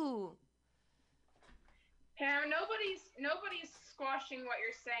whoop-de-doo. Pam, nobody's squashing what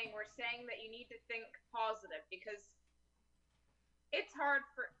you're saying. We're saying that you need to think positive because it's hard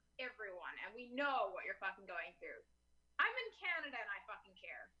for everyone, and we know what you're fucking going through. I'm in Canada and I fucking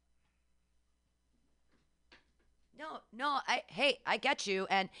care. I get you.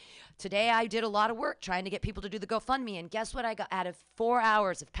 And today I did a lot of work trying to get people to do the GoFundMe, and guess what I got out of 4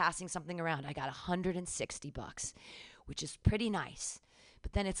 hours of passing something around? I got $160, which is pretty nice.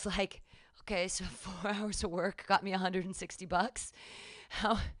 But then it's like, okay, so 4 hours of work got me $160.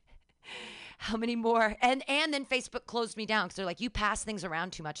 How many more? And then Facebook closed me down because they're like, you pass things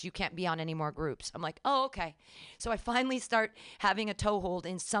around too much. You can't be on any more groups. I'm like, oh, okay. So I finally start having a toehold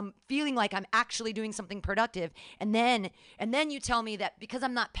in feeling like I'm actually doing something productive. And then you tell me that because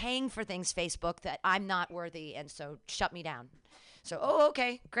I'm not paying for things, Facebook, that I'm not worthy. And so shut me down. So, oh,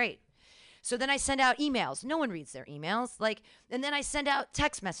 okay, great. So then I send out emails. No one reads their emails. And then I send out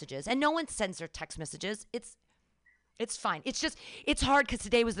text messages, and no one sends their text messages. It's fine. It's hard because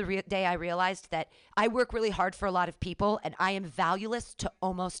today was the day I realized that I work really hard for a lot of people, and I am valueless to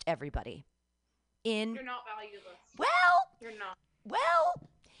almost everybody. You're not valueless. You're not. Well,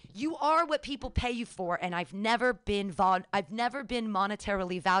 you are what people pay you for, and I've never been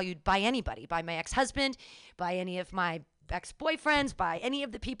monetarily valued by anybody, by my ex-husband, by any of my ex-boyfriends, by any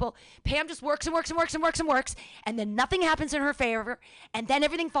of the people. Pam just works and works and works and works and works, and then nothing happens in her favor, and then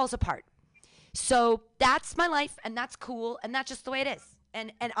everything falls apart. So that's my life, and that's cool, and that's just the way it is.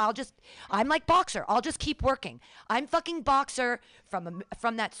 And I'm like Boxer. I'll just keep working. I'm fucking Boxer from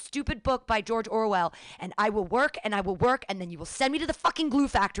that stupid book by George Orwell, and I will work, and then you will send me to the fucking glue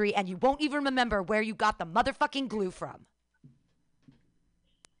factory, and you won't even remember where you got the motherfucking glue from.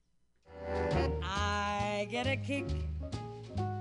 I get a kick